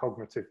and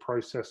cognitive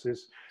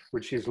processes,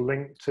 which is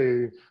linked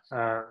to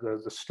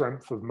the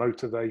strength of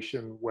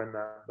motivation when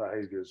that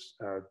behavior is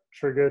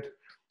triggered,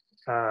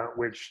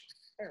 which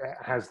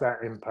has that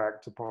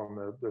impact upon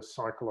the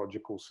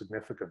psychological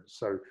significance.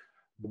 So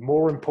the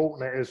more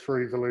important it is for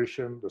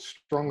evolution, the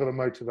stronger the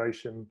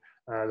motivation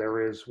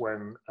there is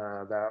when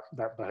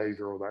that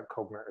behavior or that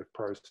cognitive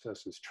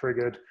process is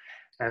triggered,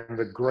 and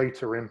the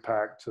greater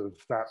impact of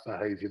that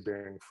behavior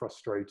being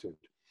frustrated.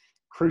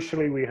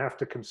 Crucially, we have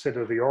to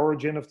consider the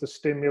origin of the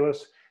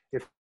stimulus.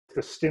 If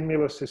the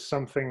stimulus is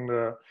something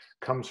that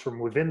comes from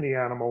within the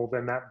animal,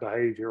 then that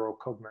behavior or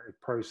cognitive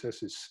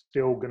process is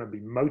still going to be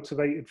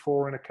motivated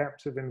for in a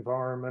captive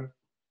environment.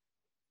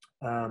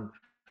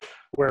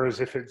 Whereas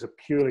if it's a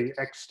purely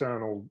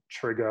external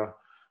trigger,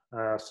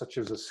 such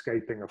as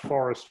escaping a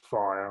forest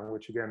fire,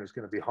 which again is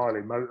going to be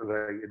highly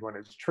motivated when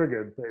it's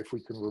triggered, but if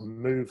we can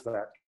remove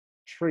that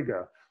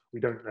trigger, we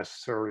don't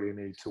necessarily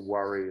need to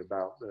worry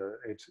about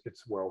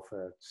its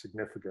welfare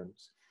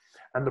significance.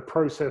 And the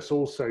process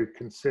also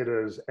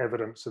considers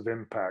evidence of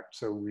impact.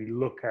 So we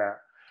look at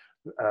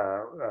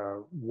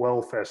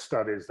welfare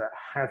studies that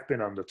have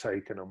been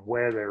undertaken and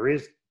where there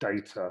is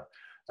data,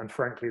 and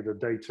frankly the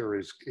data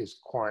is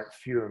quite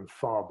few and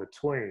far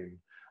between,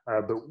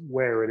 but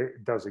where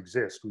it does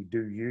exist, we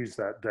do use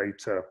that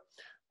data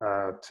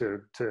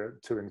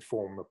to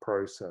inform the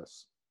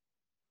process.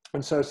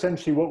 And so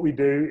essentially what we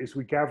do is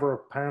we gather a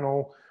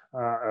panel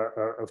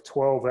of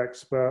 12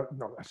 expert,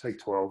 no, I say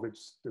 12,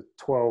 it's the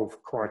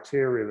 12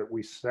 criteria that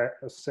we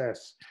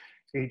assess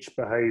each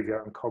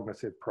behavior and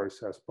cognitive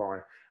process by.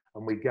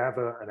 And we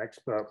gather an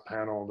expert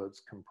panel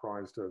that's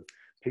comprised of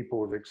people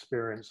with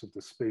experience of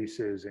the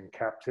species in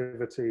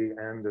captivity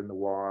and in the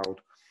wild.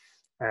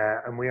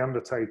 And we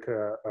undertake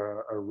a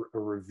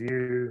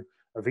review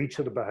of each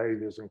of the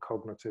behaviors and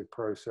cognitive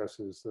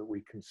processes that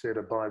we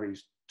consider by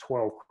these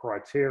 12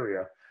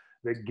 criteria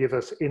that give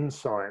us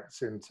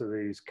insights into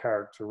these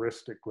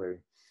characteristically.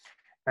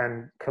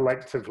 And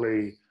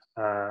collectively,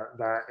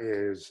 that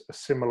is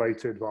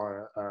assimilated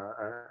by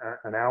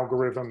an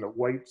algorithm that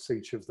weights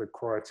each of the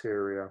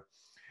criteria.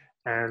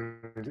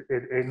 And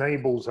it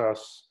enables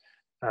us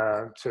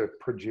to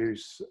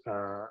produce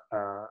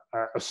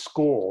a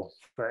score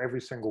for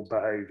every single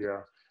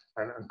behavior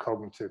and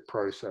cognitive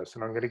process.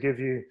 And I'm going to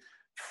give you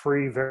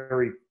 3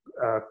 very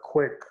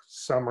quick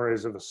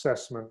summaries of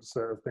assessments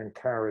that have been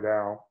carried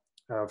out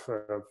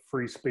for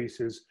 3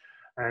 species.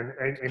 And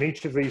in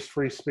each of these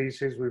 3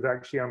 species, we've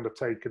actually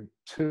undertaken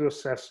 2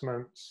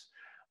 assessments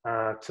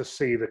to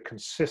see the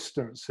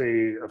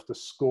consistency of the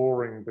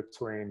scoring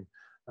between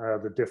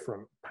the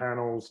different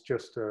panels,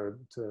 just to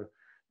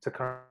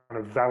kind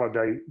of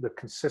validate the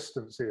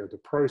consistency of the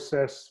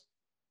process.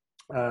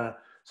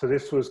 So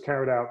this was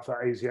carried out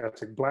for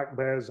Asiatic black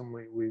bears, and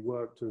we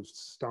worked with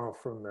staff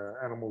from the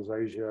Animals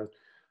Asia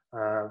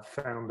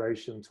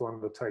Foundation to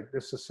undertake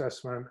this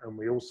assessment. And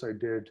we also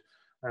did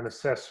an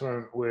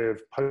assessment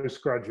with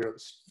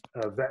postgraduate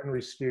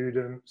veterinary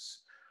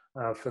students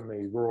from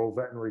the Royal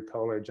Veterinary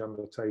College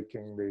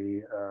undertaking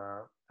the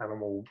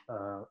animal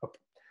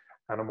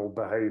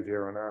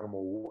behavior and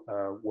animal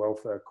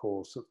welfare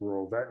course at the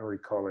Royal Veterinary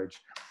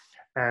College.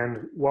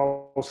 And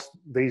whilst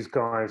these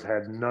guys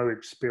had no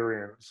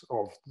experience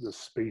of the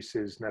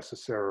species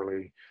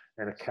necessarily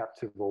in a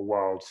captive or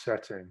wild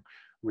setting,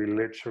 we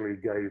literally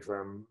gave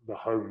them the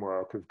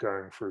homework of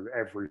going through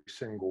every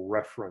single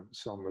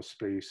reference on the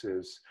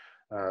species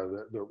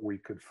that we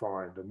could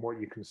find. And what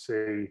you can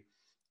see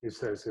is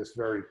there's this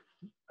very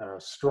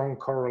strong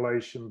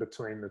correlation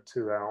between the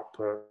 2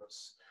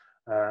 outputs.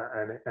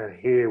 And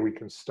here we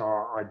can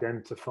start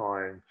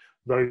identifying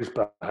those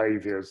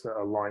behaviors that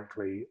are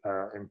likely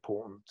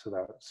important to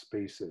that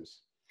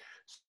species.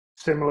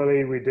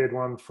 Similarly, we did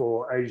one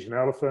for Asian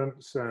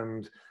elephants,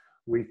 and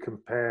we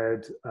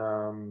compared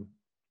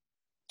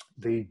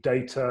the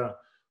data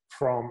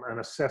from an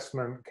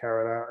assessment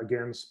carried out,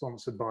 again,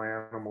 sponsored by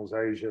Animals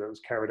Asia, that was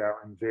carried out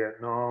in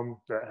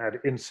Vietnam, that had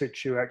in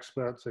situ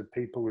experts, so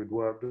people who'd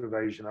worked with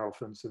Asian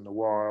elephants in the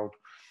wild.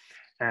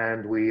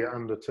 And we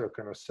undertook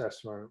an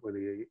assessment with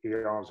the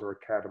EAZA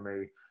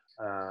Academy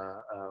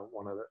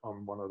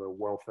on one of the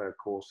welfare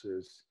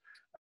courses.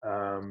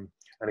 And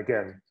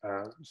again,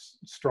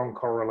 strong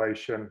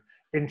correlation.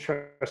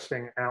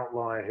 Interesting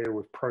outlier here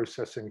with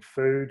processing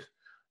food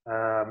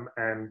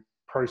and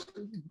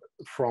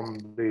from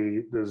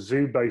the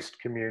zoo-based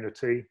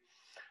community,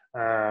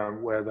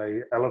 where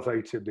they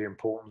elevated the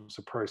importance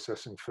of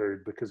processing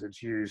food because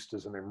it's used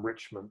as an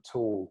enrichment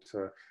tool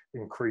to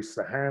increase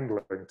the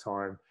handling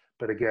time.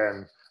 But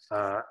again,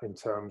 in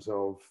terms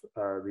of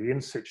the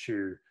in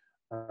situ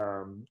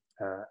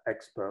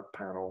expert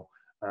panel,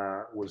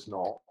 was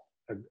not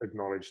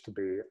acknowledged to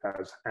be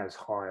as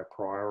high a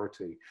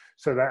priority.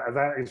 So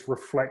that is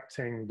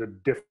reflecting the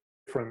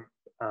different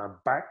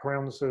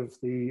backgrounds of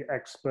the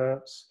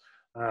experts.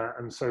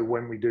 And so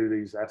when we do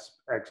these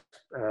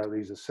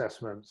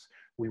assessments,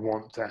 we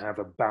want to have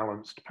a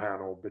balanced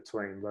panel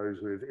between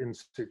those with in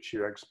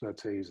situ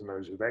expertise and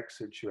those with ex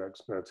situ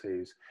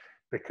expertise,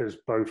 because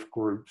both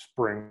groups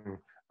bring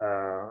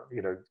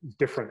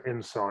different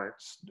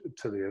insights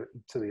to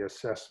the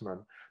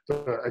assessment.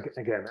 But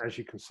again, as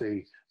you can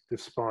see,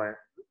 despite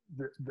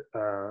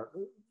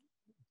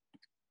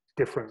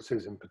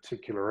differences in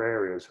particular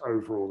areas,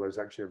 overall there's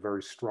actually a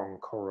very strong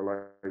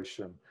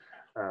correlation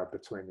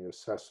between the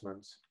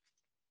assessments.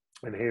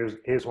 And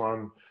here's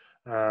one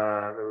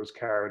that was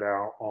carried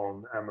out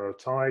on Apenheul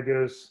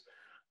tigers,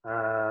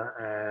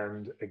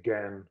 and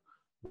again,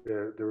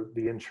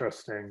 the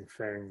interesting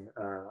thing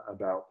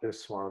about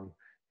this one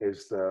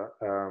is that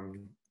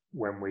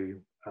when we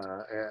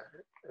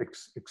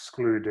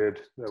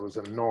excluded, there was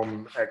a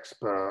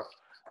non-expert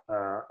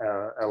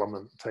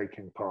element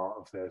taking part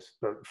of this,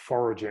 but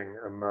foraging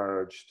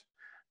emerged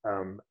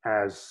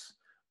as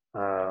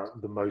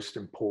the most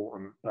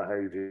important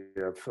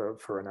behavior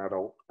for an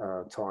adult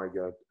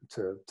tiger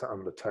to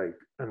undertake.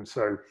 And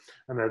so,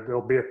 and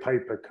there'll be a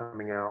paper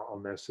coming out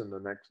on this in the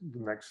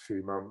next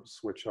few months,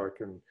 which I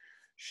can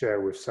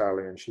share with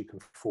Sally and she can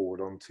forward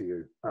on to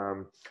you.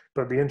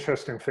 But the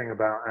interesting thing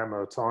about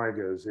Apenheul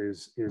tigers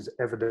is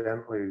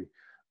evidently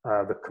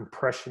the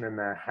compression in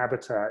their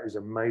habitat is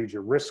a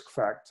major risk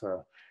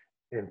factor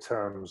in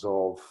terms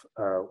of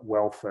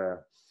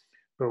welfare.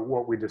 But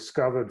what we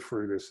discovered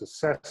through this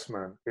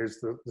assessment is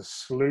that the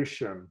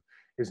solution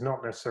is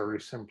not necessarily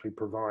simply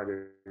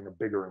providing a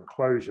bigger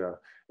enclosure,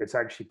 it's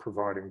actually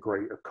providing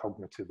greater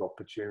cognitive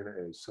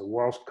opportunities. So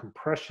whilst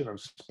compression of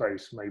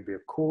space may be a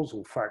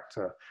causal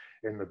factor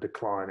in the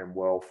decline in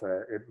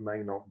welfare, it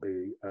may not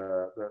be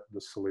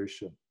the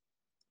solution.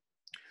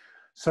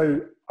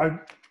 So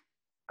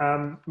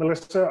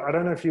Melissa, I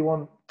don't know if you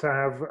want to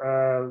have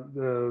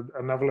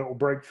another little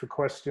break for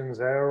questions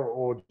there,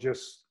 or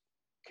just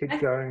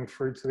keep going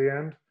through to the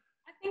end.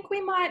 I think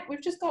we might,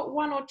 we've just got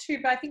one or two,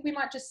 but I think we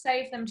might just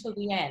save them till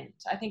the end.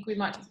 I think we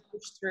might just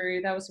push through.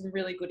 There were some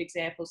really good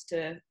examples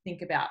to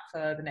think about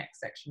for the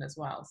next section as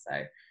well.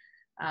 So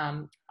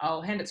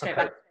I'll hand it straight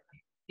back.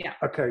 Yeah.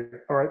 Okay.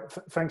 All right.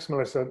 Thanks,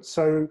 Melissa.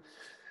 So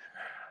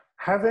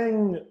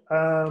having,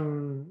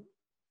 in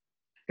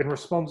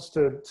response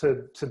to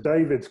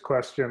David's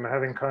question,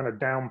 having kind of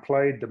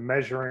downplayed the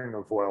measuring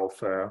of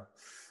welfare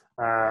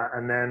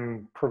and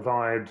then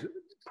provided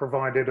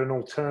an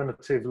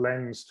alternative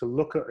lens to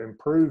look at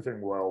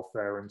improving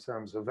welfare in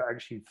terms of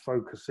actually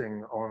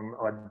focusing on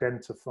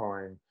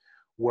identifying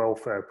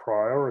welfare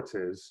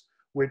priorities,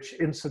 which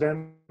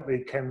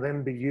incidentally can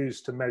then be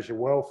used to measure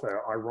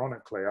welfare.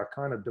 Ironically, I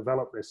kind of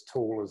developed this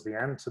tool as the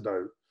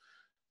antidote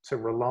to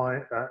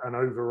an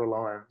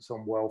over-reliance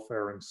on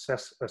welfare and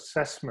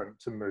assessment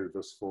to move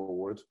us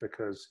forward,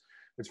 because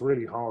it's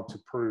really hard to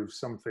prove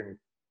something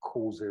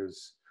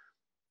causes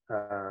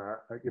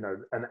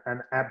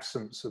an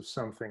absence of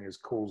something is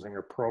causing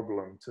a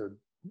problem to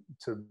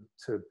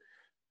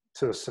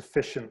a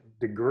sufficient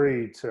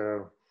degree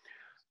to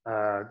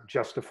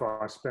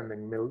justify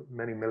spending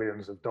many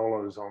millions of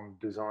dollars on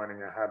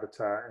designing a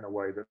habitat in a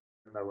way that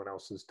no one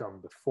else has done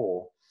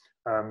before.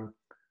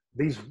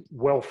 These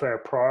welfare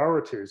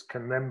priorities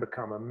can then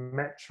become a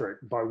metric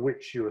by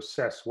which you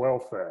assess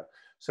welfare.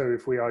 So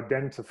if we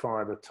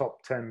identify the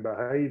top 10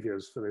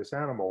 behaviors for this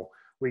animal,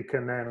 we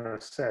can then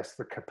assess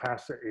the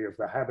capacity of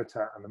the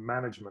habitat and the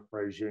management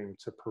regime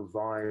to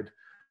provide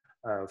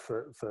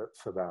for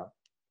that.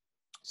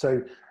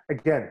 So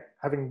again,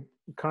 having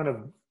kind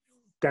of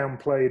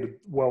downplayed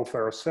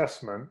welfare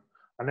assessment,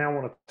 I now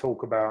want to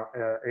talk about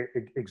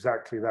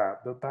exactly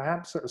that, but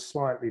perhaps at a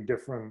slightly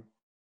different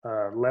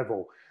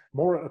level,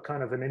 more at a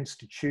kind of an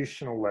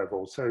institutional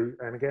level. So,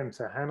 and again,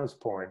 to Hannah's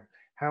point,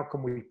 how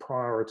can we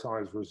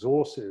prioritize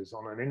resources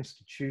on an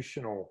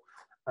institutional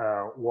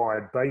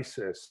wide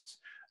basis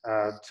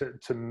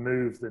to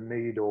move the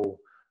needle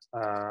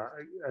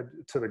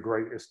to the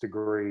greatest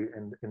degree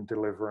in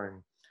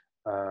delivering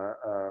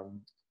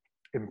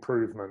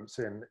improvements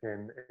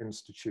in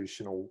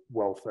institutional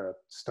welfare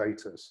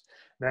status.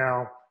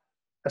 Now,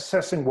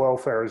 assessing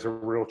welfare is a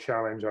real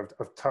challenge.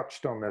 I've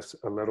touched on this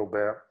a little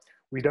bit.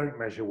 We don't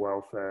measure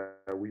welfare.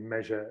 We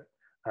measure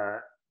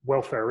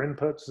welfare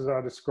inputs, as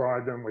I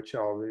describe them, which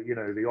are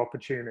the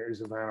opportunities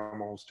of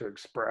animals to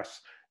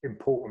express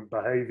important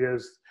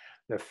behaviors.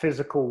 Their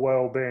physical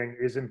well-being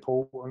is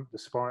important,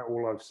 despite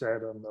all I've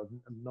said. I'm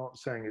not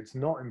saying it's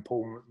not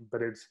important,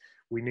 but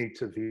we need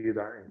to view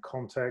that in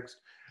context.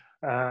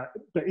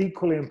 But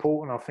equally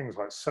important are things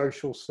like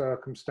social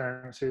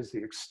circumstances,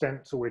 the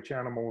extent to which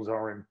animals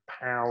are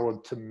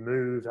empowered to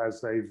move as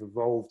they've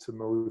evolved to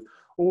move.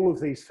 All of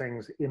these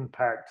things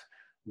impact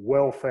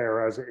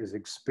welfare as it is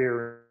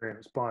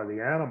experienced by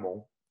the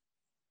animal.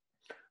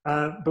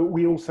 But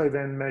we also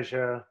then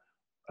measure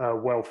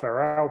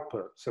welfare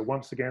output. So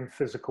once again,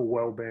 physical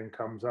well-being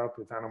comes up.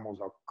 If animals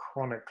are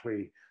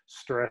chronically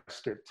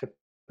stressed, it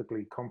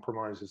typically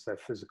compromises their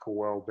physical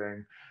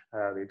well-being,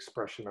 the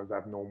expression of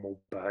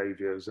abnormal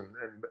behaviors, and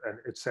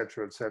et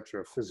cetera,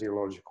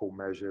 physiological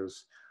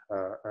measures,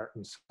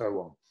 and so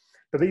on.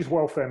 But these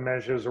welfare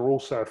measures are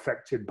also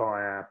affected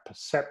by our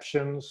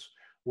perceptions,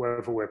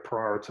 whether we're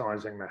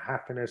prioritizing the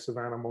happiness of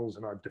animals,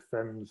 and I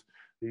defend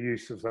the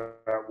use of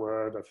that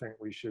word. I think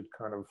we should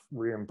kind of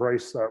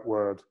re-embrace that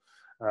word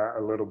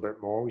a little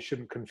bit more. We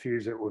shouldn't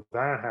confuse it with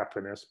our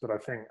happiness, but I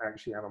think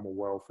actually animal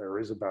welfare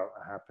is about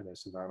the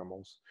happiness of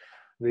animals.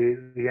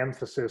 The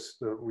emphasis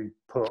that we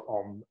put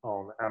on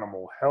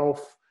animal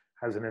health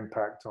has an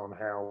impact on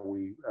how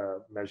we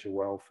measure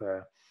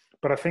welfare.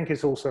 But I think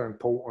it's also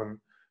important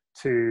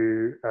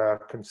to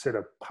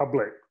consider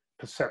public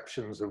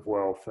perceptions of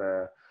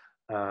welfare,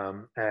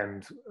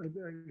 and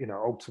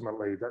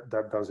ultimately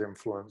that does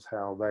influence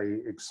how they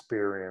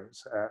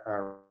experience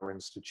our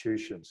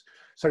institutions.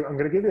 So I'm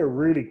going to give you a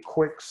really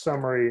quick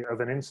summary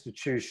of an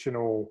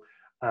institutional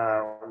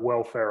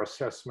welfare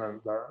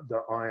assessment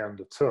that I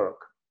undertook.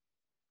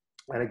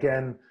 And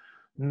again,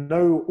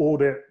 no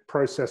audit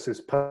process is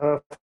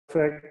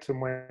perfect,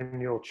 and when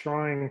you're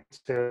trying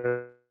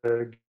to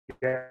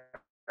get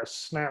a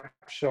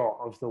snapshot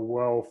of the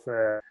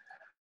welfare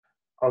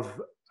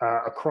of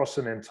across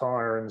an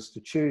entire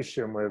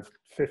institution with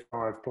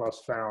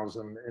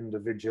 55,000+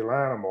 individual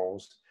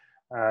animals,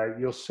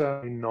 you're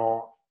certainly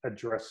not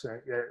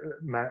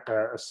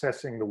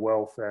assessing the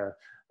welfare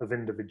of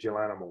individual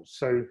animals.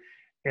 So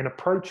in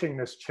approaching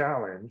this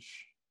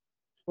challenge,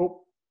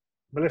 oh,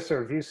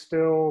 Melissa,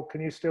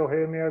 can you still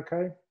hear me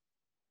okay?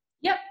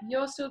 Yep,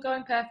 you're still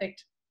going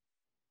perfect.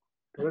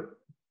 Good.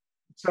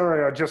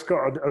 Sorry, I just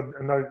got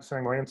a note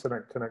saying my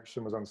internet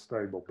connection was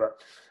unstable,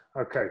 but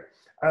okay.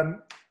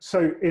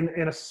 So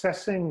in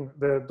assessing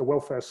the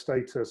welfare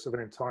status of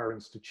an entire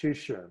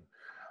institution,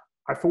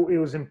 I thought it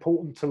was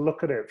important to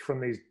look at it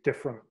from these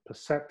different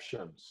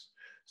perceptions.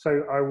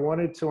 So I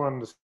wanted to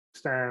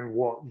understand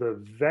what the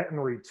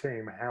veterinary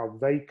team, how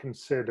they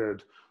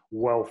considered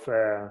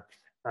welfare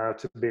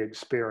to be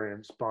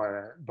experienced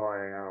by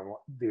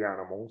the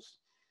animals.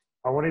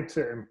 I wanted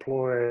to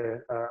employ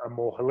a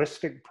more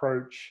holistic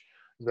approach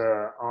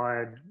that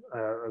I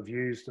have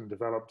used and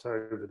developed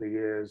over the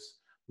years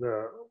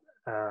that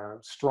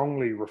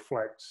strongly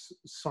reflects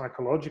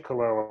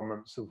psychological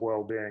elements of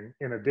well-being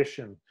in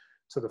addition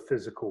to the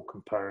physical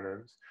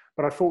components.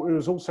 But I thought it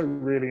was also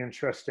really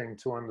interesting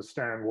to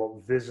understand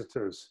what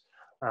visitors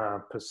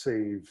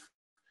perceive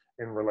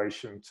in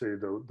relation to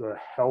the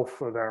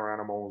health of our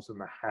animals and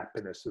the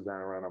happiness of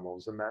our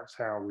animals. And that's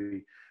how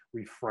we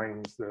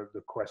framed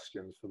the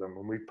questions for them.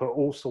 And we put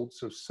all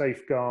sorts of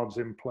safeguards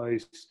in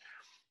place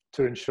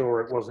to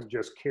ensure it wasn't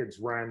just kids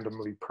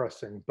randomly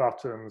pressing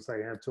buttons.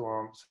 They had to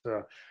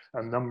answer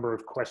a number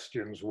of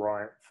questions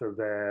right for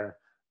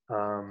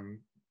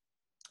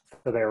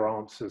their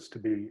answers to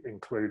be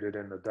included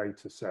in the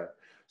data set.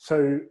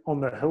 So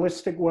on the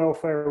holistic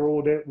welfare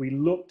audit, we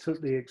looked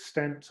at the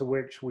extent to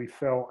which we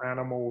felt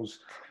animals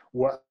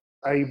were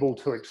able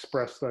to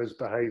express those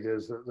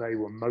behaviors that they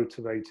were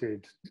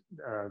motivated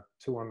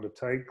to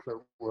undertake,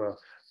 that were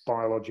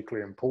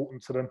biologically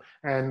important to them.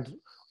 And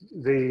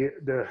the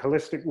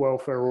holistic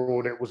welfare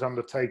audit was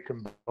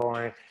undertaken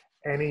by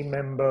any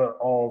member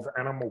of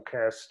animal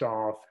care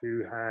staff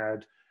who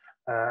had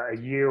a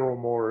year or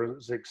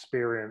more's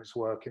experience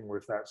working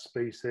with that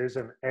species,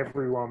 and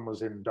everyone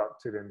was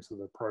inducted into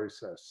the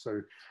process.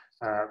 So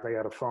they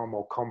had a far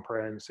more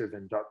comprehensive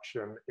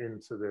induction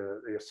into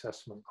the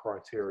assessment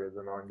criteria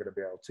than I'm going to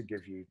be able to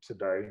give you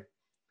today.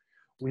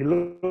 We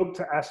looked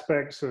at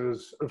aspects of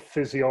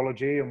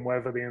physiology and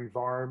whether the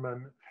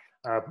environment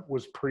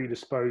was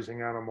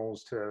predisposing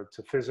animals to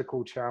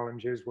physical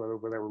challenges, whether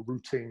there were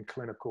routine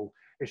clinical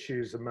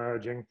issues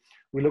emerging.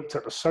 We looked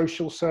at the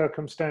social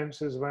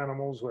circumstances of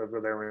animals, whether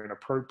they're in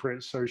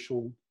appropriate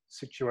social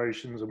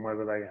situations and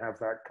whether they have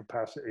that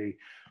capacity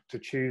to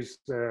choose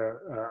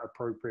their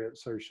appropriate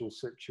social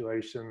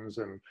situations,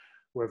 and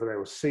whether they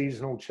were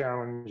seasonal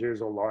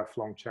challenges or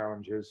lifelong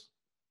challenges.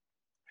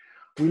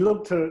 We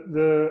looked at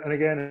and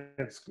again,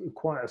 it's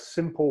quite a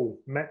simple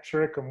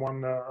metric and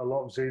one that a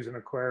lot of zoos and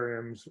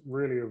aquariums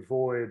really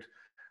avoid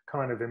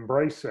kind of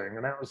embracing,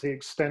 and that was the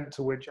extent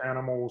to which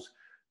animals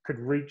could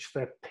reach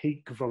their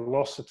peak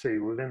velocity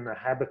within the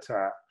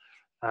habitat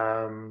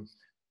that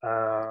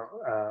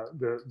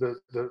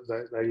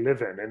they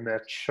live in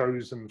their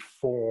chosen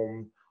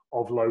form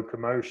of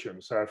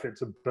locomotion. So if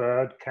it's a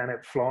bird, can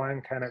it fly,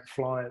 and can it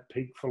fly at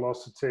peak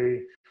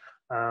velocity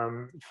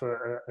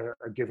for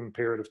a given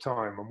period of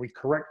time? And we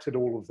corrected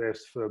all of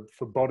this for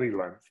body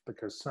length,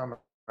 because some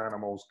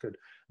animals could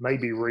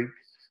maybe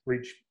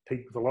reach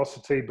peak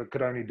velocity, but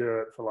could only do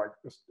it for like,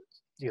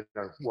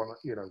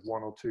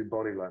 one or two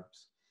body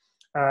lengths.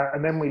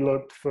 And then we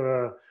looked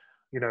for,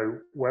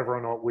 whether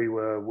or not we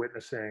were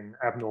witnessing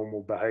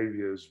abnormal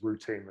behaviors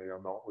routinely or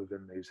not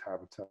within these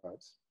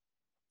habitats.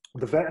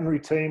 The veterinary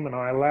team, and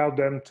I allowed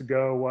them to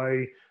go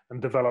away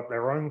and develop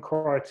their own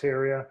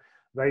criteria.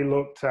 They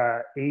looked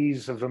at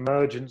ease of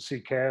emergency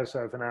care.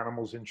 So if an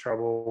animal's in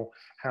trouble,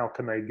 how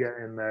can they get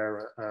in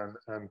there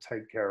and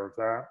take care of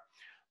that?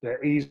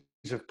 The ease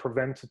of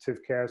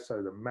preventative care,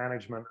 so the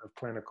management of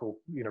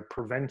clinical,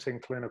 preventing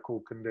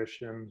clinical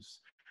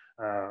conditions,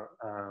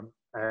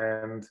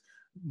 and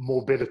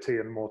morbidity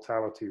and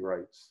mortality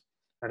rates.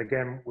 And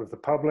again, with the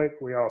public,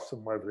 we asked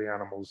them whether the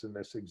animals in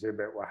this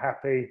exhibit were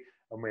happy,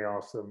 and we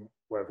asked them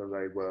whether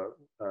they were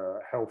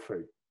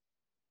healthy.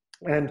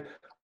 And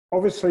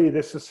obviously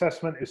this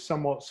assessment is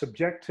somewhat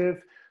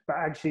subjective, but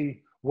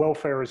actually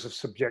welfare is a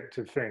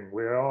subjective thing.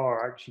 We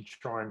are actually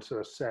trying to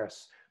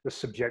assess the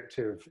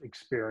subjective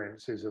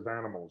experiences of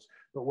animals.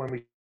 But when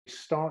we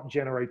start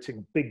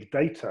generating big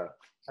data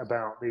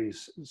about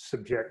these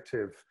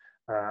subjective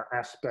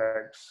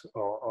aspects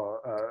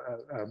or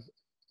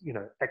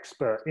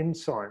expert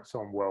insights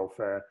on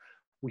welfare,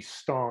 we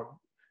start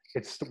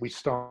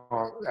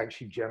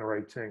actually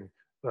generating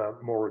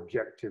more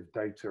objective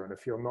data. And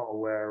if you're not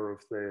aware of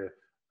the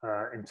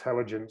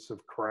intelligence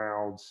of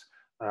crowds,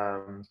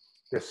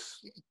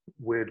 this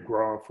weird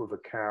graph with a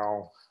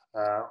cow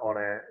on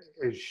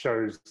it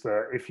shows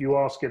that if you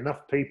ask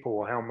enough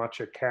people how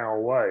much a cow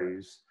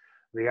weighs,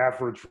 the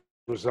average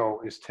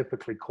result is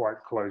typically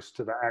quite close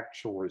to the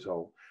actual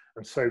result.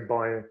 And so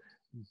by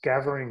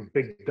gathering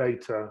big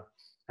data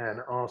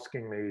and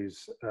asking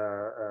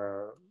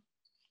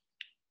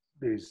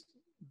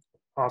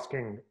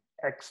asking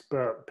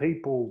expert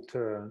people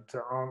to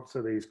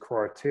answer these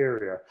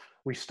criteria,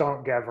 we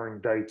start gathering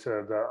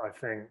data that I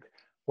think,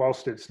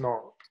 whilst it's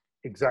not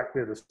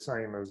exactly the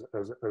same as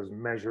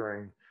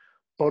measuring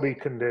body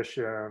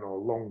condition or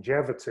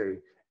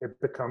longevity, it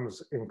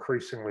becomes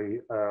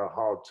increasingly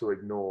hard to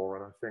ignore,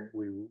 and I think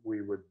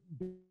we would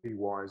be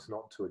wise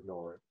not to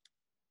ignore it.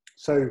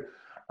 So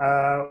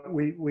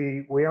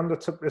we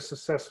undertook this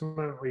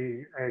assessment.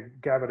 We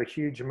gathered a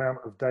huge amount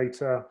of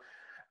data,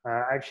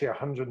 actually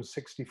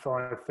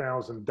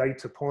 165,000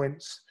 data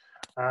points.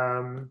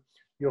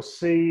 You'll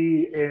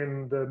see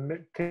in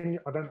the,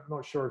 I'm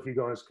not sure if you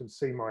guys can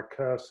see my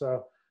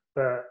cursor,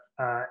 but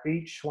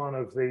each one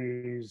of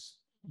these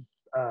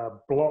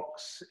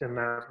blocks in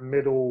that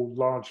middle,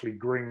 largely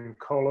green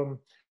column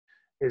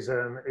is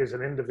an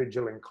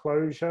individual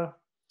enclosure,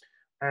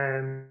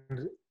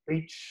 and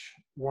each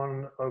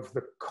one of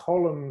the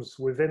columns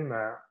within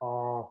that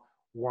are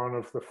one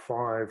of the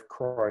 5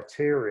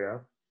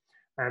 criteria,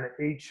 and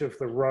each of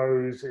the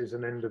rows is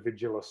an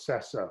individual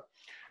assessor.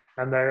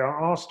 And they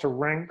are asked to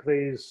rank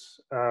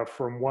these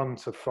from 1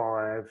 to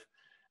 5,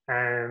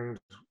 and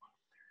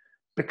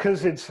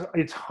because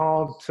it's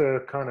hard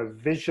to kind of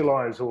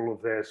visualize all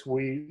of this,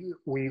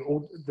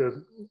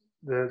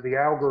 the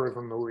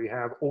algorithm that we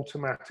have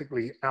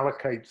automatically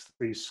allocates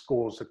these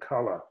scores of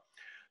color.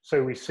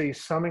 So we see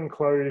some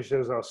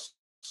enclosures are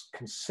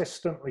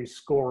consistently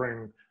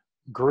scoring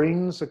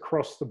greens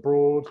across the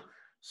board.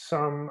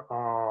 Some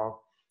are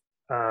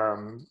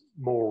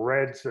more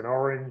reds and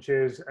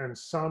oranges, and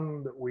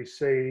some that we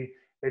see,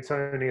 it's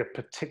only a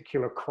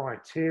particular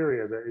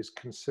criteria that is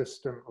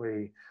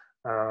consistently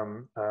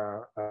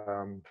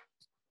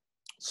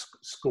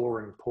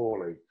scoring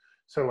poorly.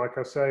 So like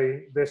I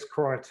say, this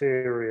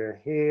criteria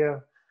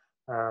here,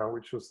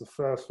 which was the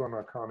first one,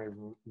 I can't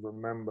even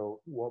remember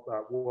what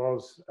that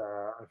was.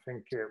 I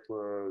think it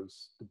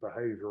was the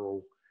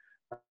behavioral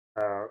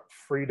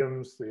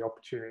freedoms, the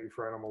opportunity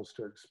for animals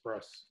to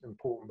express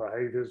important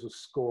behaviors, was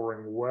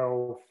scoring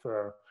well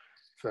for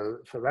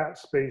that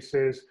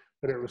species,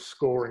 but it was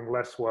scoring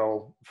less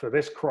well for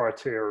this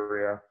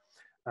criteria,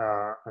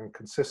 and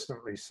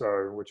consistently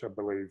so, which I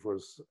believe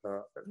was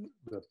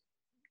the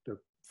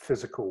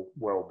physical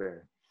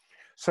well-being.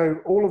 So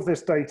all of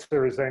this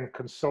data is then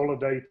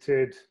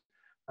consolidated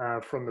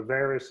from the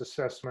various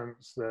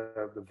assessments,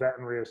 the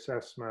veterinary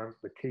assessment,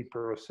 the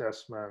keeper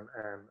assessment,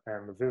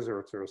 and the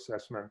visitor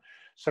assessment.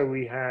 So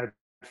we had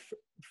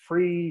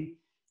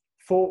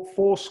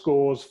four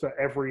scores for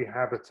every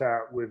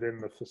habitat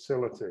within the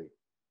facility.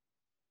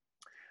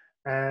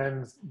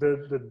 And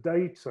the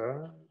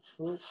data,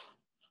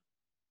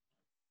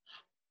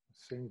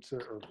 seem to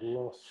have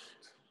lost.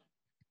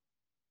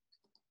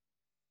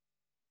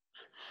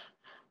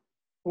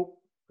 Oh,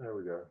 there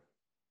we go.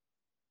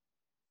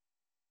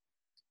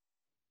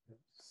 It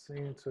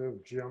seemed to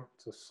have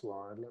jumped a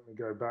slide. Let me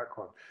go back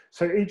one.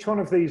 So each one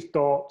of these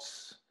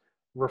dots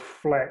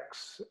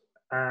reflects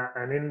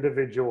an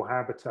individual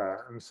habitat.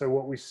 And so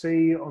what we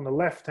see on the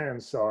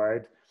left-hand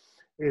side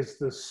is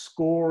the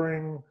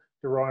scoring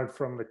derived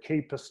from the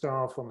keeper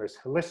staff on this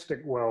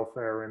holistic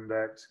welfare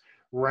index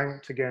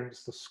ranked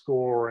against the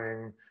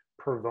scoring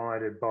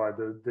provided by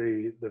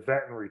the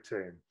veterinary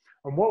team.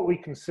 And what we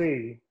can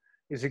see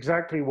is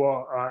exactly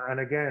what, and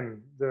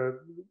again,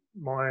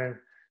 my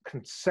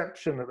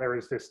conception that there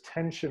is this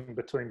tension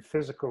between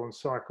physical and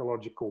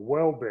psychological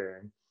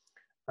well-being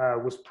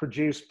was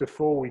produced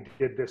before we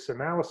did this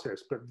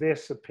analysis, but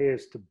this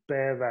appears to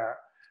bear that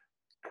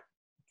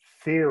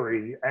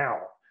theory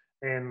out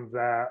in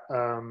that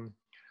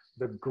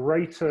the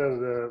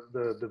greater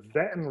the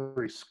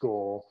veterinary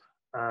score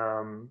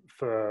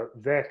for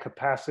their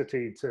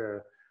capacity to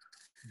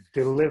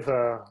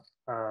deliver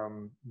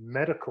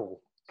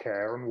medical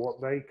care and what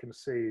they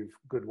conceive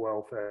good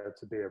welfare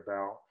to be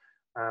about,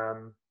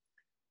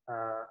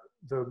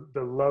 the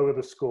lower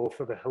the score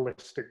for the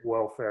holistic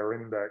welfare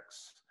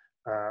index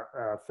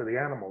for the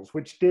animals,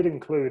 which did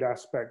include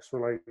aspects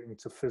relating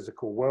to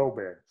physical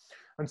well-being.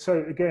 And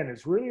so again,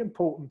 it's really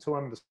important to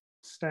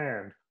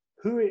understand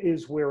who it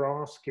is we're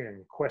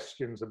asking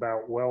questions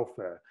about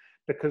welfare,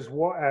 because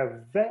what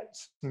our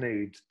vets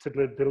need to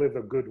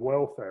deliver good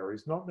welfare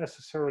is not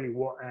necessarily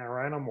what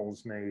our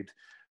animals need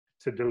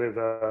to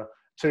deliver,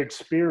 to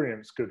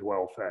experience good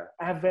welfare.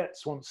 Our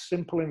vets want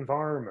simple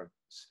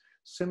environments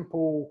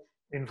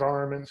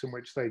in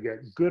which they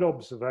get good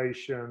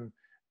observation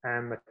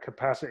and the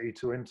capacity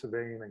to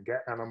intervene and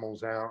get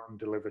animals out and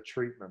deliver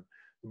treatment.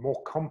 The more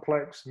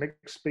complex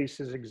mixed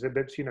species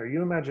exhibits, you know,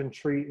 you imagine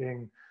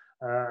treating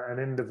an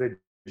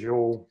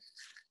individual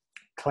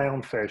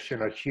clownfish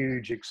in a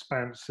huge,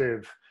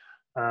 expansive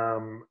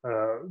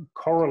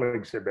coral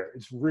exhibit.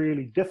 It's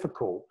really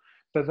difficult,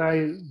 but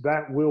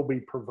that will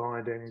be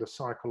providing the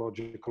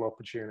psychological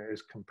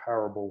opportunities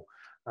comparable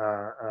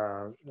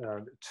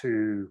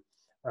to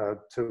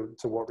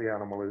what the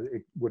animal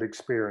would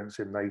experience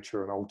in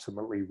nature and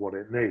ultimately what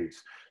it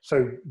needs.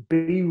 So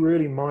be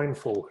really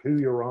mindful who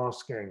you're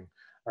asking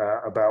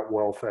about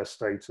welfare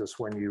status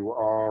when you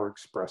are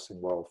expressing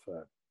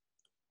welfare,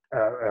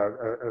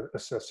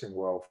 assessing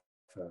welfare.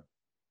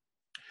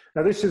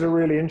 Now this is a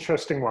really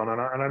interesting one,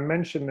 and I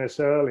mentioned this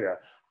earlier.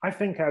 I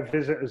think our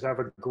visitors have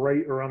a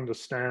greater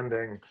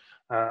understanding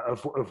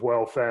of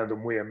welfare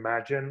than we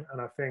imagine,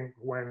 and I think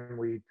when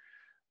we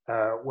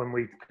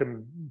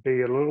can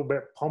be a little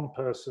bit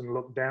pompous and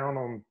look down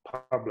on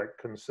public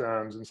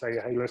concerns and say,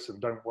 hey, listen,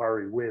 don't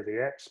worry, we're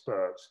the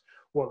experts.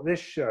 What this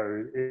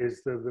shows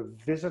is that the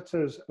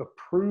visitors'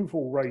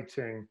 approval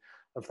rating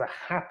of the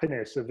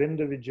happiness of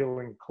individual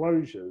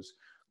enclosures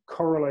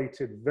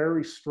correlated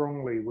very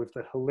strongly with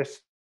the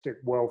holistic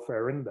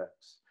welfare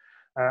index.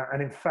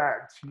 And in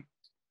fact,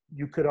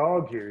 you could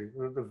argue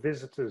that the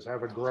visitors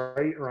have a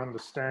greater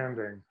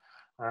understanding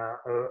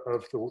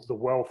of the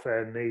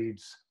welfare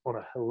needs on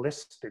a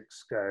holistic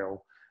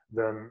scale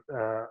than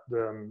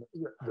the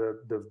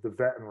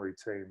veterinary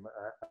team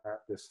at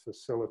this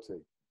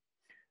facility.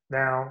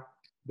 Now,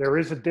 there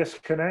is a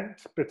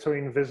disconnect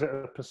between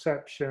visitor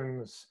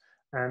perceptions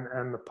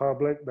and the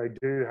public. They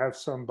do have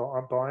some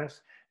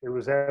bias. It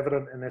was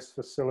evident in this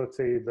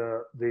facility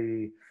that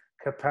the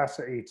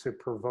capacity to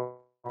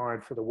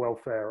provide for the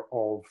welfare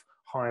of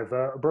higher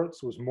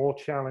vertebrates was more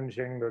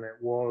challenging than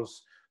it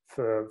was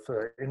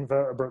for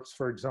invertebrates,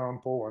 for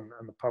example, and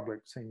the public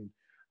seemed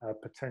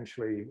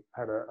potentially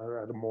had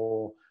a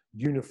more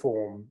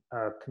uniform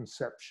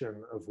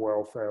conception of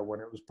welfare when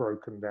it was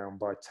broken down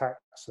by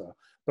taxa.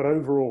 But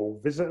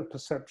overall, visitor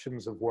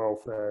perceptions of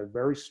welfare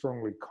very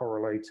strongly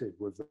correlated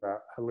with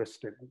that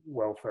holistic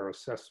welfare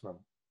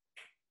assessment.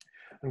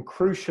 And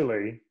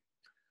crucially,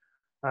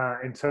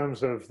 in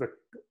terms of the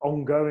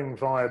ongoing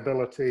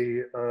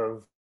viability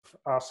of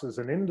us as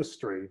an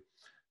industry,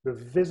 the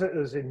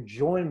visitors'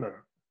 enjoyment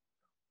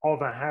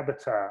of a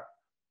habitat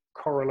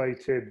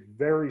correlated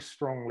very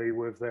strongly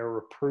with their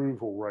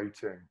approval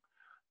rating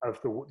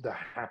of the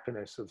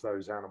happiness of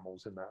those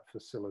animals in that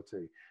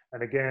facility.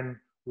 And again,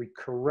 we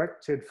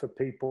corrected for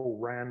people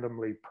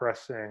randomly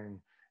pressing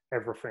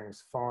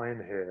everything's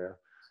fine here.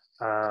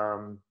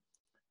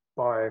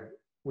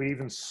 We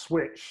even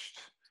switched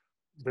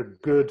the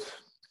good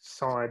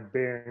side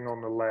being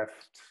on the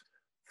left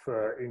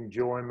for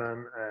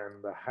enjoyment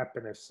and the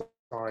happiness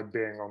side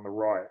being on the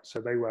right. So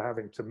they were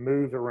having to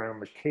move around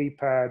the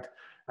keypad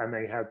and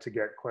they had to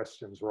get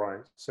questions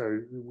right.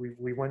 So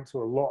we went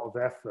to a lot of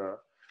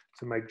effort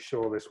to make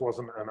sure this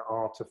wasn't an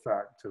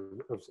artifact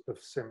of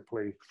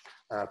simply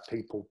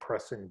people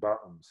pressing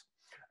buttons.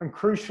 And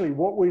crucially,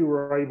 what we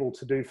were able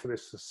to do for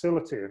this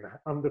facility and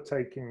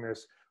undertaking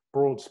this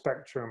broad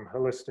spectrum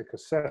holistic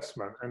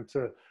assessment and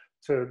to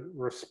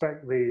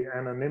respect the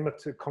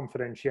anonymity,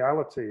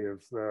 confidentiality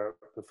of the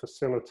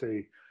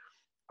facility,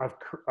 I've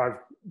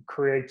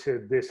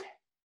created this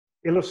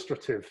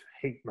illustrative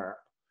heat map.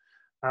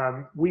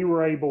 We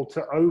were able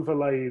to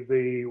overlay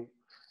the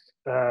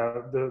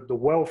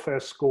welfare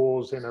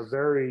scores in a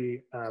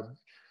very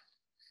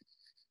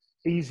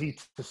easy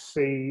to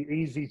see,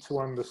 easy to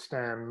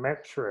understand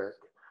metric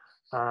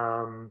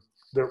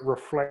that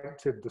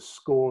reflected the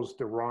scores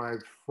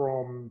derived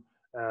from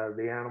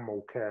the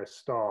animal care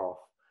staff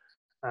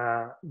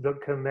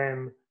that can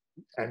then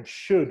and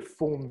should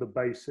form the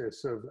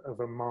basis of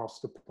a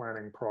master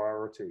planning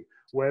priority.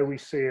 Where we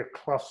see a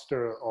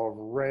cluster of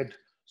red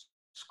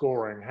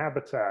scoring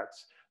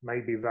habitats,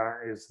 maybe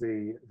that is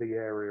the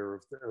area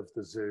of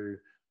the zoo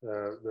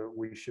that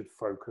we should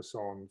focus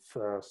on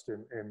first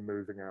in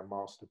moving our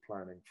master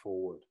planning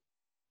forward.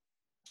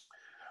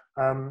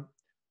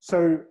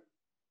 So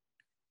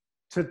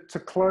to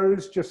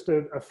close, just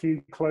a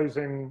few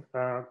closing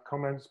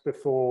comments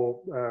before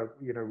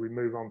you know, we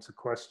move on to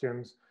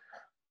questions.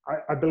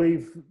 I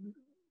believe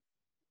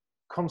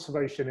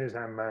conservation is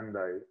our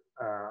mandate.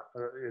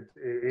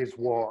 It is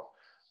what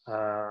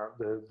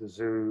the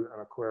zoo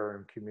and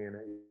aquarium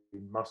community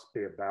must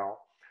be about,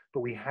 but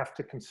we have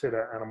to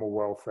consider animal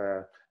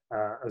welfare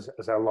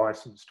as our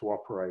license to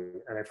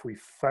operate. And if we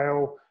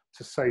fail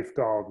to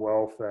safeguard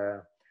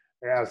welfare,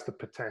 it has the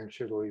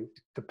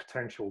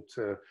potential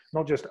to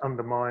not just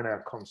undermine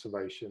our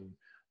conservation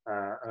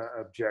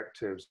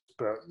objectives,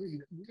 but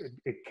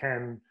it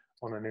can,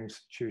 on an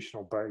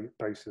institutional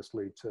basis,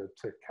 lead to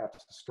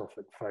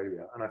catastrophic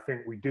failure. And I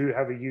think we do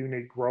have a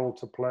unique role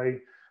to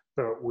play,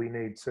 but we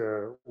need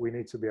to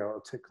be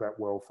able to tick that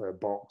welfare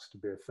box to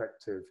be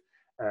effective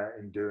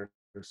in doing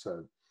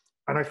so.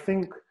 And I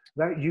think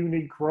that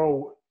unique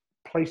role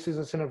places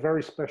us in a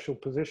very special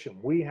position.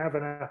 We have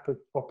an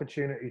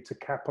opportunity to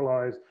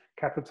capitalize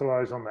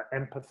on the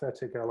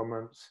empathetic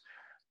elements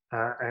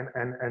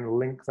and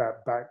link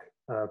that back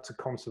to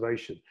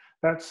conservation.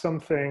 That's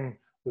something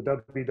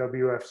the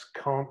WWFs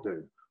can't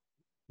do.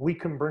 We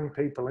can bring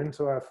people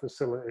into our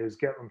facilities,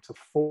 get them to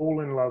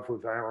fall in love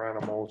with our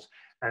animals,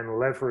 and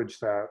leverage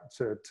that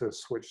to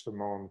switch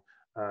them on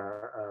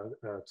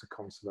to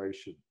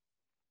conservation.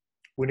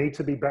 We need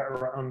to be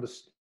better at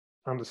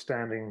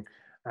understanding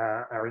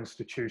our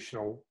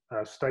institutional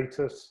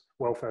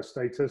welfare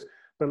status,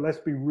 but let's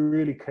be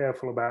really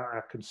careful about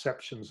our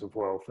conceptions of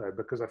welfare,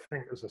 because I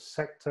think as a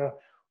sector,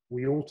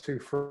 we all too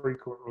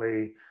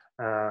frequently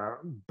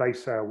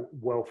base our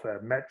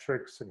welfare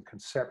metrics and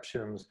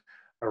conceptions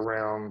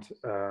around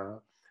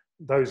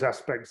those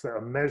aspects that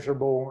are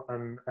measurable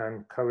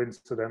and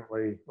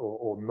coincidentally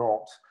or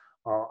not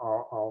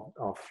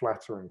are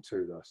flattering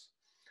to us.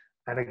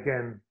 And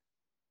again,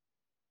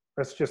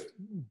 let's just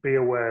be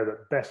aware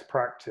that best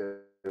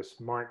practice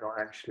might not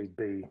actually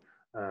be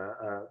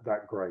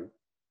that great.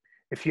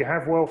 If you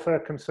have welfare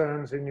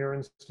concerns in your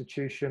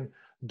institution,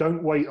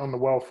 don't wait on the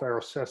welfare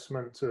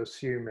assessment to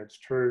assume it's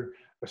true.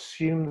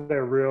 Assume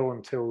they're real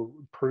until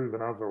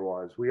proven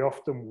otherwise. We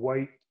often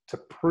wait to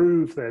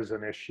prove there's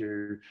an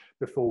issue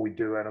before we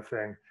do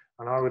anything.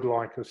 And I would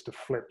like us to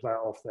flip that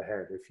off the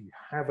head. If you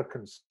have a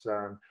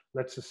concern,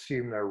 let's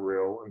assume they're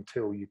real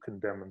until you can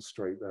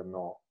demonstrate they're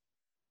not.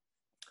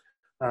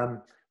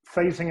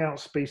 Phasing out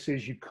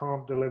species you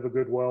can't deliver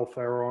good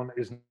welfare on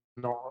is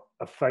not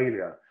a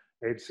failure.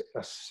 It's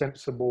a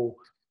sensible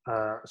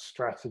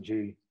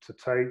strategy to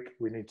take.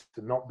 We need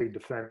to not be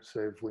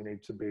defensive. We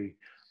need to be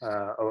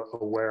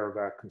aware of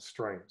our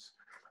constraints.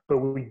 But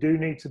we do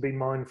need to be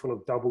mindful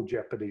of double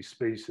jeopardy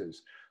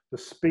species. The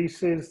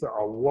species that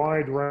are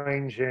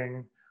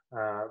wide-ranging,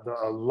 that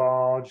are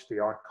large, the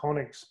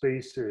iconic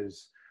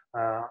species,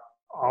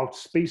 are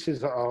species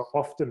that are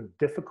often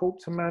difficult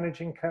to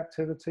manage in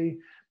captivity,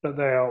 but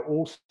they are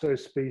also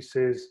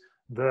species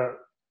that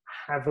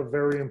have a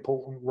very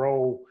important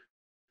role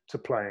to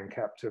play in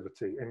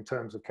captivity in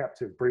terms of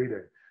captive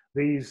breeding.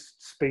 These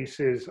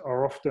species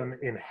are often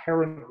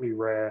inherently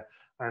rare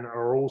and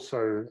are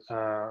also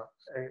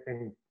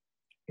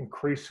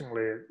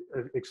increasingly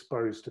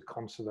exposed to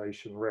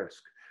conservation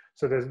risk.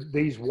 So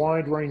these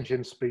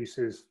wide-ranging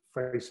species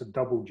face a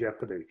double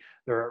jeopardy.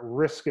 They're at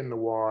risk in the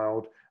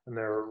wild and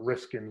they're at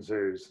risk in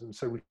zoos. And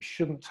so we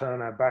shouldn't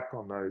turn our back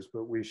on those,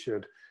 but we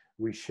should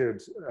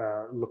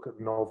look at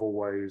novel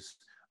ways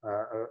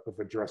of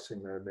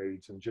addressing their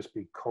needs and just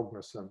be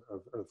cognizant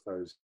of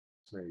those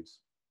needs.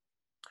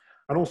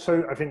 And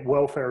also, I think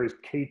welfare is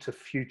key to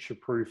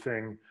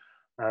future-proofing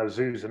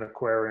zoos and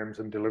aquariums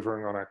and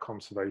delivering on our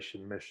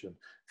conservation mission.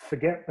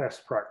 Forget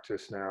best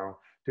practice now.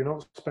 Do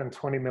not spend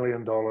 $20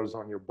 million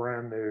on your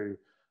brand new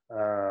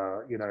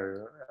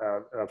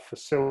a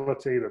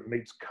facility that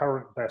meets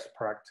current best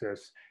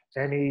practice.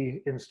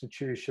 Any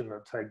institution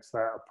that takes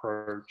that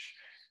approach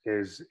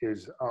is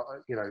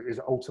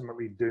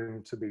ultimately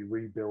doomed to be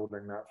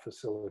rebuilding that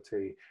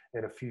facility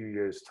in a few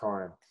years'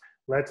 time.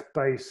 Let's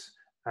base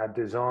our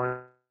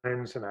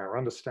designs and our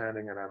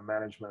understanding and our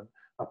management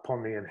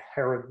upon the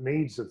inherent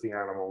needs of the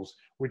animals,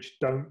 which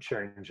don't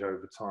change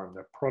over time.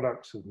 They're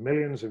products of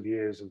millions of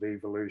years of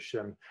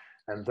evolution,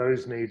 and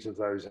those needs of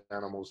those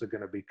animals are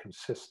going to be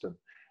consistent.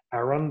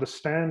 Our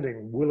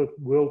understanding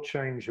will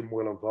change and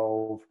will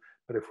evolve,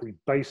 But if we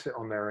base it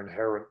on their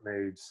inherent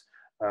needs,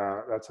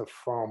 that's a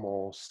far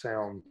more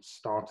sound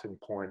starting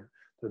point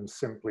than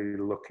simply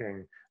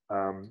looking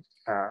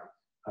at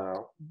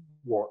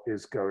what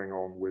is going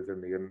on within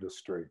the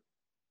industry.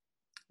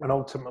 And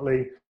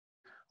ultimately,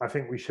 I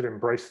think we should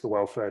embrace the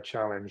welfare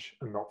challenge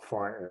and not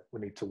fight it.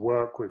 We need to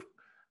work with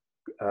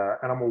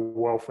animal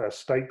welfare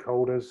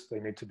stakeholders.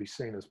 They need to be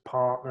seen as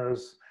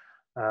partners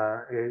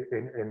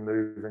in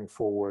moving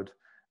forward,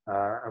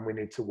 and we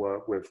need to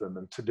work with them.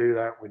 And to do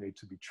that, we need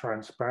to be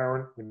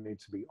transparent. We need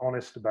to be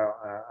honest about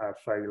our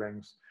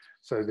failings.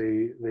 So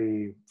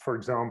for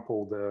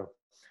example,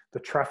 the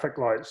traffic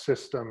light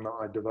system that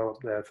I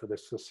developed there for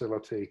this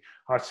facility,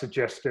 I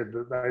suggested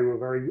that they were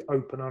very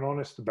open and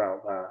honest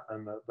about that,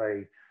 and that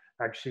they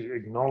actually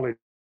acknowledge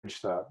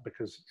that,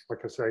 because,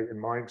 like I say, in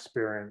my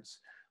experience,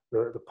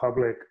 the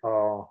public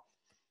are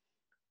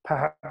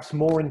perhaps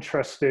more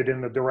interested in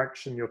the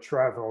direction you're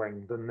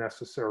traveling than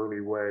necessarily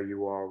where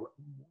you are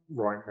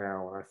right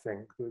now. And I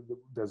think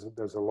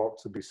there's a lot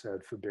to be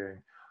said for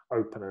being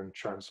open and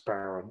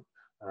transparent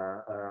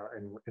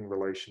in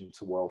relation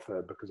to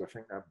welfare, because I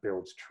think that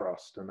builds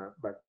trust, and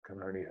that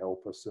can only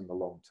help us in the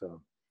long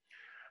term.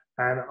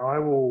 And I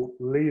will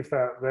leave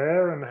that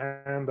there and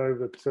hand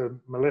over to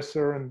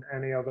Melissa and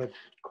any other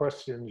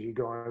questions you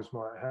guys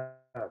might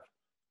have.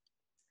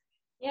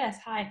 Yes,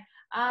 hi.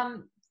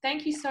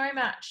 Thank you so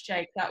much,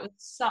 Jake. That was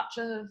such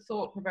a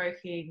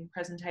thought-provoking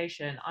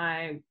presentation.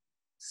 I'm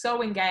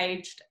so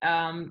engaged.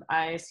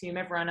 I assume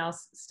everyone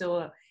else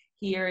still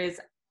here is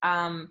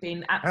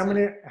been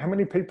absolutely... How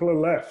many people are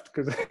left?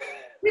 Because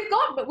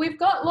we've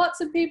got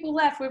lots of people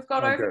left. We've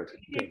got over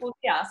 50 people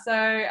here.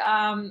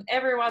 So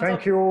everyone.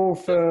 Thank you all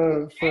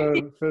for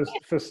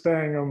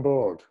staying on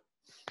board.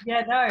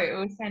 Yeah, no, it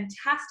was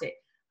fantastic.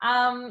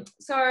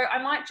 So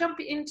I might jump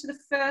into the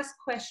first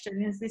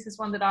question, as this is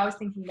one that I was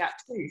thinking about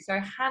too. So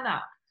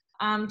Hannah,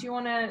 do you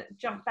want to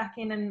jump back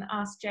in and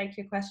ask Jake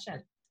your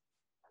question?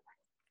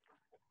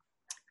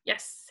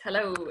 Yes,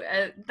 hello.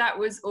 That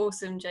was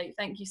awesome, Jake.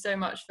 Thank you so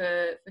much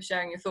for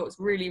sharing your thoughts.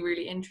 Really,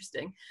 really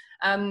interesting.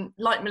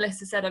 Like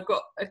Melissa said, I've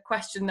got a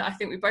question that I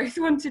think we both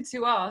wanted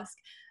to ask.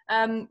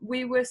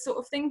 We were sort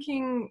of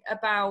thinking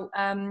about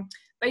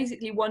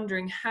basically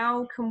wondering,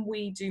 how can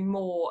we do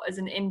more as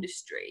an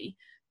industry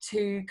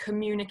to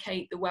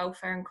communicate the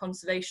welfare and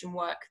conservation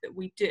work that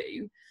we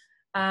do?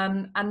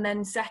 And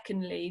then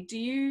secondly, do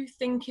you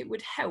think it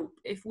would help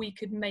if we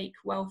could make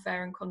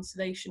welfare and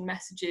conservation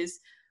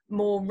messages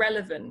more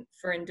relevant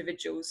for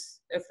individuals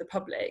of the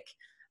public?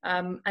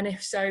 And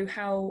if so,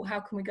 how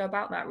can we go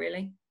about that,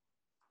 really?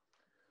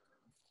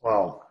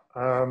 Well,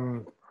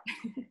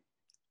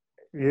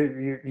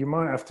 you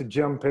might have to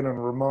jump in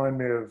and remind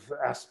me of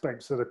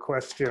aspects of the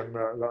question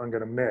that I'm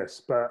going to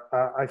miss, but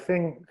I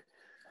think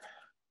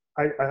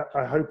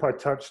I hope I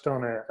touched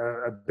on it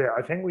a bit.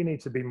 I think we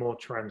need to be more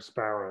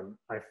transparent.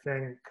 I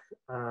think,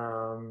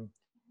 and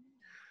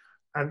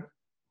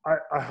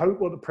I hope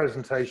what the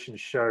presentation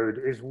showed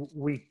is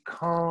we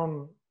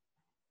can't,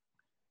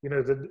 you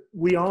know,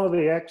 we are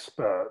the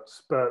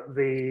experts, but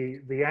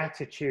the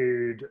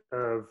attitude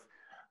of,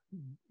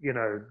 you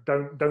know,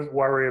 don't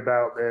worry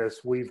about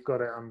this, we've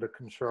got it under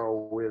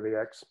control, we're the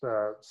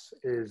experts,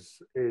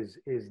 is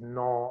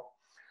not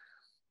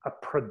a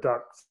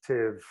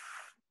productive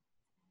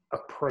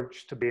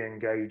approach to be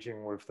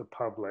engaging with the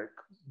public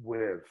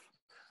with.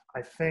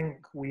 I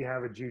think we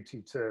have a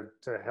duty to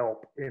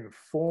help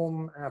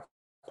inform our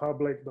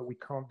public, but we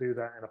can't do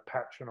that in a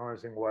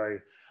patronizing way.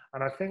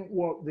 And I think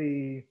what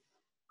the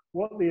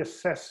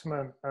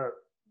assessment at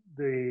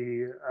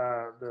the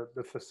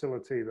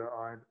facility that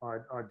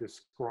I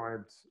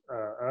described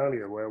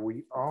earlier, where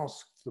we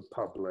asked the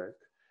public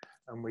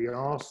and we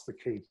asked the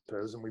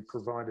keepers and we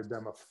provided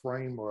them a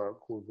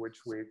framework with which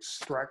we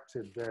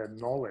extracted their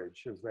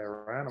knowledge of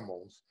their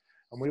animals,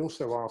 and we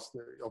also asked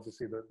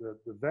obviously the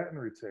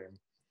veterinary team,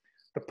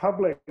 the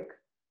public,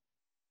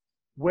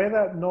 where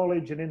that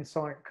knowledge and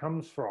insight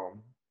comes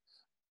from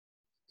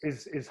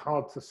is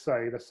hard to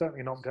say. They're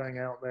certainly not going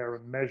out there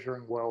and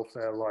measuring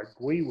welfare like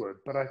we would,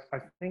 but I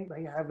think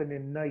they have an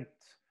innate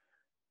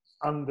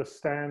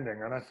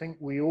understanding, and I think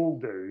we all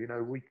do. You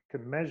know, we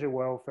can measure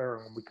welfare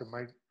and we can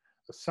make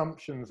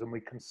assumptions and we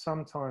can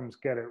sometimes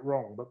get it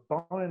wrong, but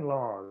by and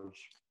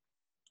large,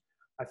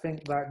 I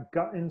think that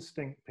gut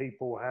instinct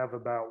people have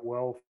about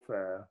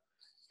welfare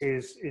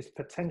is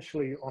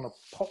potentially, on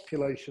a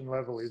population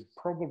level, is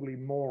probably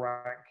more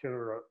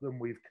accurate than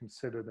we've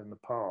considered in the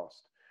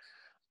past.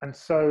 And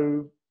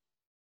so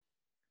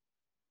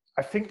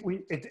I think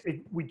we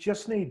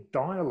just need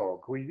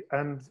dialogue.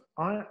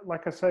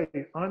 Like I say,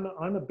 I'm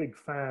a big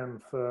fan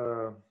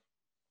for,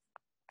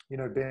 you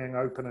know, being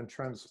open and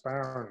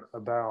transparent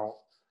about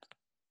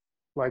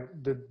like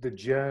the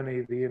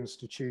journey the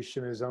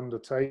institution is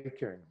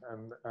undertaking,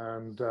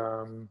 and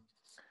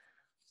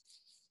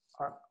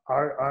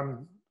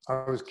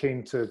I was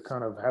keen to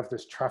kind of have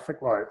this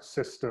traffic light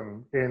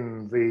system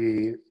in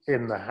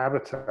the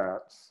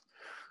habitats,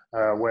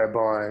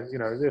 whereby, you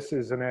know, this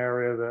is an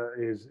area that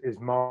is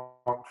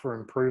marked for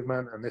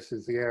improvement, and this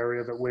is the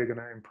area that we're going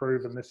to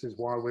improve, and this is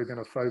why we're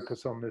going to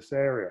focus on this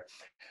area.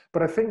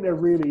 But I think there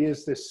really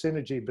is this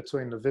synergy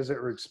between the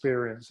visitor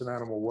experience and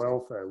animal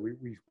welfare.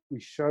 We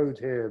showed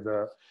here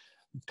that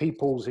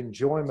people's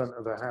enjoyment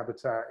of a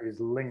habitat is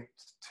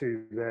linked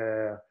to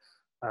their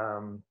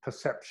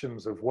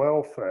perceptions of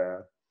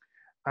welfare.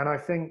 And I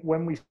think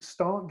when we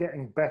start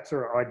getting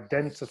better at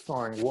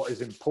identifying what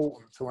is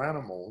important to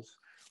animals,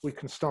 we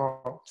can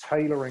start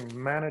tailoring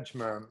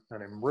management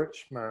and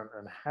enrichment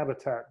and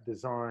habitat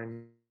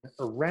design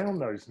around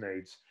those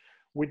needs,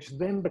 which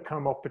then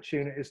become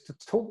opportunities to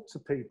talk to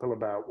people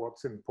about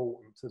what's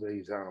important to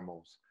these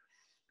animals,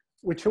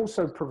 which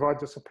also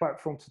provides us a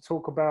platform to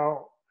talk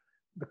about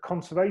the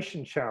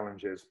conservation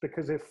challenges.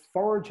 Because if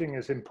foraging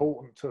is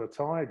important to a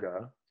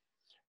tiger,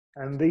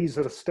 and these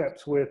are the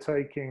steps we're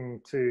taking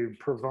to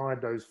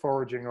provide those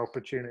foraging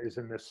opportunities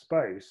in this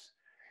space,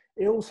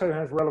 it also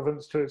has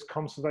relevance to its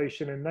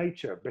conservation in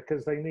nature,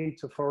 because they need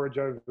to forage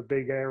over the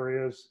big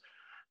areas,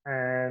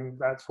 and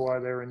that's why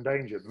they're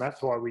endangered. And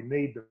that's why we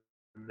need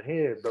them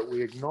here, but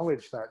we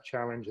acknowledge that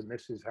challenge, and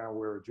this is how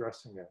we're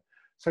addressing it.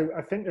 So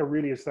I think there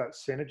really is that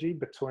synergy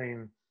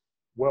between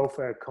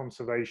welfare,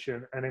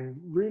 conservation, and in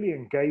really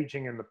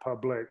engaging in the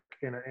public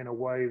in a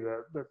way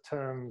that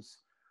turns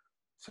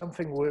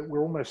something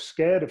we're almost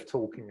scared of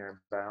talking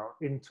about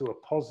into a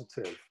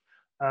positive.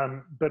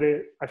 But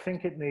I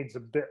think it needs a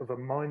bit of a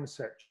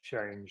mindset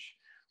change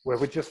where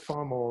we're just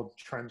far more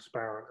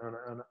transparent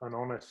and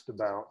honest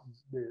about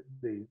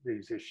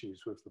these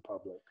issues with the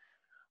public.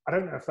 I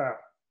don't know if that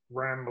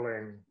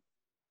rambling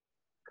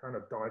kind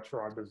of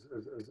diatribe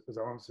has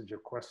answered your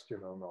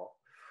question or not.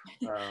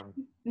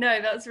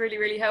 No, that's really,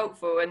 really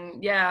helpful.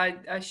 And yeah,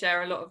 I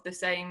share a lot of the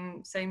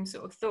same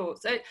sort of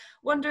thoughts. I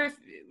wonder if,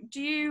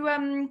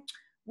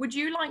 would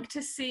you like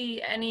to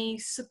see any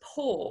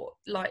support,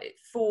 like,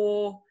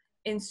 for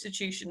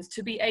institutions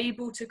to be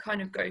able to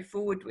kind of go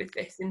forward with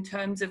this in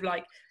terms of,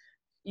 like,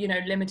 you know,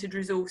 limited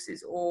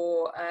resources,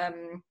 or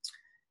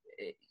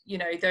you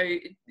know, though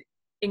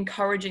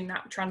encouraging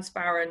that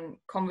transparent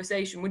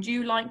conversation? Would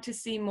you like to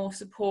see more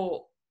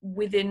support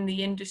within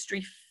the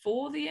industry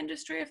for the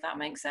industry, if that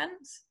makes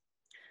sense?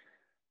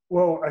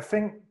 Well, I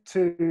think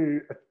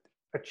to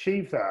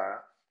achieve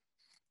that,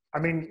 I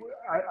mean,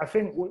 I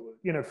think,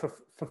 you know, for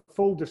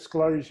full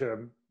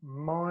disclosure,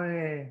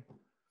 my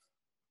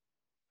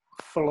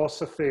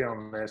philosophy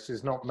on this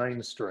is not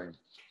mainstream.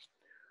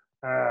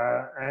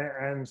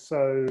 And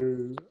so,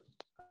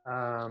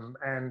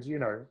 and, you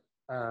know,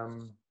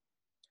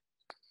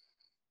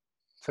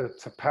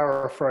 to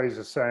paraphrase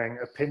a saying,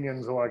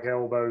 opinions are like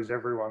elbows,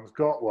 everyone's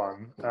got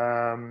one.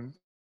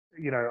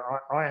 You know,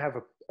 I have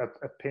an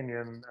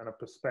opinion and a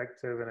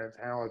perspective, and it's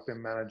how I've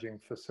been managing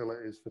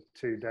facilities for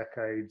 2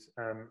 decades.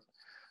 And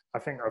I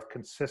think I've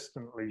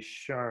consistently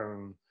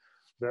shown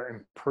that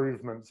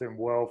improvements in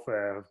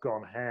welfare have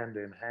gone hand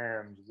in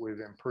hand with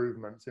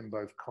improvements in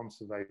both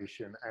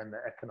conservation and the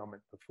economic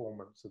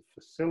performance of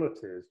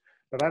facilities.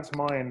 But that's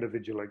my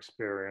individual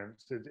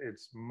experience.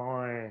 It's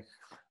my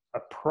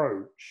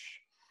approach,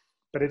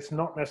 but it's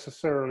not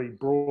necessarily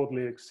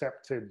broadly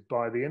accepted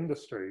by the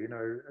industry. You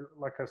know,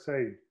 like I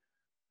say,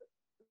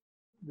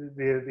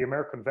 the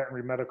American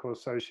Veterinary Medical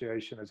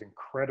Association is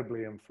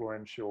incredibly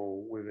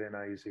influential within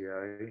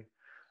AZA.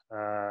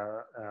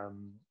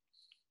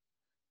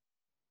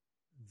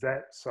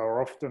 Vets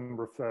are often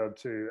referred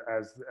to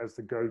as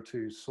the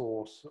go-to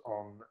source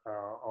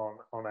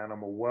on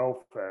animal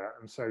welfare.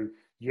 And so,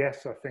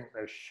 yes, I think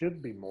there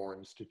should be more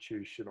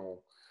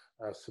institutional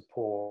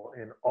support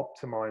in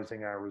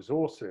optimizing our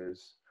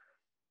resources.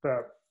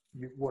 But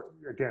what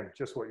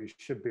you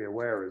should be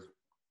aware is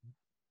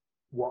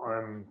what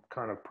I'm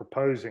kind of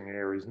proposing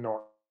here is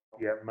not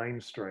yet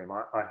mainstream.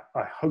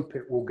 I hope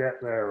it will get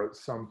there at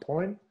some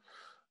point.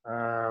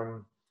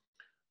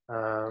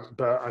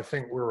 But I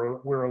think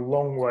we're a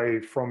long way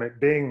from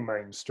it being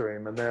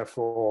mainstream, and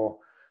therefore,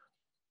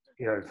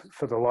 you know,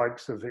 for the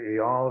likes of the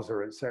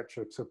EAZA,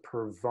 etc., to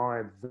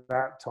provide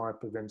that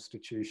type of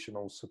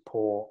institutional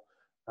support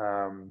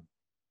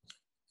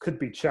could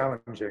be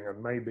challenging,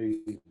 and maybe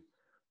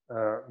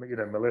you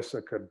know,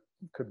 Melissa could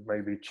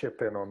maybe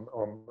chip in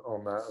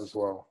on that as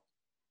well.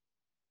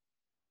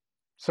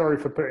 Sorry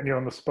for putting you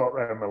on the spot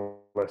there,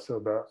 Melissa,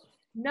 but.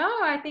 No,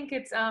 I think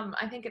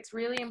it's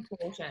really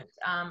important,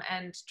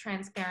 and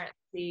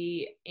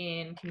transparency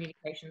in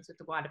communications with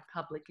the wider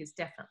public is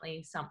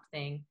definitely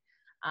something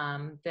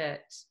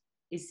that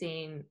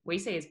we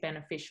see as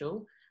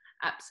beneficial,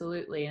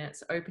 absolutely, and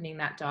it's opening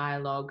that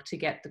dialogue to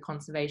get the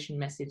conservation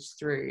message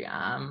through.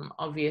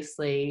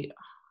 Obviously,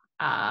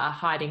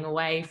 hiding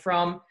away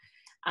from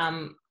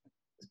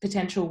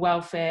potential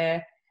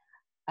welfare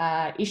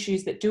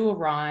issues that do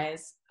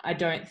arise, I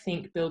don't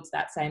think builds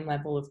that same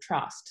level of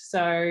trust.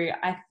 So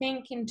I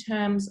think in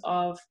terms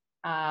of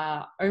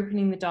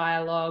opening the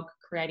dialogue,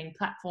 creating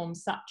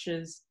platforms such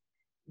as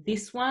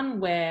this one,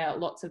 where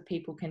lots of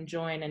people can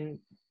join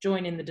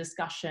in the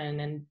discussion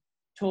and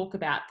talk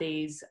about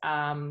these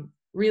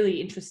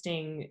really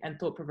interesting and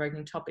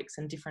thought-provoking topics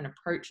and different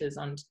approaches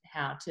on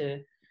how to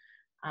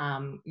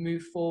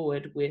move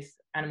forward with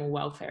animal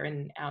welfare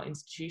in our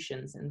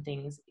institutions and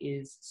things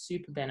is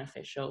super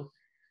beneficial.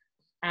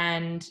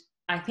 And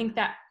I think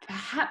that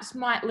perhaps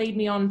might lead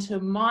me on to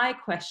my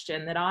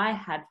question that I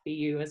had for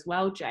you as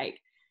well, Jake,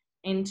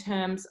 in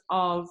terms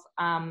of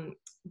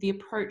the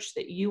approach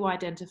that you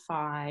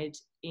identified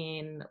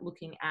in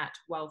looking at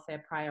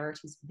welfare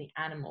priorities for the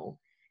animal,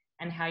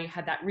 and how you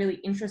had that really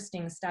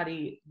interesting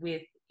study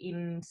with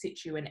in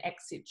situ and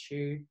ex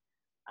situ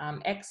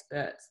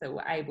experts that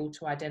were able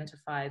to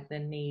identify the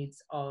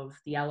needs of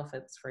the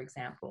elephants, for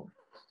example.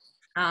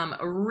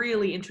 A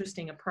really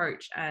interesting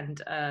approach,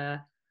 and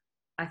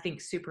I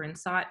think super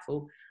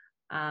insightful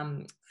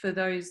for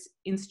those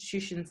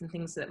institutions and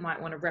things that might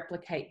want to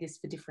replicate this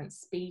for different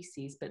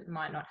species, but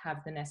might not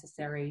have the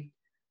necessary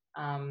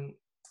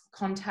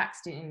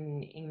context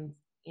in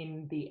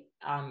the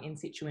in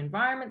situ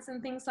environments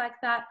and things like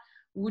that.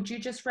 Would you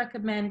just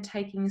recommend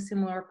taking a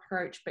similar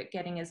approach but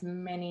getting as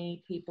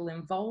many people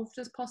involved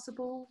as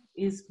possible?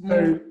 Is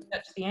more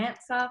research the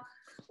answer?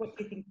 What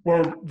do you think?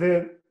 Well,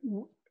 the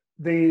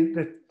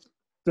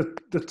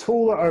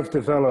tool that I've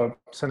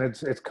developed, and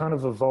it's kind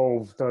of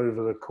evolved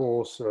over the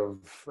course of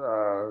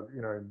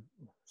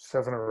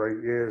 7 or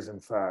 8 years, in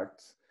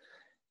fact,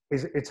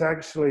 is it's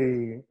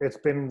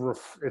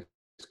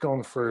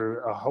gone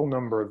through a whole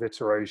number of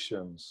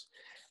iterations.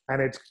 And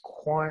it's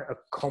quite a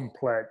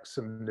complex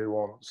and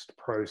nuanced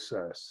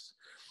process.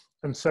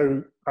 And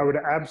so I would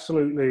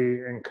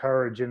absolutely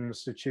encourage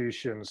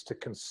institutions to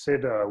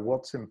consider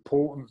what's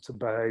important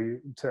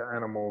to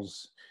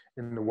animals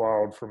in the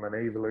wild from an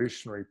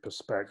evolutionary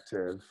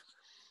perspective,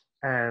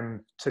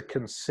 and to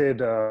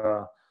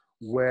consider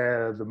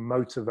where the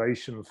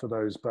motivation for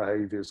those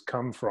behaviors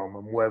come from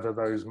and whether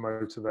those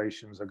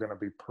motivations are going to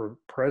be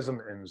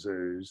present in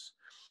zoos.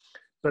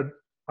 But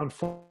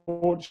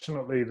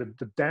unfortunately,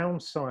 the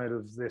downside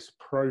of this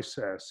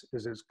process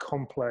is it's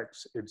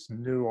complex, it's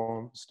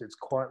nuanced, it's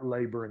quite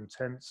labor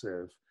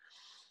intensive.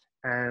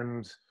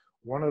 And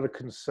one of the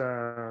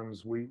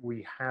concerns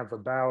we have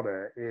about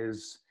it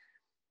is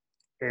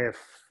if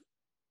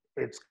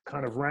it's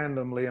kind of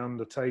randomly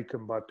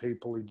undertaken by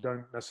people who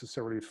don't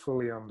necessarily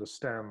fully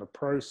understand the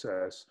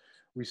process,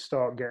 we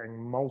start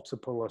getting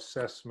multiple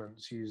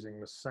assessments using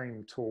the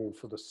same tool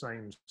for the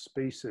same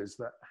species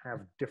that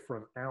have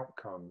different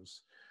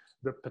outcomes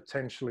that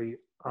potentially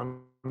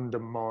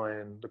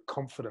undermine the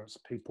confidence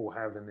people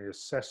have in the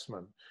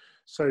assessment.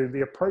 So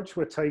the approach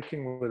we're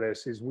taking with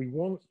this is we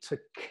want to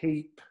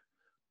keep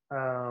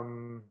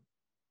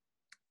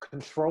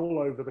control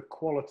over the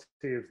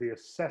quality of the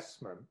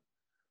assessment,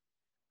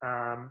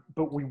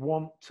 but we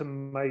want to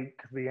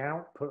make the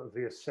output of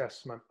the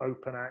assessment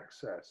open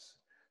access.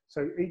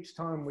 So each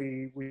time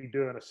we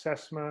do an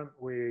assessment,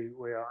 we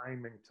are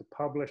aiming to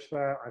publish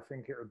that. I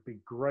think it would be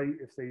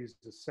great if these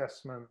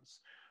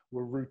assessments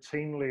were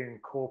routinely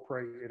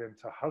incorporated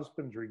into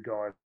husbandry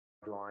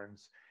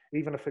guidelines,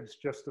 even if it's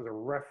just as a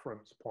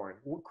reference point.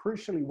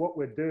 Crucially, what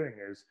we're doing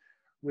is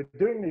we're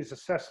doing these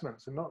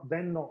assessments and not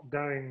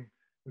going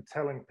and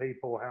telling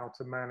people how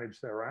to manage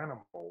their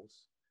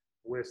animals.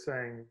 We're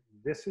saying,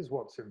 this is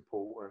what's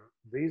important.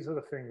 These are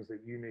the things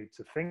that you need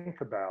to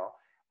think about,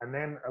 and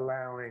then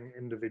allowing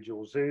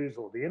individual zoos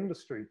or the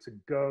industry to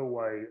go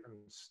away and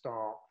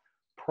start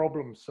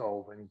problem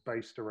solving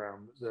based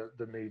around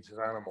the needs of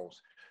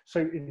animals.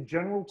 So in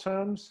general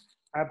terms,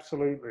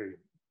 absolutely.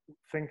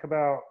 Think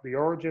about the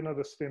origin of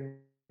the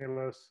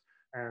stimulus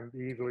and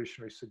the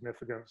evolutionary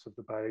significance of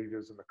the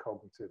behaviors and the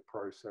cognitive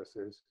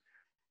processes.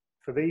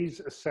 For these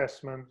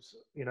assessments,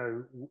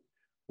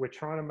 we're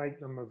trying to make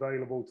them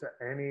available to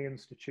any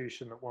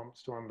institution that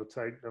wants to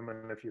undertake them.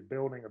 And if you're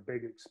building a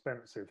big,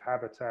 expensive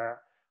habitat,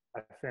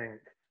 I think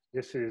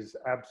this is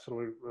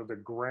absolutely the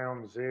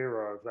ground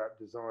zero of that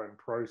design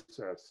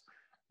process.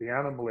 The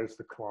animal is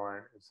the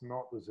client. It's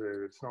not the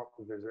zoo. It's not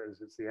the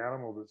visitors. It's the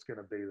animal that's going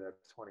to be there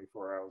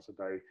 24 hours a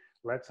day.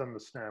 Let's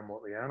understand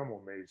what the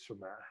animal needs from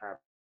that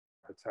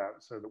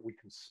habitat so that we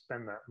can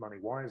spend that money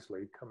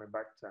wisely, coming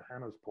back to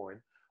Hannah's point,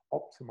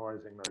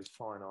 optimizing those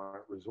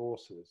finite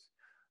resources.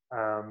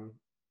 And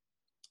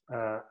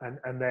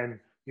then,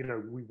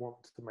 we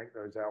want to make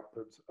those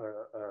outputs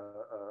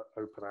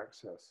open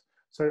access.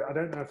 So I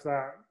don't know if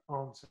that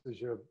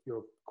answers your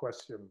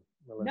question,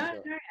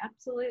 Melissa. No,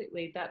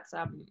 absolutely.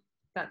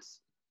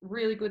 That's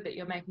really good that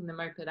you're making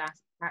them open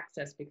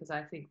access, because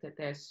I think that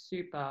they're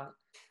super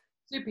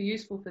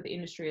useful for the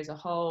industry as a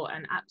whole,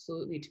 and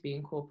absolutely to be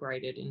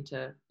incorporated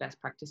into best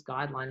practice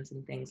guidelines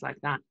and things like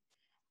that.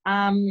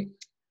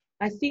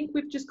 I think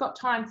we've just got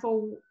time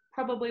for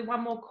probably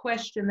one more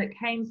question that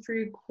came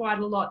through quite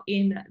a lot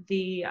in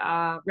the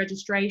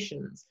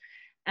registrations,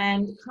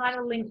 and kind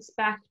of links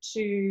back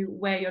to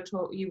where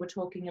you were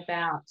talking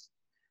about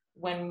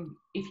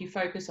if you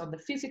focus on the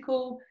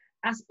physical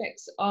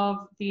aspects of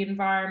the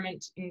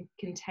environment in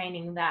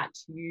containing that,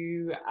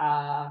 you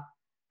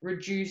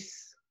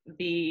reduce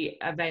the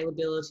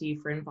availability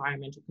for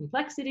environmental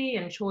complexity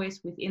and choice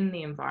within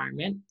the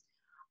environment.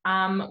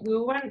 We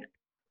won't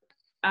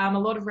a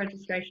lot of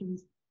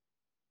registrations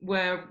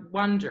were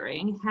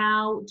wondering,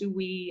 how do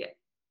we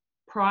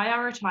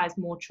prioritize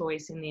more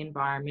choice in the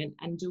environment,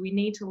 and do we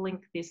need to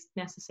link this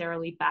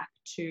necessarily back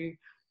to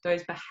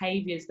those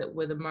behaviours that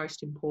were the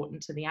most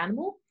important to the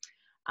animal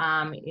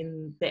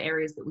in the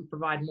areas that we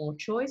provide more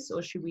choice,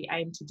 or should we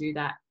aim to do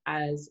that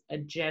as a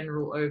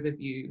general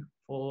overview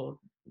for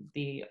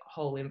the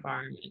whole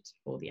environment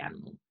for the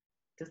animal?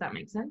 Does that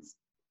make sense?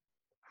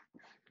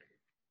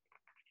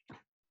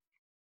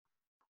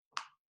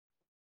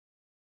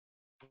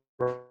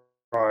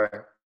 Right.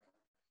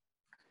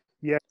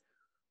 Yeah.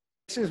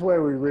 This is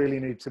where we really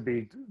need to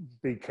be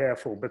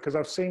careful, because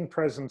I've seen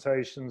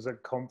presentations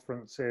at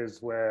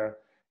conferences where,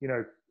 you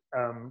know,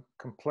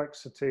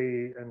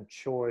 complexity and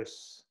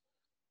choice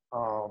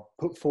are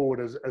put forward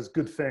as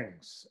good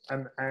things,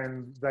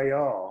 and they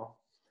are,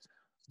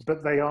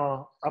 but they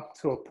are up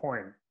to a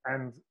point,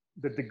 and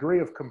the degree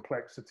of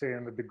complexity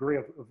and the degree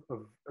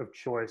of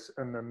choice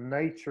and the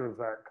nature of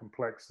that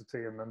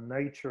complexity and the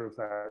nature of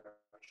that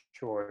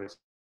choice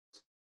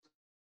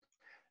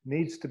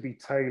needs to be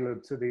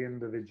tailored to the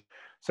individual.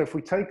 So if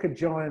we take a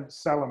giant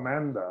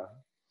salamander,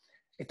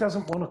 it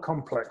doesn't want a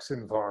complex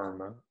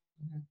environment.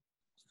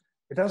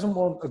 It doesn't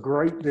want a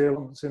great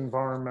deal of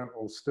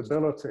environmental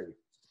stability.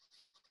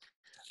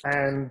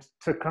 And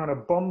to kind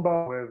of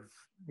bombard with,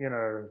 you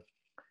know,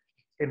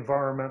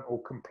 environmental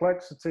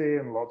complexity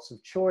and lots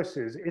of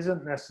choices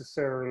isn't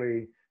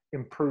necessarily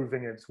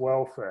improving its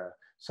welfare.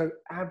 So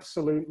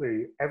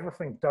absolutely,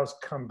 everything does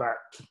come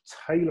back to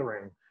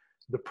tailoring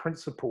the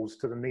principles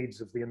to the needs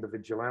of the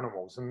individual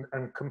animals. And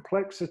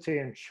complexity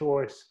and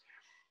choice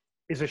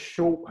is a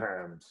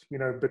shorthand, you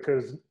know,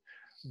 because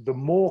the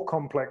more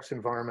complex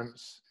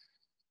environments,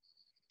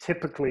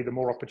 typically the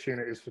more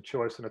opportunities for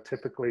choice, and are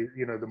typically,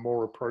 you know, the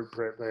more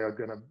appropriate they are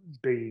going to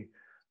be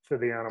for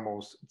the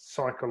animal's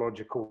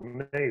psychological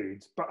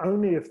needs, but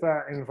only if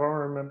that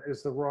environment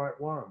is the right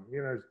one.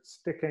 You know,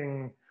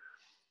 sticking,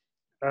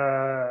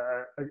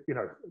 you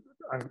know,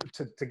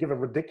 to give a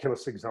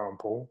ridiculous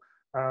example,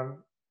 a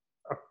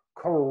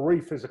coral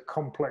reef is a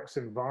complex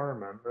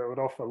environment that would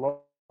offer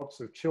lots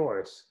of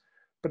choice,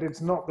 but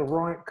it's not the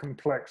right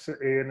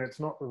complexity and it's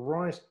not the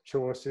right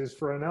choices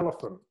for an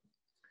elephant.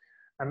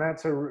 And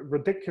that's a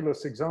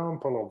ridiculous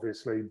example,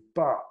 obviously,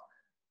 but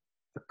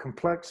the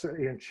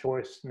complexity and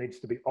choice needs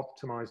to be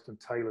optimized and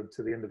tailored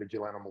to the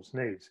individual animal's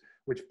needs,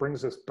 which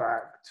brings us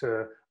back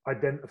to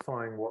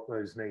identifying what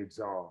those needs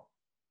are.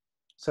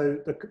 So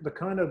the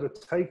kind of the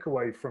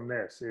takeaway from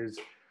this is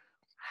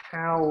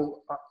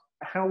how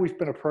we've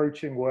been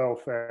approaching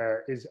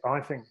welfare is, I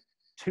think,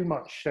 too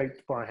much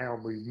shaped by how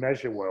we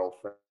measure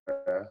welfare,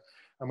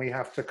 and we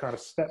have to kind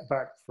of step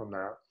back from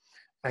that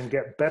and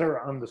get better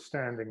at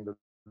understanding the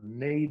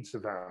needs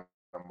of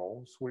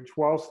animals, which,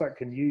 whilst that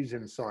can use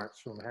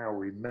insights from how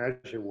we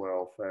measure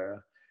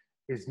welfare,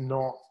 is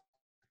not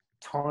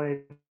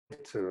tied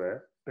to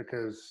it,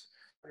 because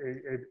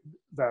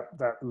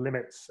that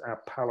limits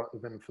our palette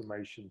of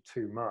information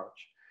too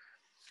much.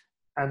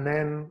 And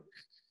then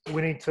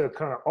we need to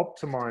kind of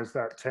optimize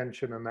that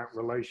tension and that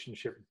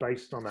relationship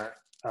based on that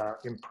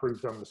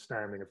improved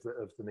understanding of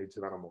the needs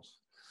of animals.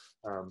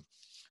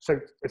 So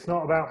it's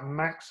not about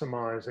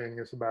maximizing,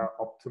 it's about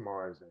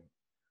optimizing.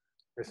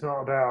 It's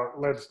not about,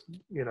 let's,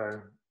 you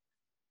know,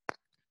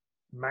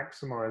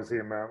 maximize the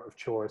amount of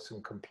choice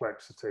and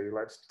complexity.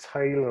 Let's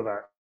tailor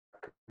that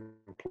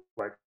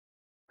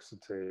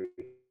complexity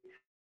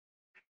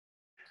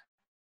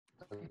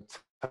and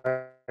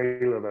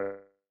tailor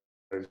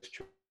those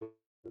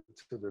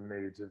choices to the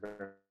needs of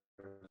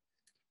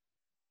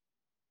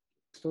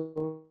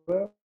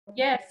everyone.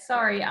 Yes,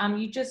 sorry.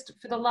 You just,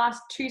 for the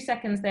last 2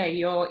 seconds there,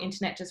 your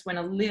internet just went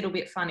a little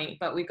bit funny,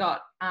 but we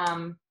got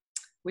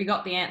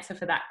the answer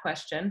for that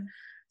question.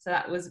 So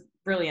that was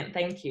brilliant.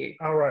 Thank you.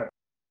 All right.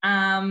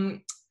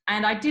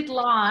 And I did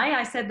lie.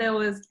 I said that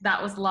was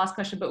the last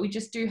question, but we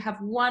just do have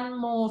one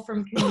more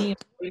from Camille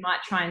we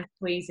might try and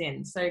squeeze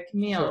in. So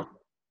Camille, sure.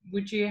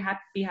 Would you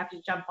be happy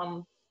to jump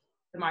on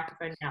the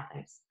microphone now?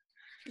 Thanks.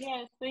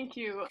 Yes, thank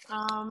you.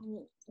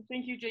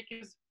 Thank you, Jake.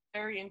 It was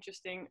very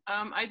interesting.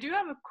 I do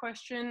have a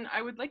question.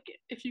 I would like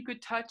if you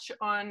could touch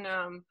on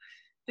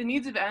the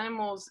needs of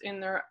animals in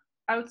their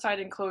outside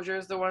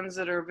enclosures, the ones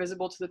that are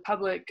visible to the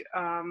public,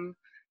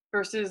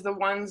 versus the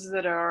ones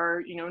that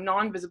are, you know,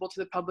 non-visible to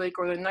the public,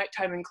 or the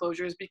nighttime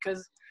enclosures,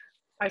 because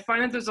I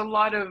find that there's a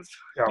lot of,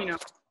 you know,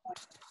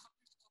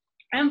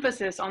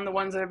 emphasis on the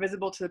ones that are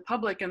visible to the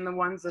public, and the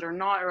ones that are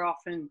not are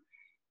often,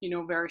 you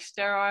know, very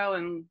sterile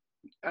and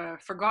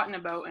forgotten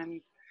about,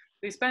 and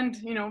they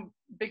spend, you know,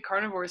 big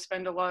carnivores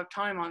spend a lot of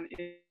time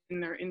in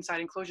their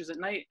inside enclosures at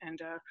night,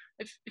 and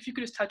if you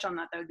could just touch on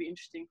that, that would be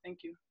interesting.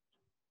 Thank you.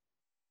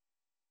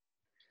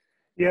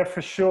 Yeah,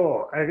 for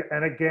sure.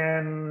 And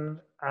again,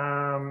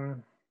 I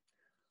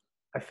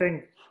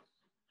think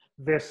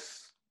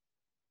this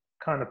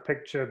kind of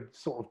picture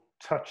sort of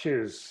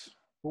touches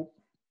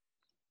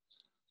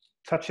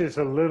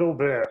a little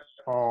bit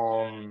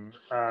on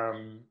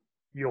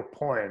your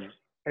point.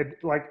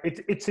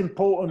 It's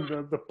important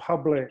that the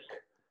public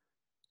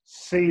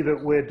see that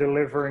we're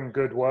delivering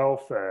good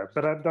welfare,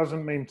 but that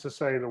doesn't mean to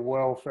say the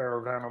welfare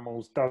of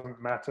animals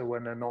doesn't matter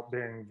when they're not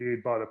being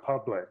viewed by the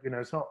public. You know,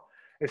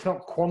 it's not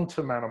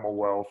quantum animal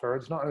welfare.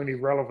 It's not only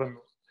relevant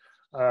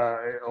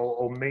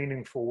or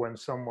meaningful when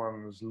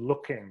someone's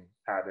looking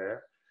at it,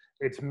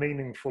 it's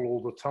meaningful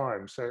all the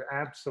time. So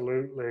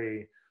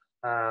absolutely,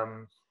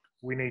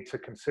 we need to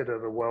consider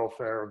the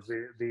welfare of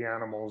the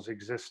animal's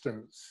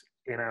existence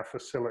in our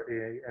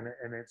facility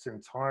in its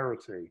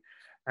entirety.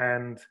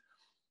 And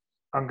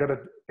I'm going to,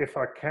 if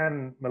I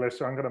can,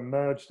 Melissa, I'm going to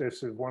merge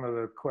this with one of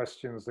the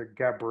questions that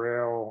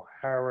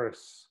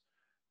𝘰𝘱𝘰𝘴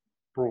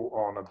brought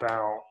on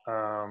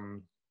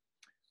about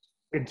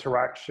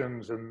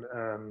interactions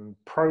and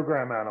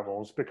program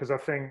animals, because I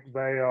think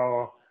they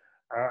are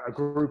a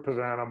group of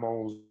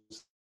animals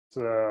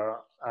that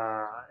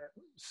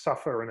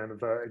suffer, in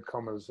inverted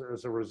commas,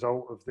 as a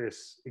result of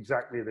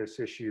exactly this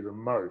issue the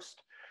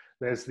most.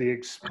 There's the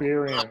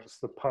experience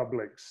the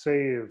public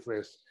see of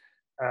this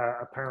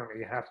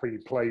apparently happy,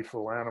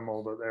 playful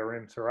animal that they're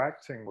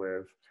interacting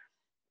with,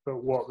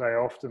 but what they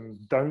often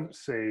don't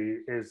see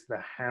is the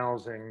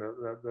housing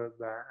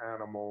that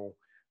animal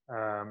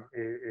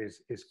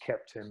is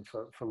kept in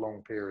for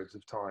long periods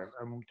of time.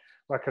 And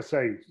like I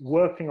say,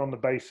 working on the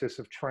basis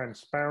of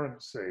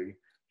transparency,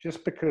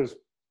 just because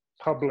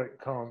public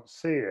can't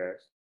see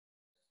it,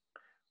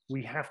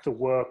 we have to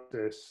work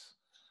this,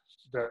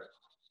 that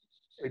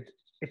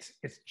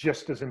it's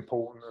just as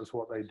important as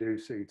what they do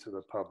see to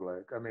the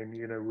public. I mean,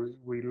 you know,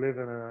 we live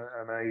in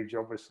an age,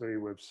 obviously,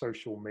 with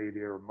social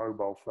media and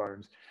mobile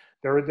phones.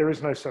 There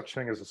is no such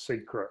thing as a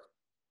secret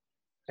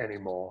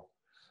anymore.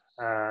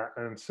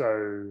 And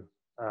so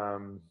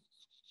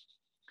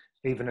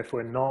even if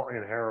we're not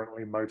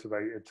inherently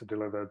motivated to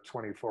deliver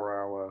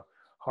 24-hour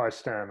high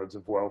standards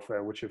of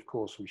welfare, which of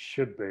course we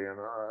should be, and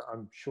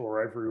I'm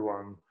sure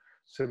everyone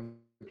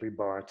simply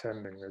by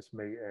attending this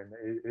meeting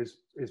is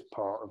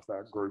part of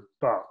that group.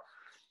 But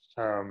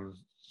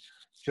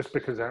just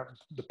because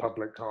the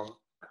public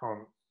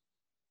can't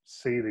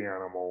see the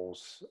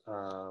animals'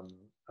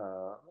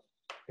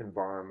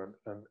 environment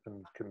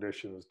and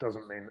conditions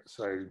doesn't mean to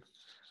say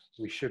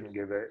we shouldn't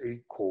give it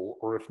equal,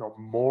 or if not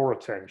more,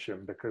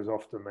 attention, because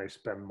often they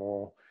spend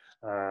more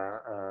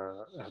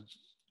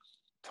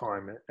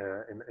time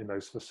in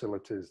those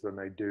facilities than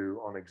they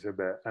do on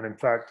exhibit. And in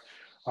fact,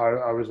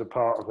 I was a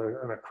part of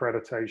an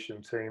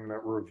accreditation team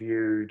that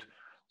reviewed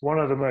one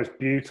of the most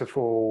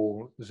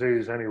beautiful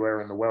zoos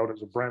anywhere in the world. It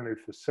was a brand new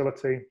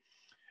facility,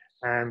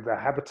 and the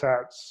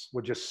habitats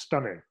were just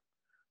stunning,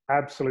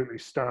 absolutely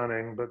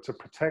stunning. But to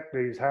protect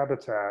these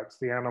habitats,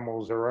 the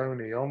animals are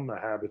only on the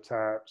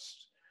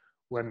habitats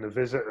when the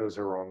visitors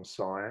are on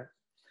site.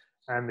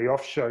 And the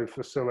off-show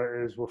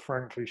facilities were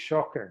frankly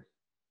shocking.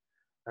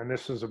 And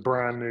this was a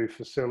brand new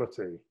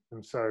facility.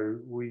 And so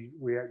we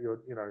you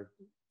know,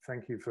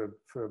 thank you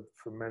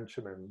for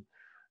mentioning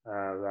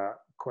that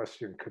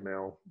question,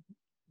 Camille.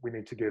 We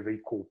need to give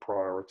equal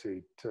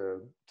priority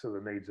to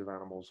the needs of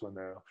animals when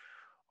they're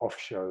off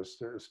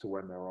shows as to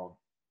when they're on.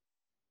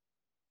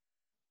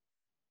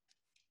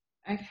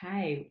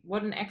 Okay,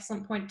 what an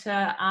excellent point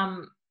to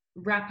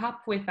wrap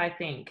up with, I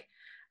think.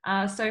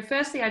 So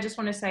firstly, I just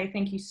want to say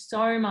thank you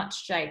so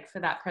much, Jake, for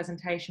that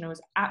presentation. It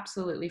was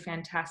absolutely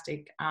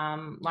fantastic.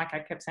 Like I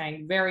kept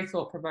saying, very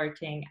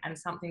thought-provoking and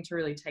something to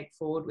really take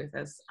forward with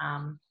us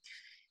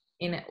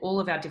in all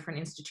of our different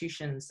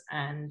institutions.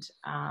 And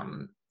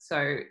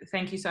so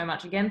thank you so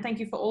much again. Thank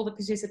you for all the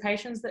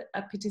participants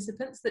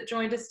that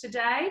joined us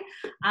today.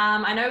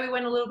 I know we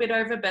went a little bit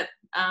over, but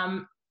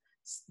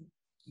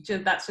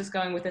that's just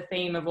going with the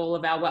theme of all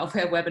of our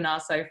welfare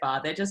webinars so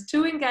far. They're just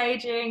too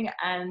engaging,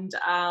 and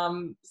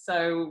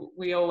so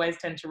we always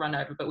tend to run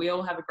over, but we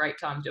all have a great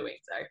time doing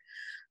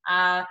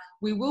so.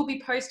 We will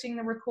be posting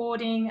the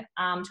recording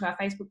to our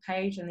Facebook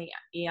page and the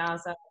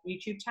EAZA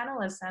YouTube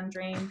channel, as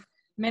Sandrine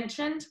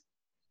mentioned,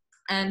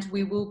 and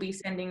we will be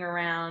sending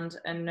around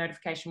a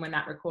notification when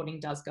that recording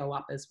does go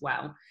up as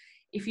well.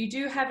 If you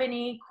do have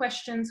any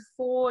questions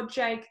for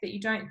Jake that you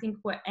don't think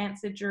were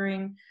answered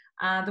during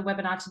the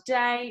webinar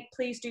today,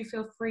 please do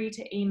feel free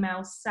to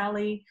email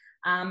Sally.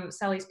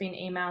 Sally's been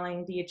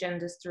emailing the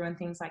agendas through and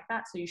things like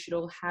that, so you should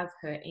all have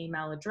her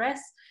email address,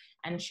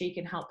 and she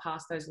can help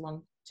pass those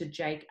along to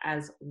Jake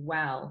as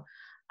well.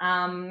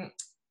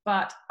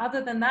 But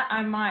other than that,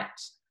 I might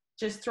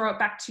just throw it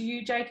back to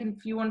you, Jake, and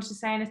if you wanted to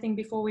say anything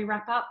before we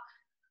wrap up.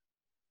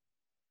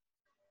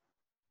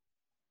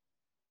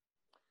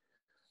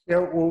 Yeah,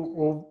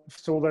 well,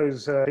 for all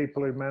those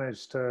people who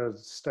managed to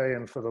stay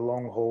in for the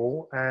long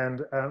haul,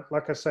 and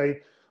like I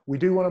say, we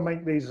do want to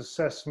make these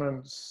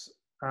assessments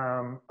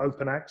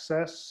open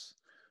access.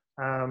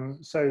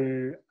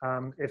 So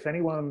if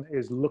anyone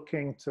is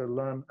looking to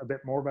learn a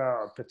bit more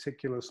about a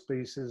particular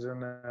species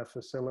in their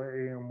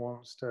facility and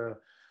wants to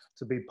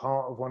be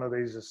part of one of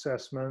these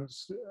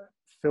assessments,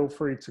 feel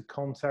free to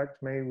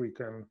contact me. We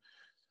can.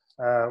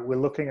 We're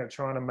looking at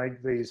trying to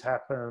make these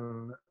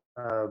happen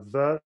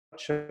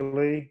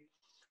virtually.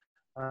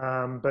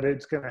 but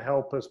it's going to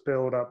help us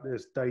build up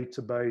this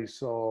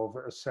database of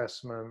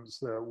assessments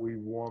that we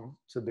want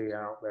to be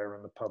out there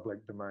in the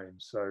public domain.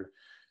 So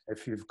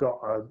if you've got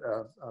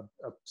a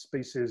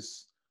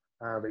species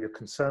that you're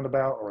concerned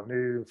about, or a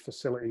new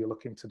facility you're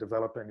looking to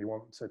develop, and you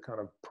want to kind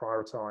of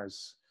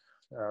prioritize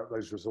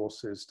those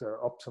resources to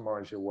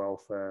optimize your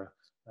welfare,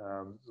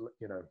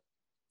 you know,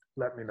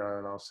 let me know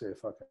and I'll see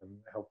if I can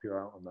help you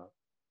out on that.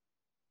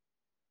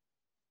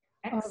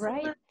 Excellent. All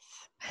right.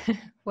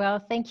 Well,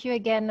 thank you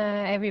again,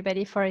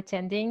 everybody, for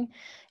attending.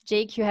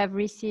 Jake, you have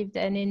received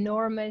an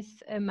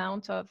enormous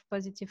amount of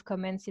positive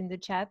comments in the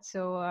chat.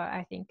 So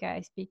I think I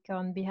speak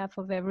on behalf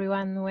of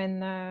everyone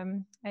when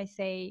I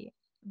say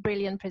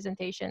brilliant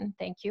presentation.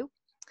 Thank you.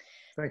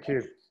 Thank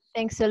you.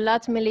 Thanks a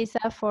lot,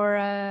 Melissa, for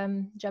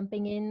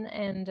jumping in.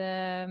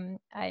 And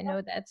I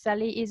know that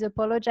Sally is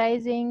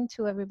apologizing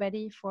to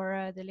everybody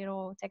for the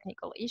little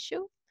technical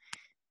issue.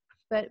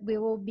 But we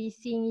will be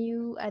seeing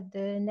you at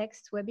the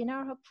next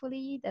webinar,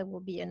 hopefully. That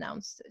will be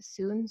announced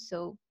soon.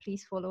 So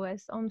please follow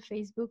us on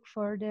Facebook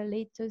for the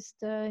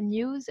latest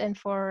news and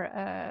for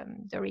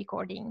the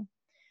recording.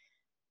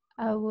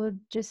 I would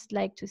just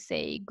like to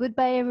say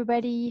goodbye,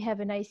 everybody. Have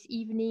a nice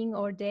evening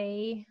or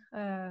day.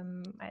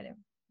 I'm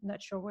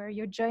not sure where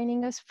you're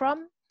joining us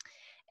from.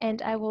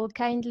 And I will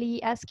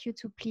kindly ask you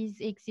to please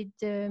exit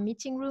the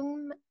meeting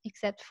room,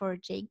 except for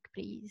Jake,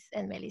 please,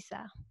 and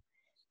Melissa.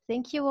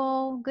 Thank you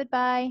all.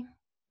 Goodbye.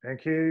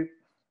 Thank you.